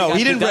 minutes? No,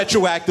 he didn't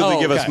retroactively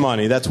give us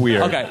money. That's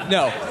weird. Okay,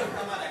 no.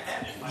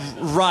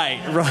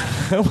 Right.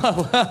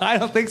 Well, I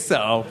don't think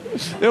so.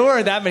 There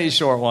weren't that many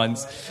short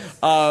ones.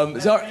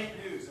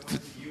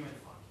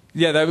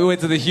 That we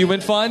went to the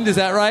Human Fund. Is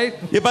that right?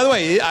 Yeah. By the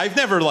way, I've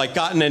never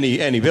gotten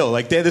any bill.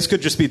 This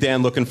could just be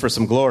Dan looking for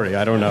some glory.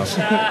 I don't know.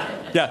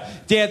 Yeah,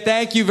 Dan.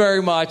 Thank you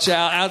very much.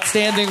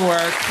 Outstanding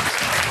work.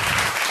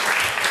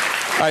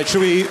 All right.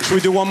 Should we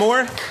do one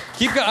more?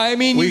 Keep going. I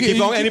mean, keep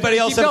going. Anybody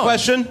else have a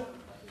question?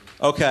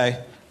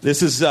 Okay.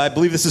 I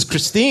believe this is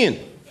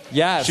Christine.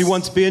 Yes. She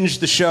once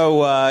binged the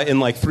show in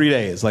 3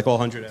 days, all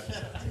 100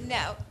 episodes.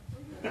 No.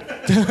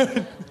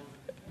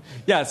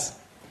 Yes.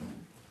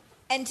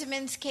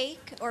 Entenmann's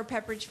cake or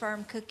Pepperidge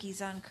Farm cookies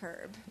on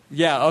curb?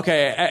 Yeah,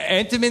 okay.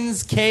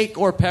 Entenmann's cake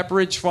or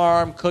Pepperidge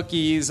Farm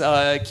cookies.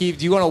 Keith,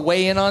 do you want to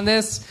weigh in on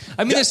this?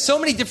 I mean, there's so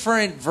many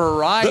different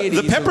varieties.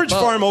 The Pepperidge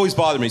Farm always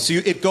bothered me. So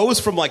it goes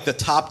from the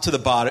top to the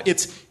bottom.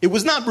 It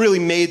was not really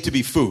made to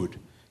be food.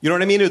 You know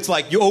what I mean? It's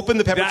like you open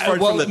the Pepperidge Farm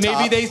from the top.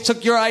 Maybe they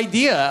took your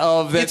idea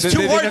of that. It's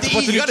too hard to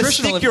eat. You got to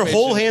stick your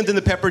whole hand in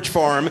the Pepperidge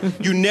Farm.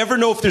 You never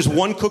know if there's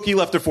one cookie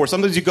left or 4.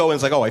 Sometimes you go and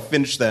it's like, oh, I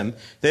finished them.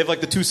 They have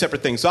the 2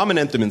 separate things. So I'm an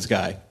Entenmann's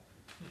guy.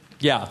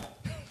 Yeah.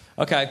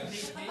 Okay.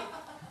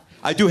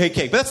 I do hate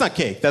cake, but that's not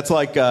cake. That's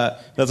like a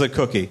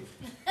cookie.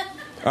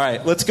 All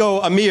right, let's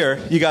go. Amir,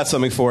 you got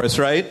something for us,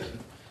 right?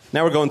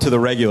 Now we're going to the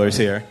regulars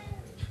here.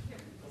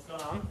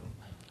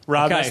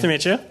 Rob, nice to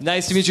meet you.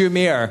 Nice to meet you,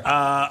 Amir.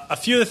 A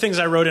few of the things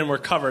I wrote in were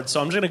covered, so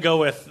I'm just going to go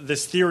with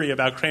this theory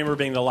about Kramer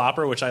being the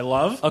Lopper, which I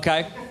love.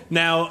 Okay.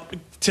 Now,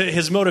 to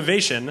his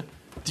motivation,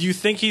 do you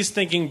think he's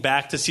thinking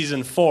back to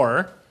season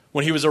 4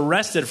 when he was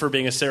arrested for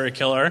being a serial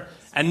killer,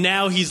 and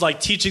now he's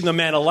teaching the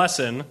man a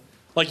lesson?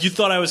 You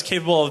thought I was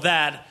capable of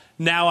that,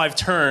 now I've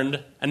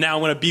turned, and now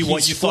I'm going to be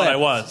what you thought I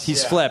was.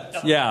 He's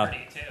flipped, yeah.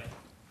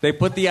 They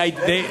put the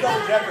idea.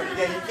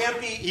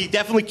 He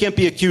definitely can't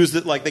be accused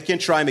that they can't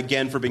try him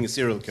again for being a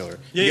serial killer.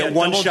 Yeah, you get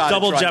one shot.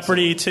 Double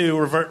Jeopardy to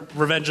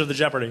Revenge of the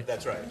Jeopardy.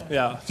 That's right.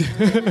 Yeah.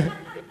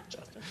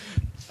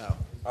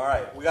 All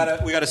right, we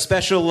got a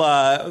special.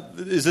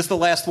 Is this the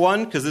last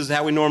one? Because this is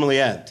how we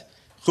normally end.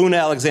 Huna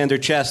Alexander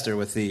Chester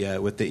with the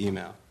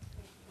email.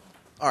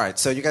 All right,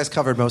 so you guys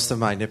covered most of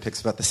my nitpicks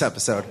about this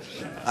episode.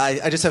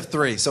 I just have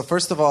 3. So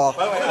first of all,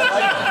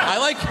 I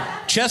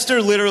like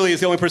Chester. Literally, is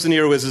the only person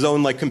here with his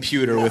own like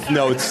computer with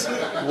notes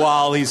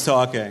while he's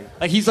talking.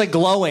 Like he's like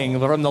glowing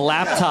from the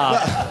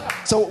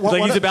laptop. So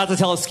like he's about to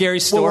tell a scary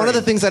story. Well, one of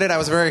the things I did, I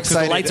was very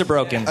excited. The lights are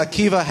broken.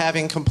 Akiva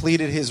having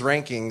completed his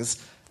rankings.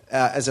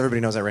 As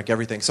everybody knows, I rank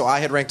everything. So I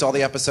had ranked all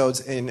the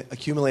episodes in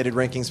accumulated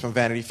rankings from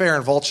Vanity Fair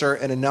and Vulture,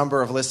 and a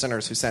number of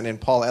listeners who sent in.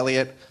 Paul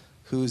Elliott,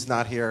 who's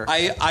not here.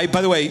 I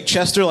by the way,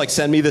 Chester like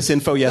sent me this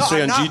info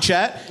yesterday on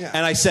GChat,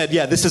 and I said,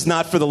 yeah, this is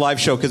not for the live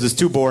show because it's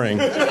too boring.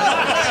 No,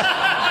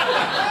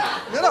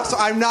 so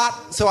I'm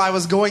not. So I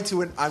was going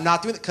to. I'm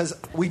not doing it because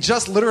we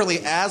just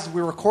literally, as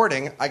we're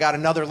recording, I got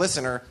another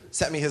listener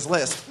sent me his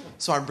list.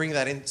 So I'm bringing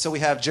that in. So we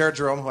have Jared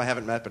Jerome, who I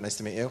haven't met, but nice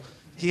to meet you.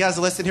 He has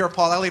a list in here of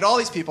Paul Elliott, all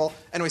these people.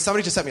 Anyway,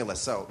 somebody just sent me a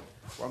list, so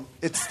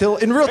it's still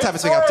in real time.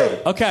 It's being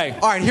updated. Okay.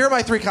 All right. Here are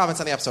my 3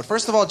 comments on the episode.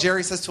 First of all,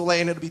 Jerry says to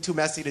Elaine it'll be too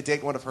messy to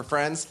date one of her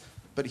friends,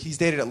 but he's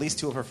dated at least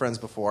 2 of her friends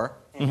before.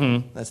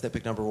 Mm-hmm. That's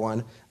nitpick number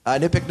 1.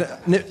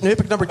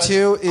 Nitpick number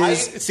 2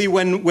 is see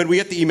when we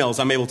get the emails,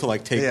 I'm able to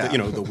like take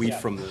the wheat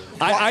from the.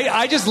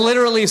 I just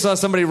literally saw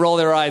somebody roll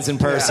their eyes in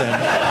person.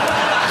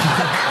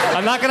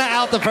 I'm not going to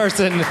out the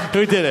person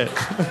who did it.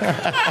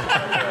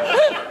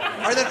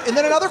 And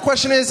then another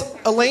question is,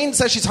 Elaine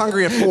says she's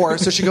hungry at 4,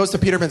 so she goes to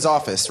Peterman's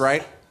office,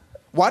 right?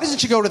 Why doesn't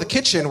she go to the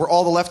kitchen where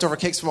all the leftover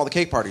cakes from all the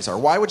cake parties are?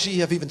 Why would she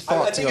have even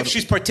thought I think if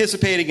she's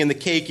participating in the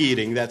cake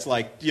eating, that's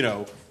like,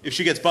 if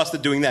she gets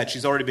busted doing that,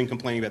 she's already been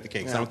complaining about the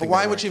cakes. Yeah, I don't but think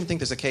why would she even think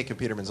there's a cake in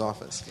Peterman's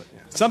office? But,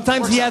 yeah.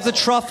 Sometimes he has a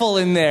truffle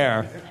in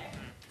there.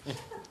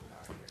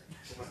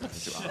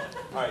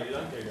 All right, you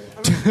done?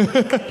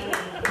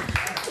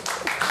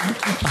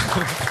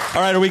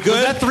 All right, are we good?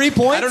 Was that 3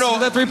 points? I don't know.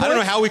 Was that 3 points? I don't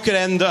know how we could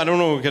end. I don't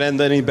know if we could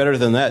end any better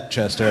than that,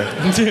 Chester.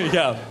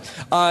 Yeah.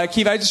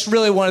 Keith, I just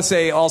really want to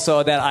say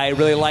also that I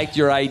really liked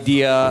your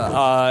idea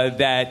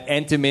that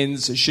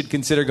Entenmann's should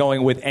consider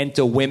going with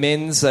Enta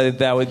Women's.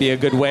 That would be a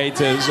good way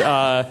to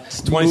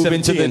move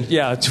into the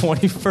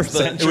 21st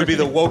century. It would be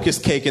the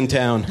wokest cake in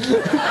town.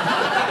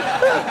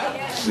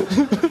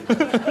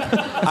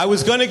 I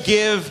was going to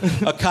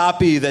give a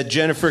copy that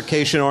Jennifer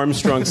Cation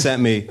Armstrong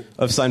sent me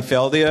of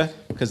Seinfeldia,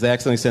 because they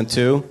accidentally sent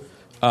 2,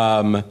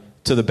 to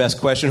the best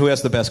question. Who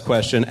has the best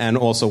question and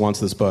also wants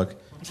this book?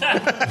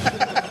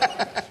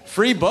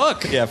 Free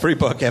book. Yeah, free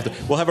book.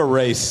 We'll have a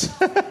race.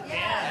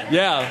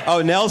 Yeah.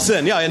 Oh,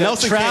 Nelson. Yeah,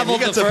 Nelson came. He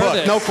gets a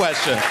book. No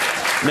question.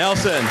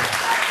 Nelson.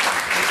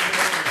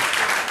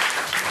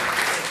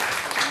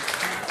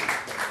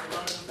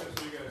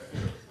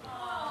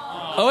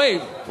 Oh,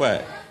 wait.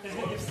 What?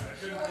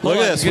 Look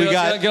at this. We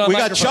got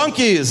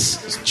Chunkies.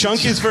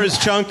 Chunkies for his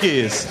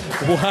Chunkies.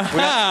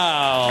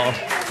 Wow.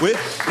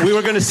 We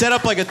were going to set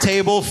up like a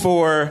table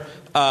for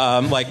pull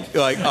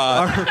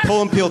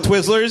and peel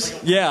Twizzlers.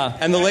 Yeah.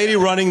 And the lady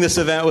running this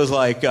event was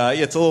like,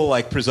 it's a little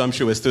like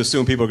presumptuous to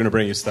assume people are going to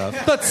bring you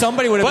stuff. But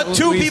somebody would have. But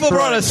 2 people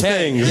brought us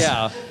things.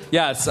 Yeah.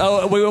 Yes.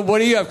 Oh, what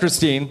do you have,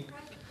 Christine?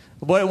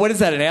 What is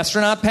that? An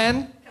astronaut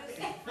pen?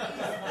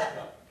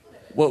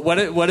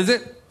 What is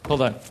it?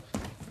 Hold on.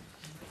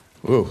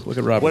 Ooh, look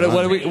at Robert.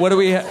 What do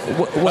we?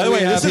 By the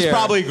way, this is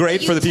probably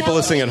great for the people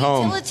listening at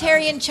home.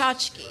 Utilitarian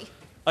tchotchke.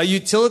 A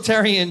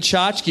utilitarian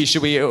tchotchke.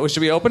 Should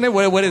we open it?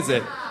 What is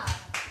it?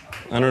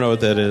 I don't know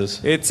what that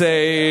is. It's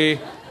a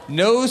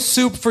no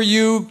soup for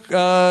you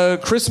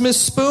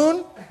Christmas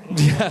spoon.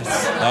 Yes.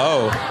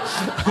 Oh,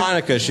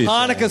 Hanukkah.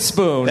 Hanukkah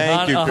spoon.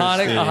 Thank you,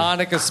 Christine. A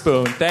Hanukkah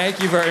spoon.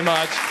 Thank you very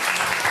much.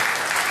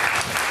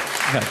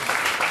 Okay.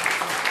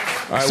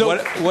 All right,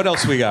 so, what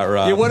else we got,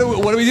 Rob? Yeah, what do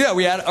we do? Are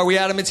we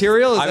out of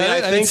material?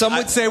 I mean, some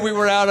would say we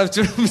were out of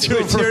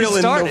material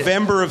in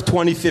November of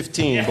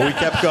 2015, but we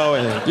kept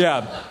going.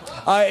 Yeah.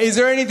 Is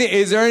there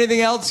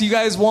anything else you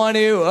guys want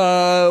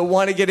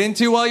to get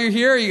into while you're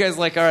here? Or are you guys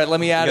like, all right, let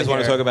me out of here.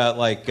 You guys want to talk about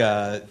like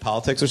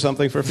politics or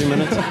something for a few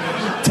minutes?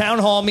 Town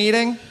hall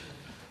meeting.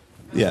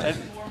 Yeah.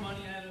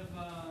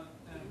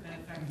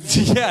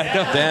 Yeah.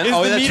 No. Dan? Is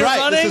the that's meter right.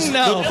 Running?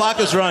 No. The clock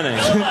is running.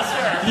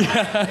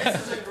 Yeah.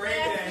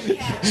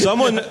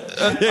 Someone,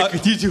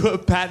 could you do a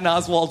Patton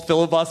Oswalt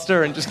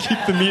filibuster and just keep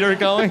the meter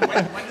going? When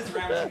does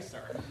round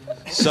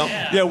 2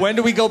 start? When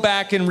do we go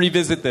back and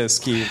revisit this,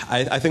 Keith?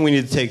 I think we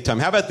need to take time.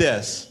 How about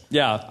this?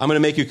 Yeah. I'm going to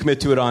make you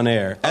commit to it on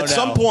air. At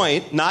some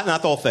point, not the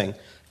whole thing,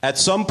 at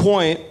some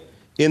point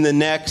in the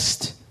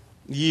next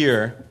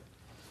year,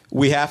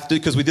 we have to,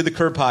 because we did the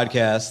Curb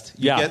podcast,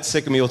 you get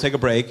sick of me, we'll take a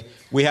break.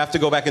 We have to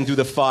go back and do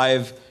the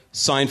 5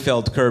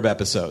 Seinfeld Curb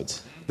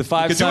episodes. The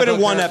 5 we could do it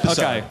in one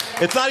episode. Okay.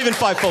 It's not even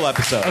 5 full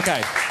episodes.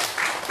 Okay.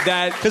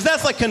 Because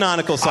that's like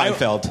canonical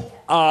Seinfeld.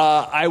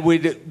 I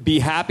would be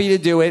happy to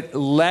do it.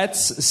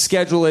 Let's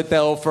schedule it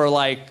though for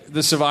like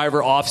the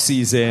Survivor off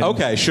season.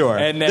 Okay, sure.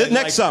 And then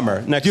next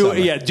summer.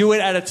 Yeah, do it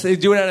at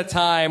a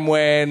time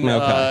when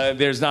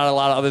there's not a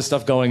lot of other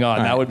stuff going on.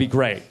 That would be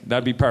great.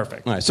 That'd be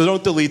perfect. All right. So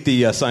don't delete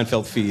the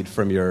Seinfeld feed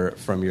from your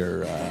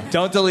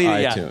don't delete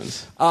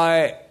iTunes.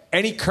 It.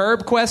 Any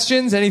Curb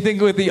questions? Anything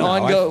with the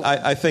ongoing?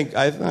 I think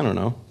I don't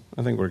know.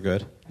 I think we're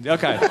good.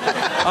 Okay.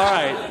 All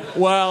right.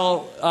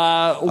 Well,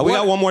 we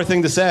got one more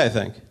thing to say, I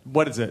think.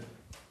 What is it?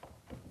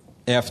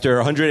 After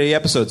 180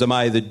 episodes, am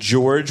I the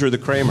George or the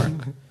Kramer?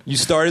 You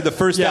started the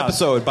first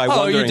episode by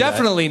wondering you're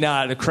definitely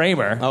not a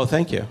Kramer. Oh,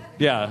 thank you.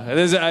 Yeah.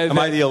 Am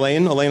I the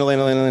Elaine?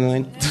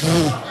 Elaine?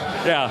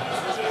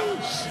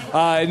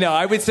 Yeah. No,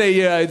 I would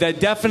say that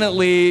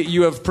definitely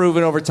you have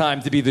proven over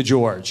time to be the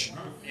George.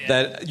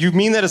 That you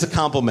mean that as a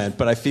compliment,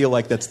 but I feel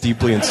like that's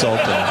deeply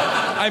insulting.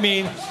 I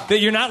mean,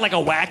 that you're not like a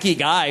wacky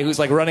guy who's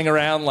like running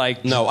around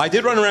like... No, I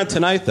did run around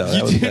tonight, though.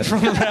 You did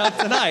run around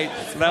tonight.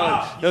 So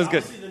that was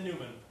good.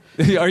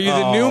 Are you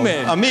the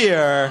Newman?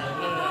 Amir.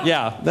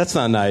 Yeah. That's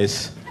not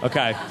nice.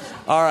 Okay.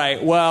 All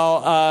right.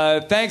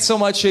 Well, thanks so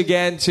much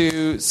again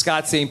to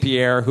Scott St.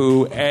 Pierre,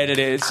 who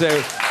edited.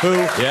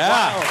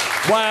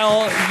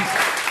 While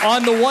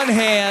on the one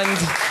hand,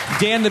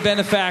 Dan the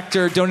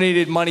Benefactor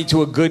donated money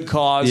to a good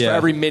cause for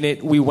every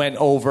minute we went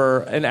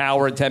over an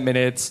hour and 10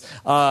 minutes.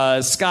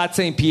 Scott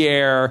St.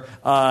 Pierre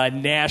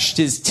gnashed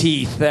his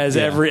teeth as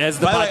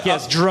the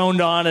podcast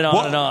droned on and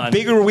on and on.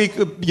 Bigger week,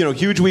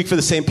 huge week for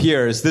the St.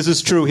 Pierres. This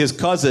is true. His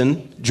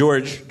cousin,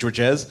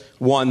 Georges,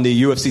 won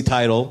the UFC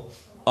title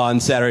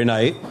on Saturday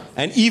night.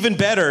 And even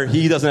better,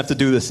 he doesn't have to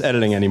do this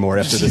editing anymore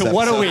after this episode.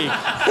 What a week.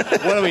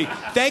 What a week.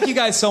 Thank you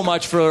guys so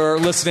much for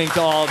listening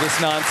to all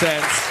this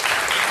nonsense.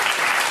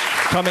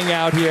 Coming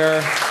out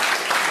here.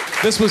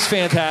 This was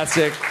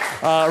fantastic.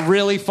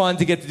 Really fun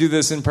to get to do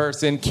this in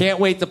person. Can't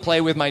wait to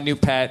play with my new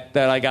pet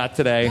that I got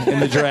today in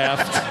the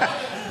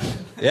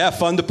draft. Yeah,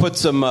 fun to put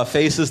some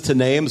faces to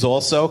names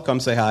also. Come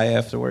say hi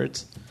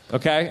afterwards.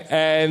 Okay.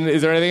 And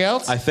is there anything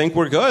else? I think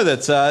we're good.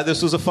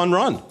 This was a fun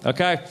run.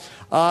 Okay.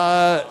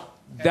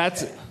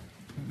 That's...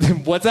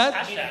 What's that?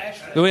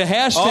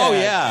 Hashtag. Oh,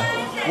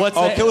 yeah.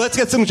 Okay, let's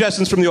get some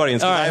suggestions from the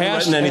audience. I haven't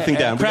written anything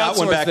down. We got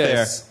one back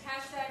there.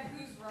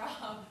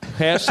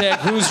 Hashtag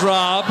who's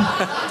Rob. Okay.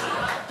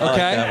 I like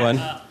that one.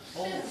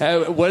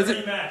 What is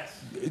it?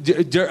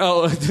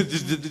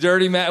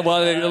 Dirty Max.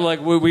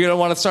 Well, we don't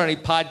want to start any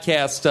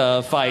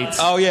podcast fights.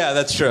 Oh, yeah,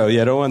 that's true.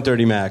 Yeah, don't want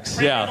Dirty Max.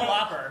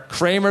 Yeah.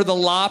 Kramer the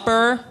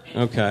Lopper.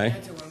 Okay.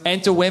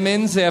 Enter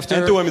Women's after.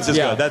 Enter Women's is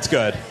good. That's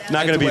good.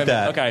 Not going to beat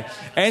that. Okay.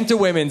 Enter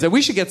Women's. And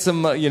we should get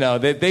some,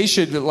 they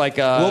should like...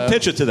 we'll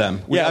pitch it to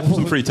them. We have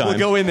some free time. We'll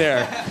go in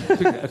there.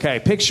 Okay,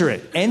 picture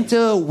it.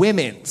 Enter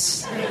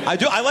Women's.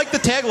 I like the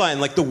tagline,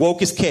 like the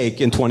wokest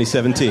cake in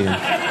 2017.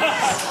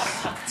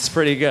 It's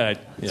pretty good.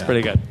 It's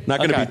pretty good. Not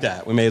going to beat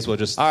that. We may as well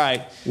just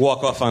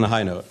walk off on a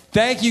high note.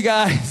 Thank you,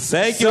 guys.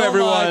 Thank you,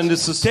 everyone.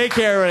 Take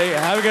care, everybody.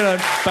 Have a good one.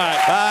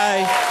 Bye.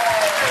 Bye.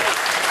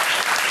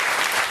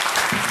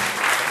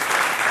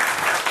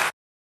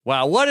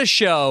 Wow, what a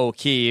show,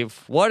 Keeve.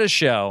 What a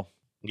show.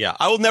 Yeah,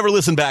 I will never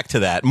listen back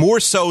to that.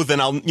 More so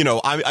than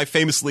I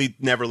famously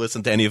never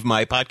listen to any of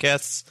my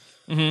podcasts,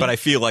 but I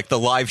feel like the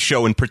live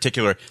show in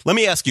particular. Let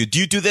me ask you, do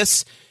you do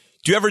this?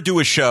 Do you ever do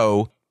a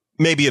show,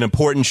 maybe an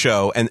important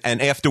show, and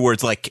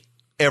afterwards, like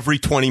every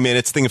 20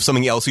 minutes, think of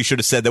something else you should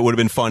have said that would have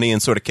been funny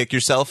and sort of kick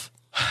yourself?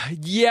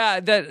 Yeah,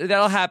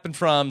 that'll happen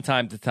from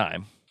time to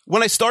time.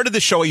 When I started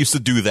the show, I used to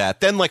do that.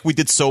 Then, like, we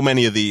did so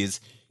many of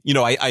these.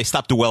 I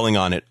stopped dwelling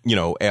on it,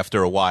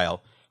 after a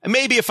while. And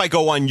maybe if I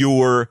go on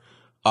your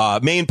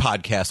main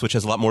podcast, which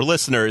has a lot more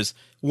listeners,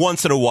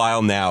 once in a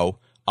while now,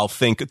 I'll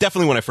think,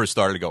 definitely when I first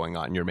started going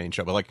on your main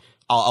show, but like,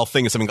 I'll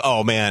think of something,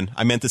 oh man,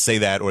 I meant to say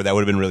that, or that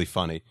would have been really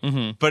funny.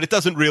 Mm-hmm. But it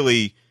doesn't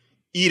really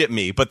eat at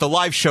me. But the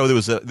live show,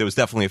 there was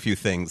definitely a few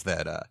things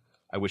that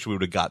I wish we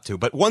would have got to.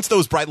 But once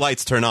those bright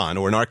lights turn on,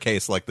 or in our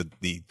case, like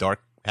the dark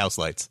house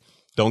lights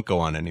don't go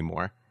on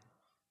anymore,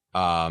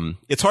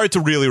 it's hard to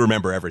really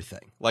remember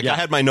everything. Like, I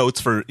had my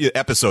notes for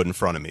episode in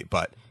front of me,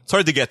 but it's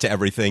hard to get to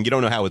everything. You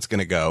don't know how it's going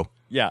to go.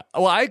 Yeah.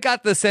 Well, I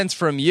got the sense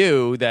from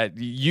you that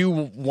you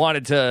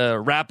wanted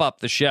to wrap up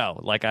the show.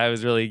 Like, I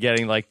was really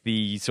getting like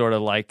the sort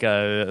of like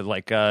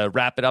a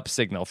wrap it up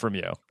signal from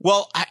you.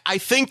 Well, I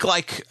think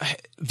like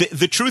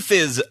the truth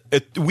is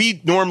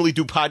we normally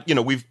do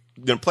we've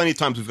plenty of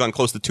times we've gone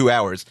close to 2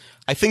 hours.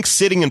 I think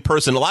sitting in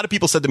person, a lot of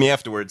people said to me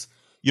afterwards,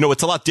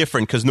 it's a lot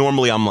different because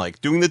normally I'm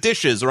like doing the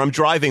dishes or I'm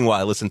driving while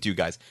I listen to you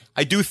guys.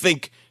 I don't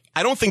think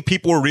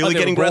people were really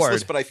getting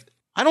restless, but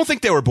I don't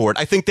think they were bored.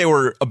 I think they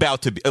were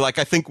about to be. Like,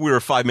 I think we were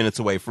 5 minutes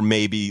away from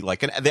maybe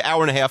like the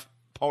hour and a half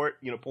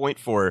point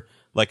for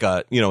like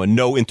a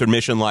no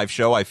intermission live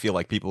show. I feel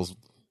like people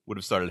would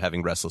have started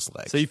having restless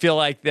legs. So you feel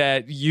like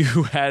that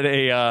you had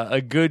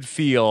a good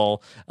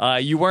feel.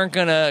 You weren't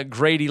gonna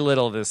Grady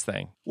Little this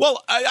thing.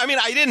 Well, I mean,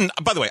 I didn't.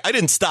 By the way, I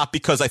didn't stop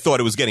because I thought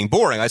it was getting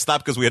boring. I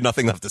stopped because we had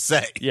nothing left to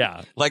say.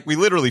 Yeah, like we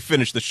literally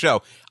finished the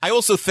show. I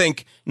also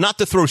think, not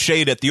to throw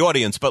shade at the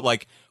audience, but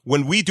like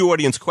when we do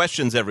audience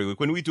questions every week,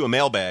 when we do a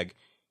mailbag,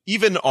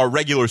 even our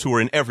regulars who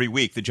are in every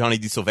week, the Johnny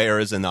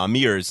DeSilveras and the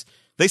Amirs,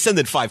 they send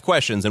in 5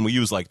 questions and we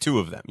use like 2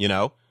 of them.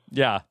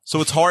 Yeah.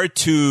 So it's hard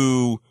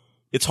to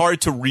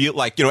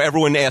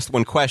everyone asked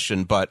one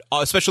question, but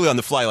especially on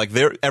the fly, like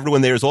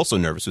everyone there is also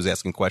nervous who's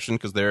asking a question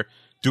because they're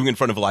doing it in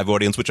front of a live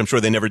audience, which I'm sure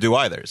they never do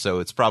either.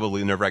 So it's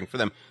probably nerve-wracking for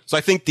them. So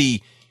I think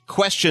the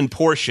question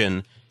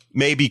portion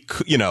maybe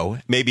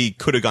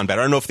could have gone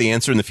better. I don't know if the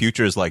answer in the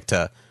future is like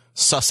to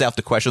suss out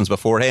the questions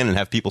beforehand and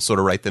have people sort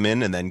of write them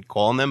in and then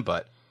call on them.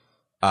 But,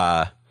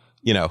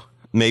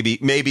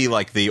 maybe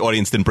like the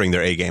audience didn't bring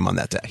their A game on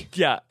that day.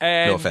 Yeah.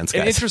 And no offense,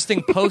 guys. An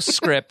interesting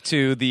postscript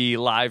to the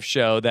live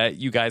show that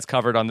you guys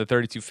covered on the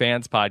 32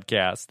 Fans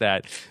podcast,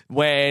 that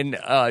when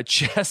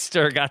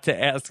Chester got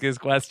to ask his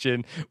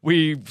question,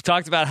 we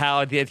talked about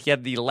how he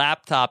had the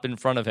laptop in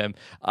front of him.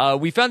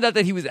 We found out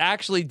that he was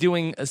actually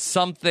doing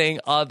something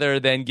other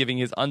than giving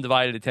his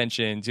undivided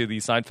attention to the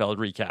Seinfeld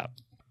recap.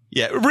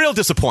 Yeah, real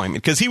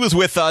disappointment because he was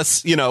with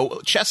us,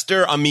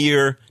 Chester,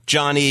 Amir,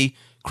 Johnny,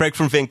 Craig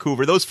from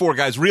Vancouver, those 4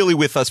 guys really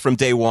with us from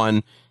day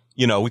one.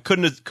 We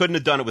couldn't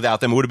have done it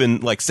without them. It would have been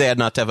like sad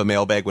not to have a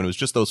mailbag when it was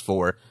just those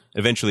 4.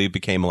 Eventually it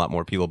became a lot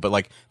more people, but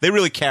like they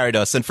really carried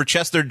us. And for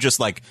Chester to just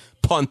like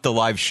punt the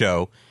live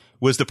show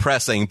was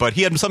depressing, but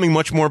he had something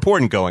much more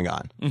important going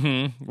on.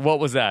 Mm-hmm. What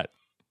was that?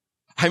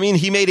 I mean,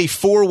 he made a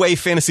 4-way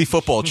fantasy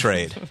football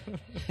trade.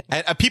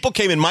 And people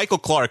came in. Michael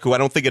Clark, who I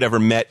don't think had ever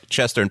met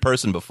Chester in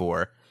person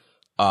before,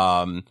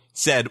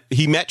 said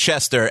he met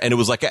Chester and it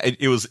was like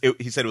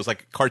he said it was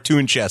like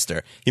cartoon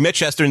Chester. He met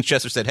Chester and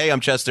Chester said, "Hey,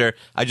 I'm Chester.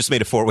 I just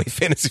made a 4-way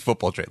fantasy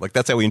football trade." Like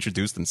that's how he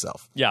introduced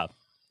himself. Yeah.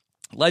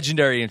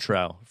 Legendary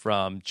intro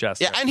from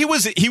Chester. Yeah, and he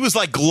was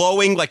like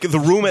glowing. Like the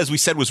room, as we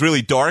said, was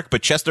really dark,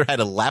 but Chester had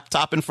a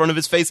laptop in front of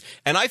his face,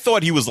 and I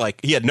thought he was like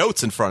he had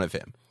notes in front of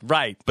him.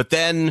 Right. But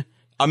then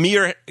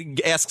Amir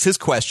asks his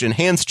question,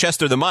 hands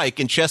Chester the mic,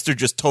 and Chester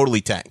just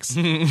totally tanks.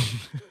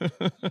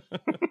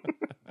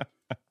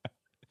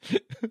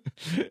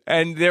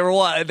 And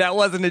that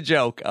wasn't a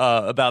joke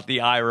about the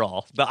eye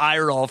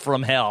roll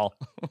from hell.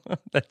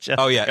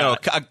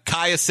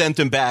 Kaya sent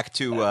him back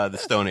to the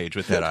Stone Age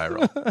with that eye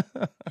roll.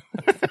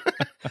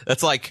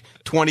 That's like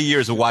 20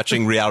 years of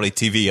watching reality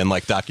TV and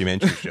like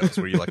documentary shows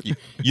where you like to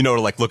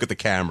like look at the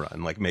camera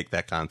and like make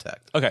that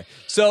contact. Okay,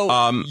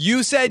 so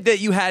you said that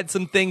you had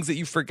some things that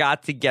you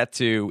forgot to get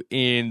to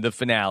in the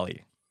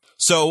finale.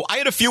 So I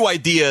had a few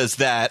ideas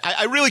that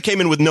I really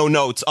came in with no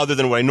notes other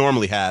than what I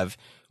normally have,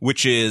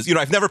 which is,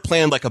 I've never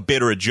planned like a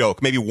bit or a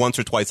joke, maybe once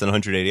or twice in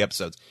 180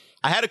 episodes.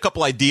 I had a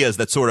couple ideas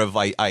that sort of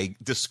I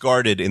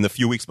discarded in the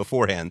few weeks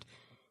beforehand.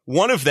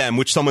 One of them,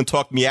 which someone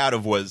talked me out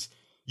of, was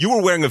you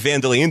were wearing a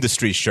Vandalay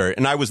Industries shirt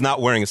and I was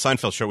not wearing a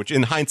Seinfeld shirt, which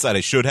in hindsight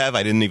I should have.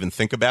 I didn't even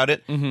think about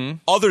it. Mm-hmm.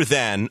 Other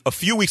than a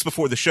few weeks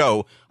before the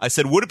show, I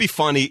said, would it be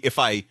funny if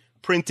I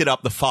printed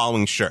up the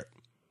following shirt?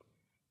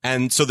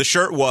 And so the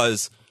shirt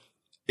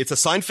it's a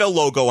Seinfeld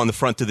logo on the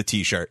front of the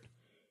t-shirt.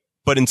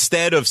 But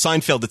instead of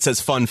Seinfeld, it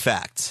says fun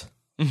facts.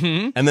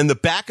 Mm-hmm. And then the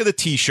back of the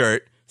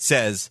t-shirt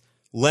says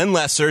Len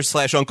Lesser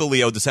 / Uncle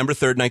Leo, December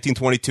 3rd,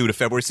 1922 to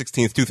February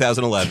 16th,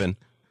 2011.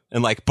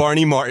 And like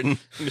Barney Martin,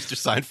 Mr.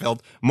 Seinfeld,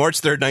 March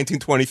 3rd,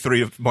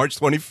 1923 to March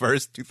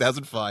 21st,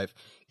 2005.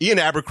 Ian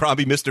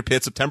Abercrombie, Mr.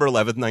 Pitt, September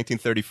 11th,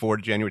 1934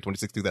 to January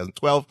 26th,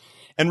 2012.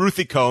 And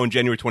Ruthie Cohen,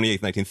 January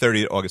 28th,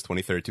 1930 to August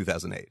 23rd,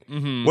 2008.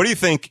 Mm-hmm. What do you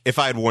think if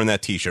I had worn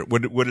that t-shirt?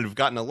 Would it have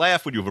gotten a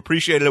laugh? Would you have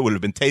appreciated it? Would it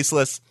have been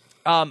tasteless?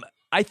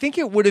 I think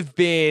it would have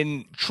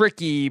been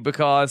tricky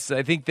because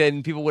I think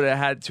then people would have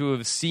had to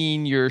have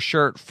seen your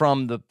shirt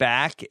from the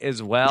back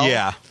as well.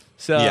 Yeah.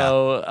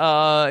 So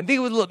I think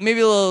it would look maybe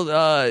a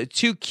little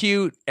too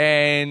cute.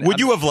 And would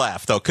you have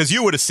laughed though? Because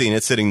you would have seen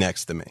it sitting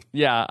next to me.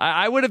 Yeah,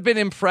 I would have been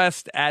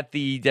impressed at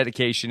the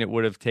dedication it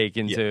would have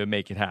taken to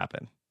make it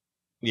happen.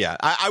 Yeah,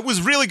 I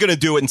was really going to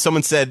do it, and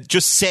someone said,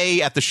 just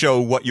say at the show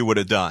what you would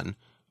have done.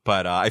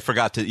 But I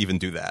forgot to even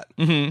do that.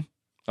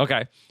 Mm-hmm.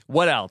 Okay.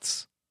 What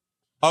else?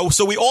 Oh,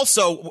 so we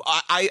also,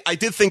 I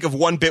did think of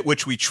one bit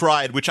which we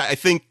tried, which I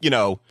think,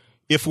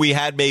 if we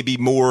had maybe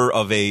more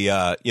of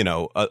a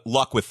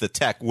luck with the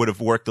tech, would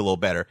have worked a little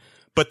better.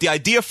 But the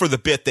idea for the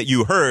bit that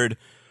you heard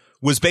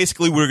was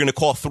basically we were going to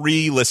call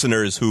 3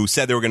 listeners who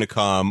said they were going to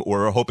come or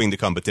were hoping to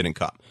come but didn't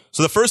come.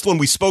 So the first one,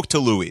 we spoke to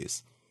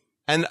Louise.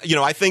 And,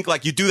 I think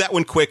like you do that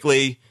one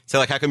quickly, say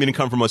like, how come you didn't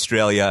come from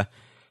Australia?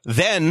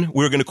 Then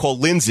we were going to call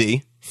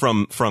Lindsay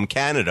from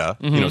Canada,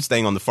 Mm-hmm.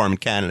 Staying on the farm in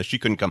Canada. She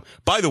couldn't come.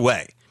 By the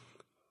way,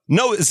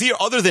 no,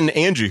 other than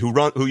Andrew, who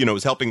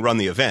was helping run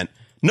the event,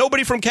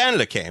 nobody from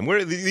Canada came.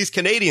 Where these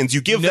Canadians?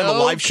 You give them a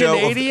live show.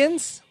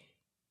 Canadians?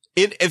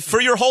 For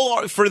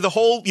the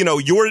whole,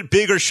 your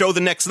bigger show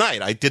the next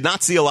night. I did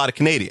not see a lot of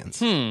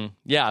Canadians.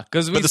 Yeah,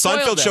 because but the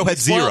Seinfeld show had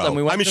 0.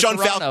 We went to Sean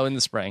Toronto in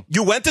the spring.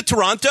 You went to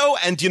Toronto,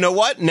 and you know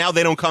what? Now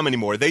they don't come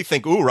anymore. They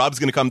think, ooh, Rob's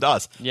going to come to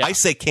us. Yeah. I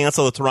say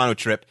cancel the Toronto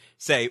trip.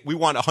 Say we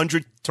want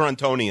 100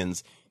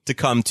 Torontonians to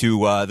come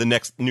to the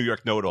next New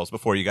York Know-It-Alls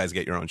before you guys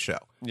get your own show.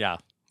 Yeah.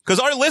 Because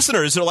our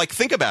listeners are like,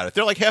 think about it.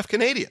 They're like half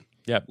Canadian.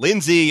 Yep.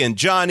 Lindsay and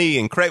Johnny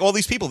and Craig, all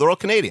these people, they're all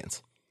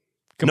Canadians.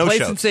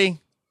 Complacency. No shows.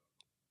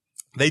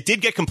 They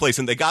did get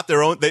complacent. They got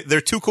their own.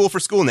 They're too cool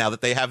for school now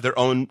that they have their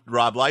own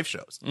Rob live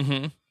shows.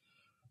 Mm-hmm.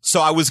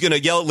 So I was going to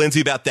yell at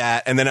Lindsay about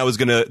that, and then I was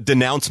going to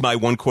denounce my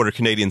 1/4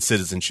 Canadian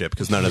citizenship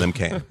because none of them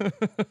came.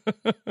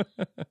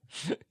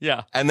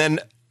 Yeah. And then,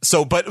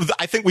 but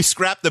I think we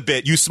scrapped the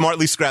bit. You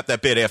smartly scrapped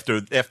that bit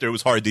after it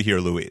was hard to hear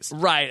Louise.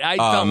 Right. I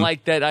felt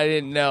like that I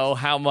didn't know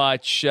how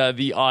much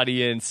the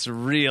audience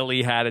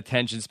really had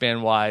attention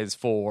span wise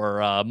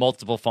for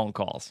multiple phone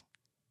calls.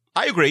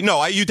 I agree.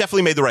 No, you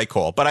definitely made the right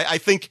call. But I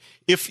think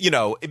if,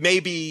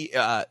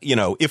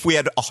 if we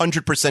had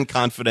 100%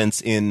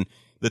 confidence in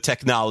the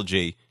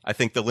technology, I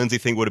think the Lindsay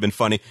thing would have been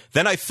funny.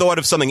 Then I thought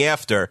of something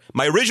after.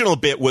 My original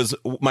bit was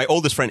my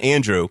oldest friend,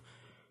 Andrew,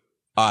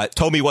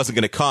 told me he wasn't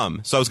going to come.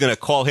 So I was going to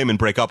call him and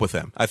break up with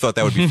him. I thought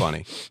that would be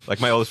funny.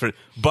 Like my oldest friend.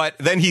 But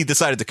then he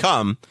decided to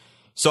come.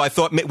 So I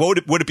thought,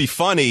 would it be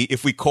funny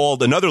if we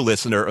called another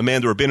listener,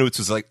 Amanda Rabinowitz,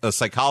 who's like a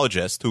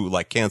psychologist who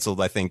like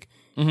canceled, I think,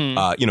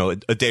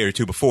 a day or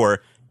two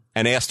before,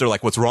 and asked her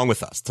like what's wrong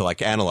with us to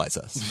like analyze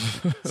us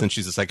since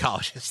she's a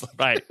psychologist.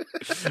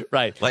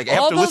 Right. Like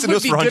after listening to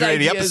us for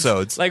 180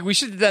 episodes. Like we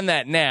should have done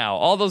that now.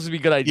 All those would be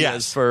good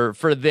ideas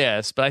for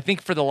this, but I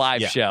think for the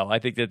live show, I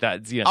think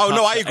that's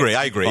I agree.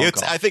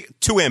 It's I think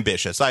too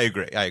ambitious. I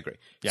agree.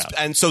 Yeah.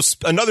 And so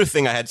another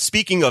thing I had,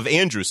 speaking of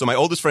Andrew, so my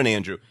oldest friend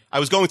Andrew, I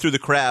was going through the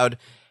crowd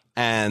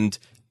and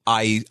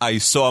I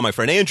saw my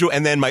friend Andrew,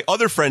 and then my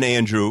other friend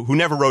Andrew, who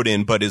never wrote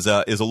in but is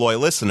a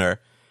loyal listener,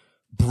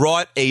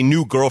 brought a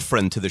new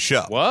girlfriend to the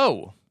show.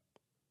 Whoa.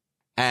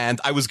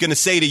 And I was going to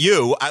say to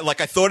you, I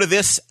thought of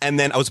this, and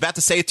then I was about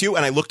to say it to you,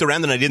 and I looked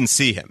around and I didn't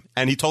see him.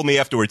 And he told me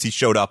afterwards he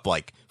showed up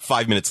like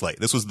 5 minutes late.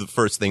 This was the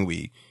first thing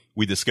we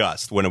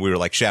discussed when we were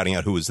like shouting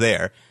out who was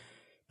there.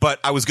 But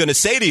I was going to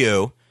say to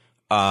you,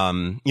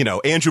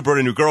 Andrew brought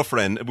a new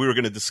girlfriend. We were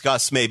going to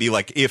discuss maybe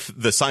like if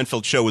the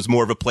Seinfeld show was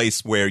more of a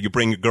place where you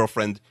bring a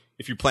girlfriend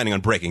if you're planning on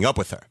breaking up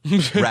with her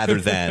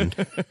rather than,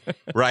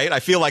 right?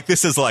 I feel like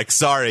this is like,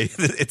 sorry,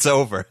 it's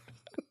over.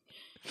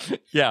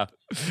 Yeah.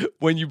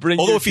 When you bring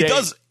Although your if he date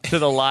does to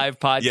the live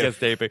podcast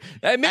taping.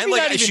 And like,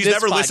 not even she's this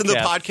never listened to the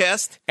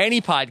podcast.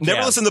 Any podcast.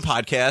 Never listened to the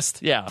podcast.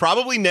 Yeah.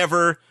 Probably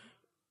never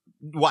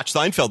watched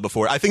Seinfeld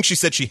before. I think she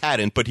said she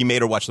hadn't, but he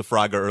made her watch The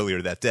Frogger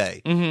earlier that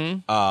day.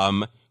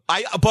 Mm-hmm.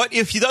 But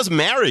if he does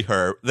marry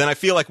her, then I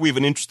feel like we have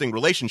an interesting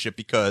relationship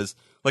because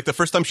like the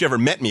first time she ever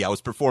met me, I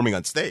was performing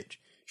on stage.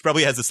 She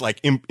probably has this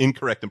like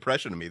incorrect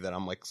impression of me that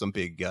I'm like some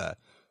big,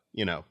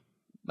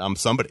 I'm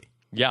somebody.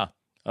 Yeah.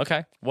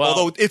 Okay. Well,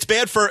 although it's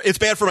bad for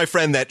my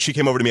friend that she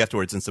came over to me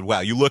afterwards and said, "Wow,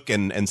 you look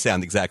and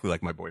sound exactly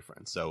like my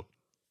boyfriend." So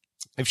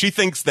if she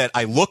thinks that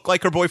I look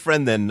like her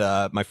boyfriend, then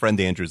my friend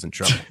Andrew's in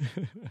trouble.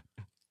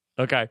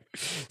 Okay.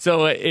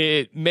 So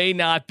it may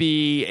not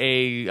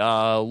be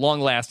a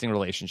long-lasting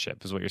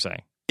relationship, is what you're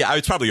saying. Yeah,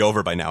 it's probably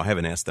over by now. I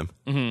haven't asked him.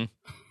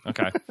 Mm-hmm.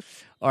 Okay.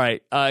 All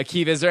right.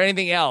 Keith, is there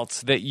anything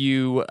else that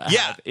you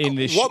have in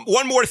this?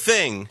 One more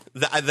thing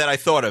that I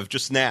thought of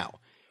just now.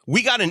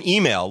 We got an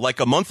email like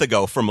a month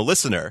ago from a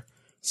listener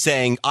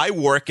saying, I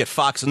work at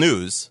Fox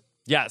News.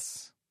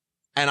 Yes.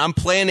 And I'm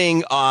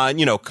planning on,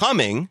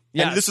 coming.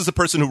 Yes. And this is a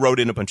person who wrote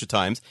in a bunch of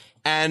times.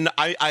 And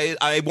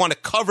I want to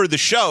cover the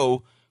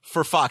show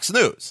for Fox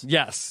News.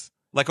 Yes.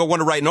 Like I want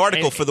to write an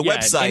article for the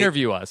website.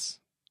 Interview us.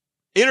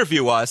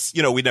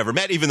 We never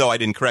met, even though I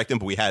didn't correct him,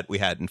 but we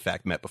had in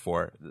fact met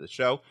before the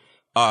show.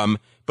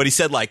 But he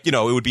said like, it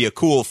would be a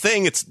cool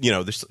thing. It's,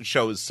 the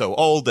show is so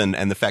old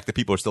and the fact that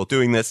people are still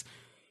doing this.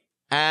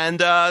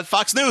 And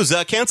Fox News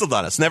canceled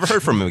on us. Never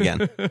heard from him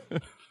again.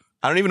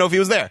 I don't even know if he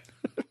was there.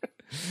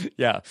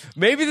 Yeah.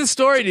 Maybe the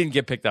story didn't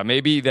get picked up.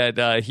 Maybe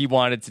that he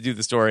wanted to do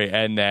the story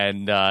and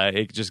then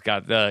it just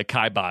got the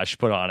kibosh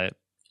put on it.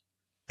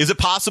 Is it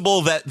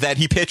possible that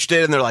he pitched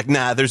it and they're like,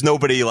 nah, there's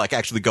nobody like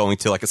actually going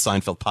to like a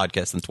Seinfeld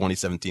podcast in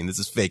 2017. This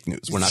is fake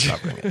news. We're not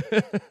covering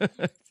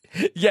it.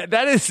 Yeah,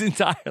 that is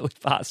entirely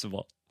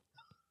possible.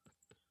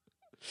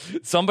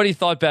 Somebody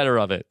thought better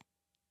of it.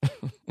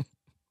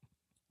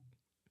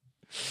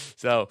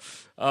 So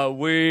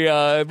we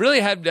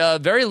really had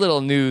very little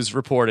news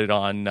reported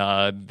on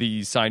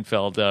the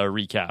Seinfeld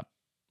recap.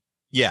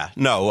 Yeah,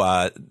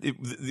 no,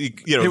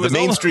 the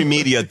mainstream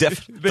media,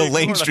 the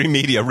mainstream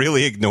media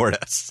really ignored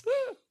us.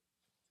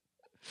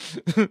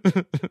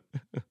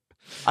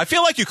 I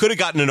feel like you could have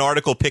gotten an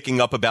article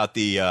picking up about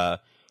the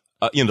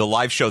the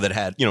live show that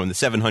had, in the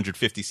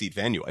 750 seat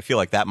venue. I feel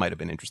like that might have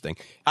been interesting.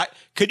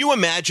 Could you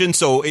imagine?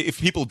 So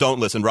if people don't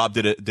listen, Rob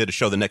did a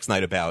show the next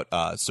night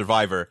about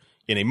Survivor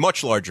in a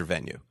much larger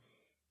venue.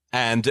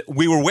 And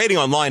we were waiting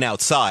online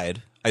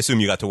outside. I assume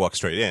you got to walk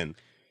straight in.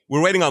 We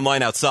were waiting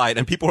online outside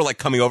and people were like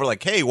coming over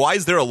like, hey, why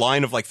is there a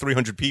line of like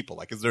 300 people?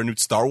 Like, is there a new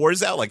Star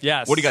Wars out? Like,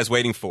 yes. What are you guys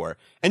waiting for?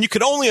 And you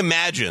could only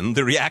imagine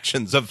the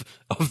reactions of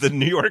the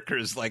New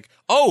Yorkers. Like,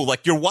 oh,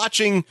 like you're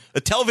watching a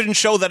television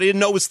show that I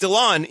didn't know was still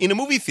on in a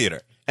movie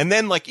theater. And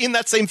then like in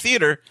that same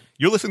theater,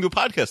 you're listening to a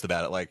podcast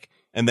about it. Like,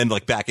 and then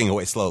like backing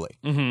away slowly.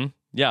 Mm-hmm.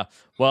 Yeah.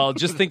 Well,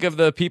 just think of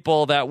the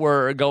people that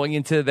were going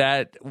into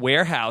that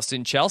warehouse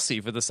in Chelsea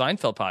for the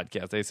Seinfeld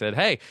podcast. They said,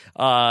 hey,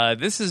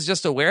 this is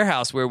just a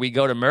warehouse where we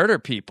go to murder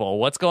people.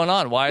 What's going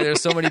on? Why are there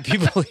so many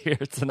people here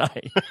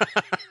tonight?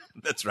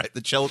 That's right.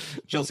 The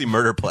Chelsea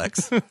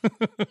Murderplex.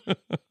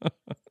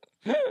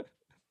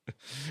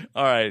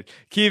 All right.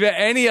 Kiva,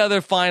 any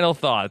other final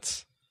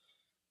thoughts?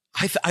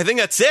 I think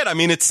that's it. I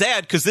mean, it's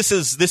sad because this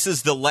is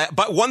the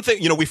but one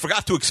thing, we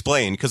forgot to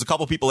explain because a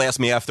couple people asked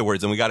me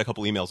afterwards, and we got a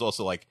couple emails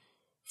also, like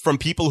from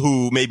people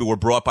who maybe were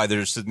brought by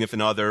their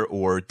significant other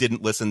or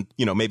didn't listen,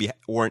 maybe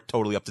weren't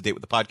totally up to date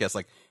with the podcast.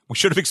 Like, we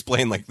should have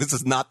explained, like, this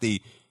is not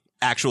the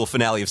actual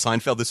finale of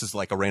Seinfeld. This is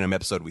like a random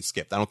episode we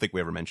skipped. I don't think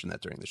we ever mentioned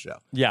that during the show.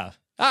 Yeah.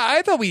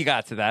 I thought we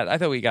got to that.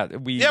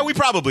 Yeah, we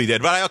probably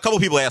did, but a couple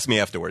people asked me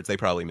afterwards. They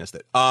probably missed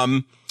it.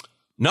 No,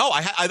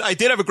 I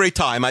did have a great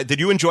time. Did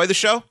you enjoy the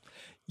show?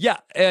 Yeah,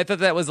 I thought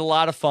that was a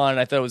lot of fun.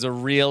 I thought it was a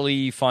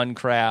really fun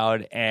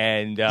crowd,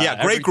 and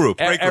great group.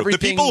 The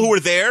people who were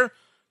there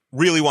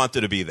really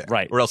wanted to be there,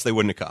 right? Or else they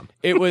wouldn't have come.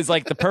 It was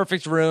like the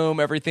perfect room.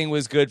 Everything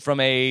was good from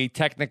a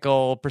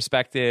technical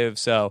perspective,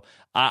 so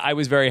I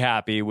was very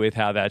happy with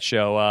how that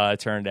show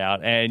turned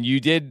out. And you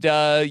did,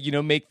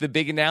 make the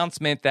big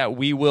announcement that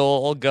we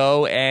will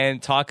go and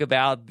talk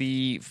about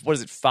the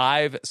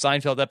 5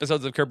 Seinfeld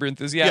episodes of Curb Your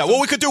Enthusiasm. Yeah, well,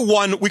 we could do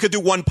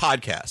one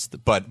podcast,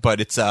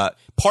 but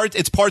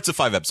it's parts of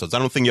 5 episodes. I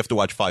don't think you have to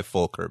watch 5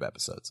 full Curb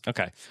episodes.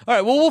 Okay, all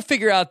right. Well, we'll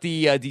figure out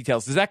the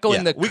details. Does that go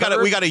in the we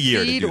got a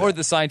year feed to do or that.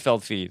 the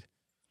Seinfeld feed?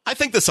 I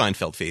think the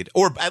Seinfeld feed,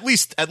 or at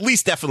least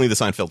definitely the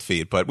Seinfeld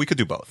feed, but we could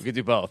do both. We could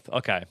do both.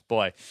 Okay,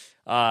 boy.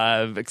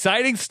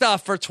 Exciting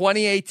stuff for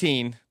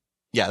 2018.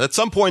 Yeah, at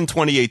some point in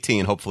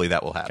 2018, hopefully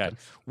that will happen. Okay.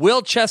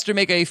 Will Chester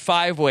make a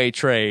 5-way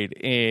trade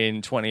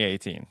in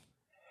 2018?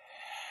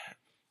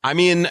 I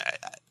mean,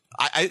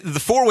 the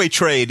 4-way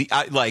trade,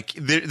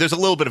 there's a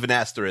little bit of an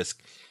asterisk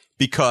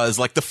because,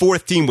 like, the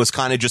 4th team was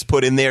kind of just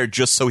put in there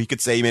just so he could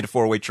say he made a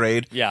 4-way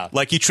trade. Yeah.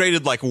 Like, he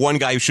traded, like, one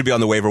guy who should be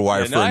on the waiver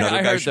wire for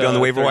another guy who should be on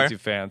the waiver wire.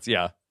 Fans,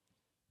 yeah.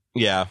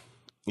 Yeah.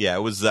 Yeah,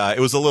 it was a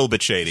little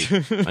bit shady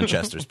on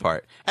Chester's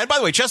part. And by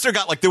the way, Chester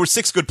got, there were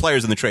 6 good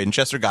players in the trade, and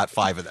Chester got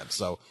 5 of them.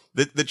 So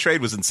the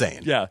trade was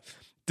insane. Yeah.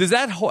 Does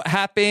that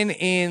happen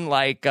in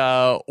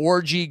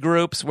orgy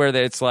groups where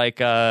it's like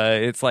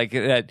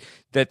that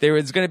there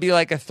was going to be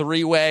like a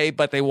 3-way,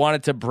 but they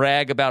wanted to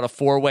brag about a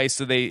 4-way,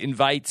 so they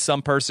invite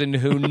some person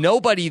who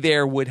nobody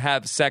there would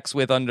have sex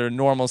with under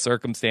normal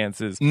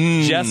circumstances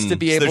just to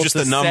be able to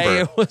say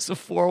it was a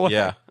 4-way?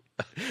 Yeah.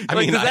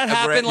 Does that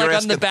happen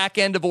on the back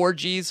end of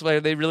orgies where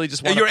they really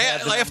just want to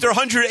after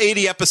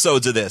 180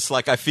 episodes of this,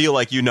 I feel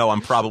like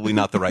I'm probably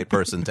not the right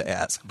person to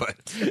ask, but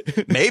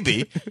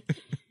maybe.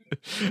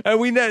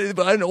 And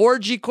an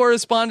orgy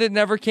correspondent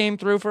never came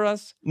through for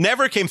us.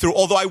 Never came through.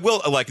 Although I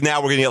will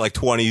now we're gonna get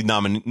 20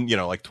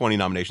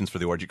 nominations for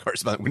the orgy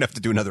correspondent. We're gonna have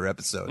to do another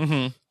episode.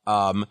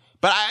 Mm-hmm.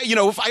 But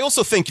I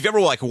also think if you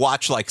ever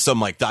watch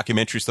some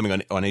documentary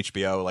something on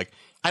HBO,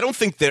 I don't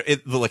think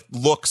the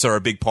looks are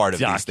a big part of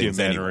these things.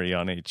 Documentary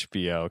on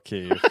HBO,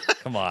 Keith.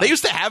 Come on. They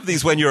used to have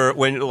these when you're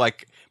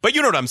but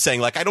you know what I'm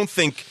saying. I don't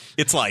think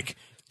it's 12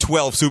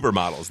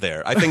 supermodels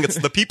there. I think it's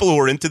the people who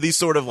are into these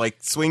sort of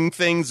swing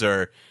things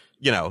are.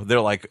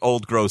 They're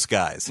old, gross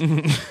guys.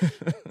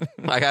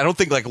 I don't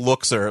think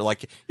looks are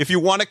if you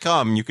want to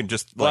come, you can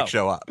just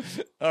show up.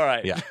 All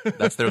right. Yeah,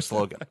 that's their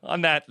slogan.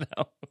 On that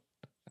note.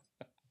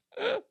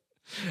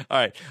 All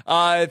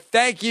right.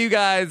 Thank you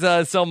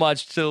guys so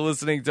much to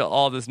listening to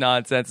all this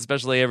nonsense,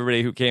 especially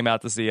everybody who came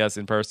out to see us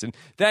in person.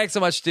 Thanks so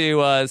much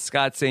to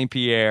Scott St.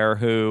 Pierre,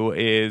 who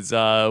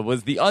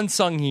was the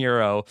unsung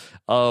hero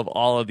of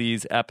all of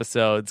these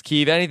episodes.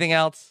 Keith, anything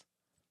else?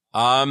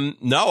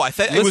 No, I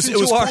think it was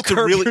our cool to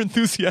Curb really Your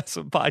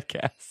Enthusiasm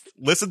podcast.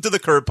 Listen to the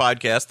Curb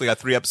podcast. They got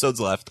 3 episodes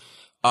left.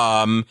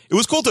 It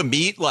was cool to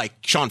meet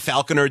Sean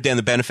Falconer, Dan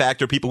the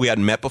Benefactor, people we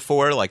hadn't met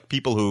before,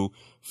 people who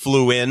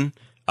flew in.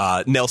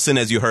 Nelson,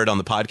 as you heard on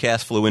the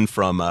podcast, flew in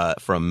from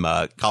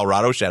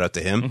Colorado. Shout out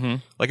to him.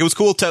 Mm-hmm. It was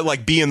cool to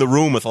be in the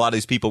room with a lot of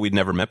these people we'd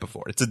never met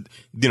before. It's a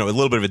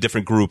little bit of a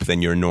different group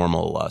than your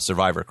normal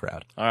Survivor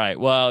crowd. All right.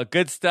 Well,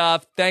 good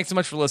stuff. Thanks so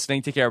much for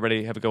listening. Take care,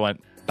 everybody. Have a good one.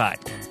 Bye.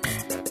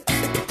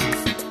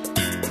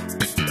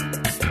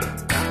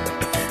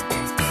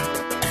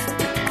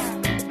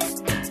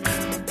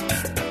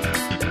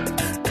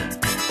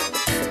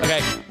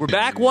 Okay, we're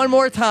back one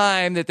more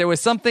time. That there was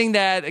something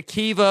that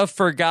Akiva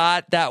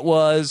forgot that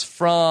was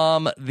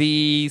from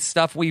the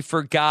Stuff We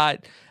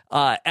Forgot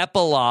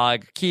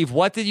epilogue. Keith,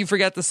 what did you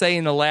forget to say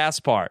in the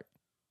last part?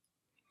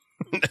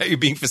 Are you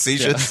being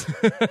facetious?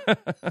 Okay,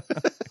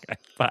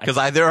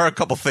 because there are a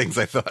couple things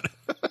I thought.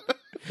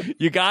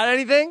 You got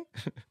anything?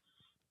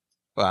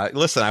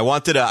 Listen, I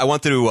wanted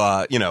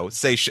to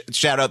say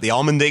shout out the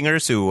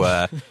Almondingers who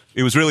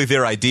it was really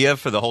their idea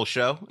for the whole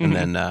show, and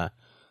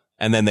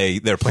then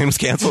their plane was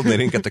canceled. They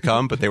didn't get to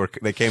come, but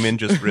they came in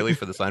just really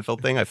for the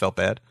Seinfeld thing. I felt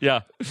bad.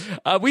 Yeah,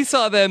 we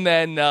saw them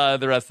then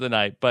the rest of the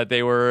night, but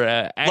they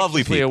were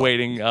anxiously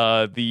awaiting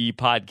the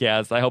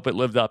podcast. I hope it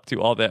lived up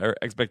to all their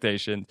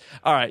expectations.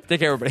 All right,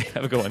 take care, everybody.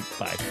 Have a good one.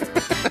 Bye.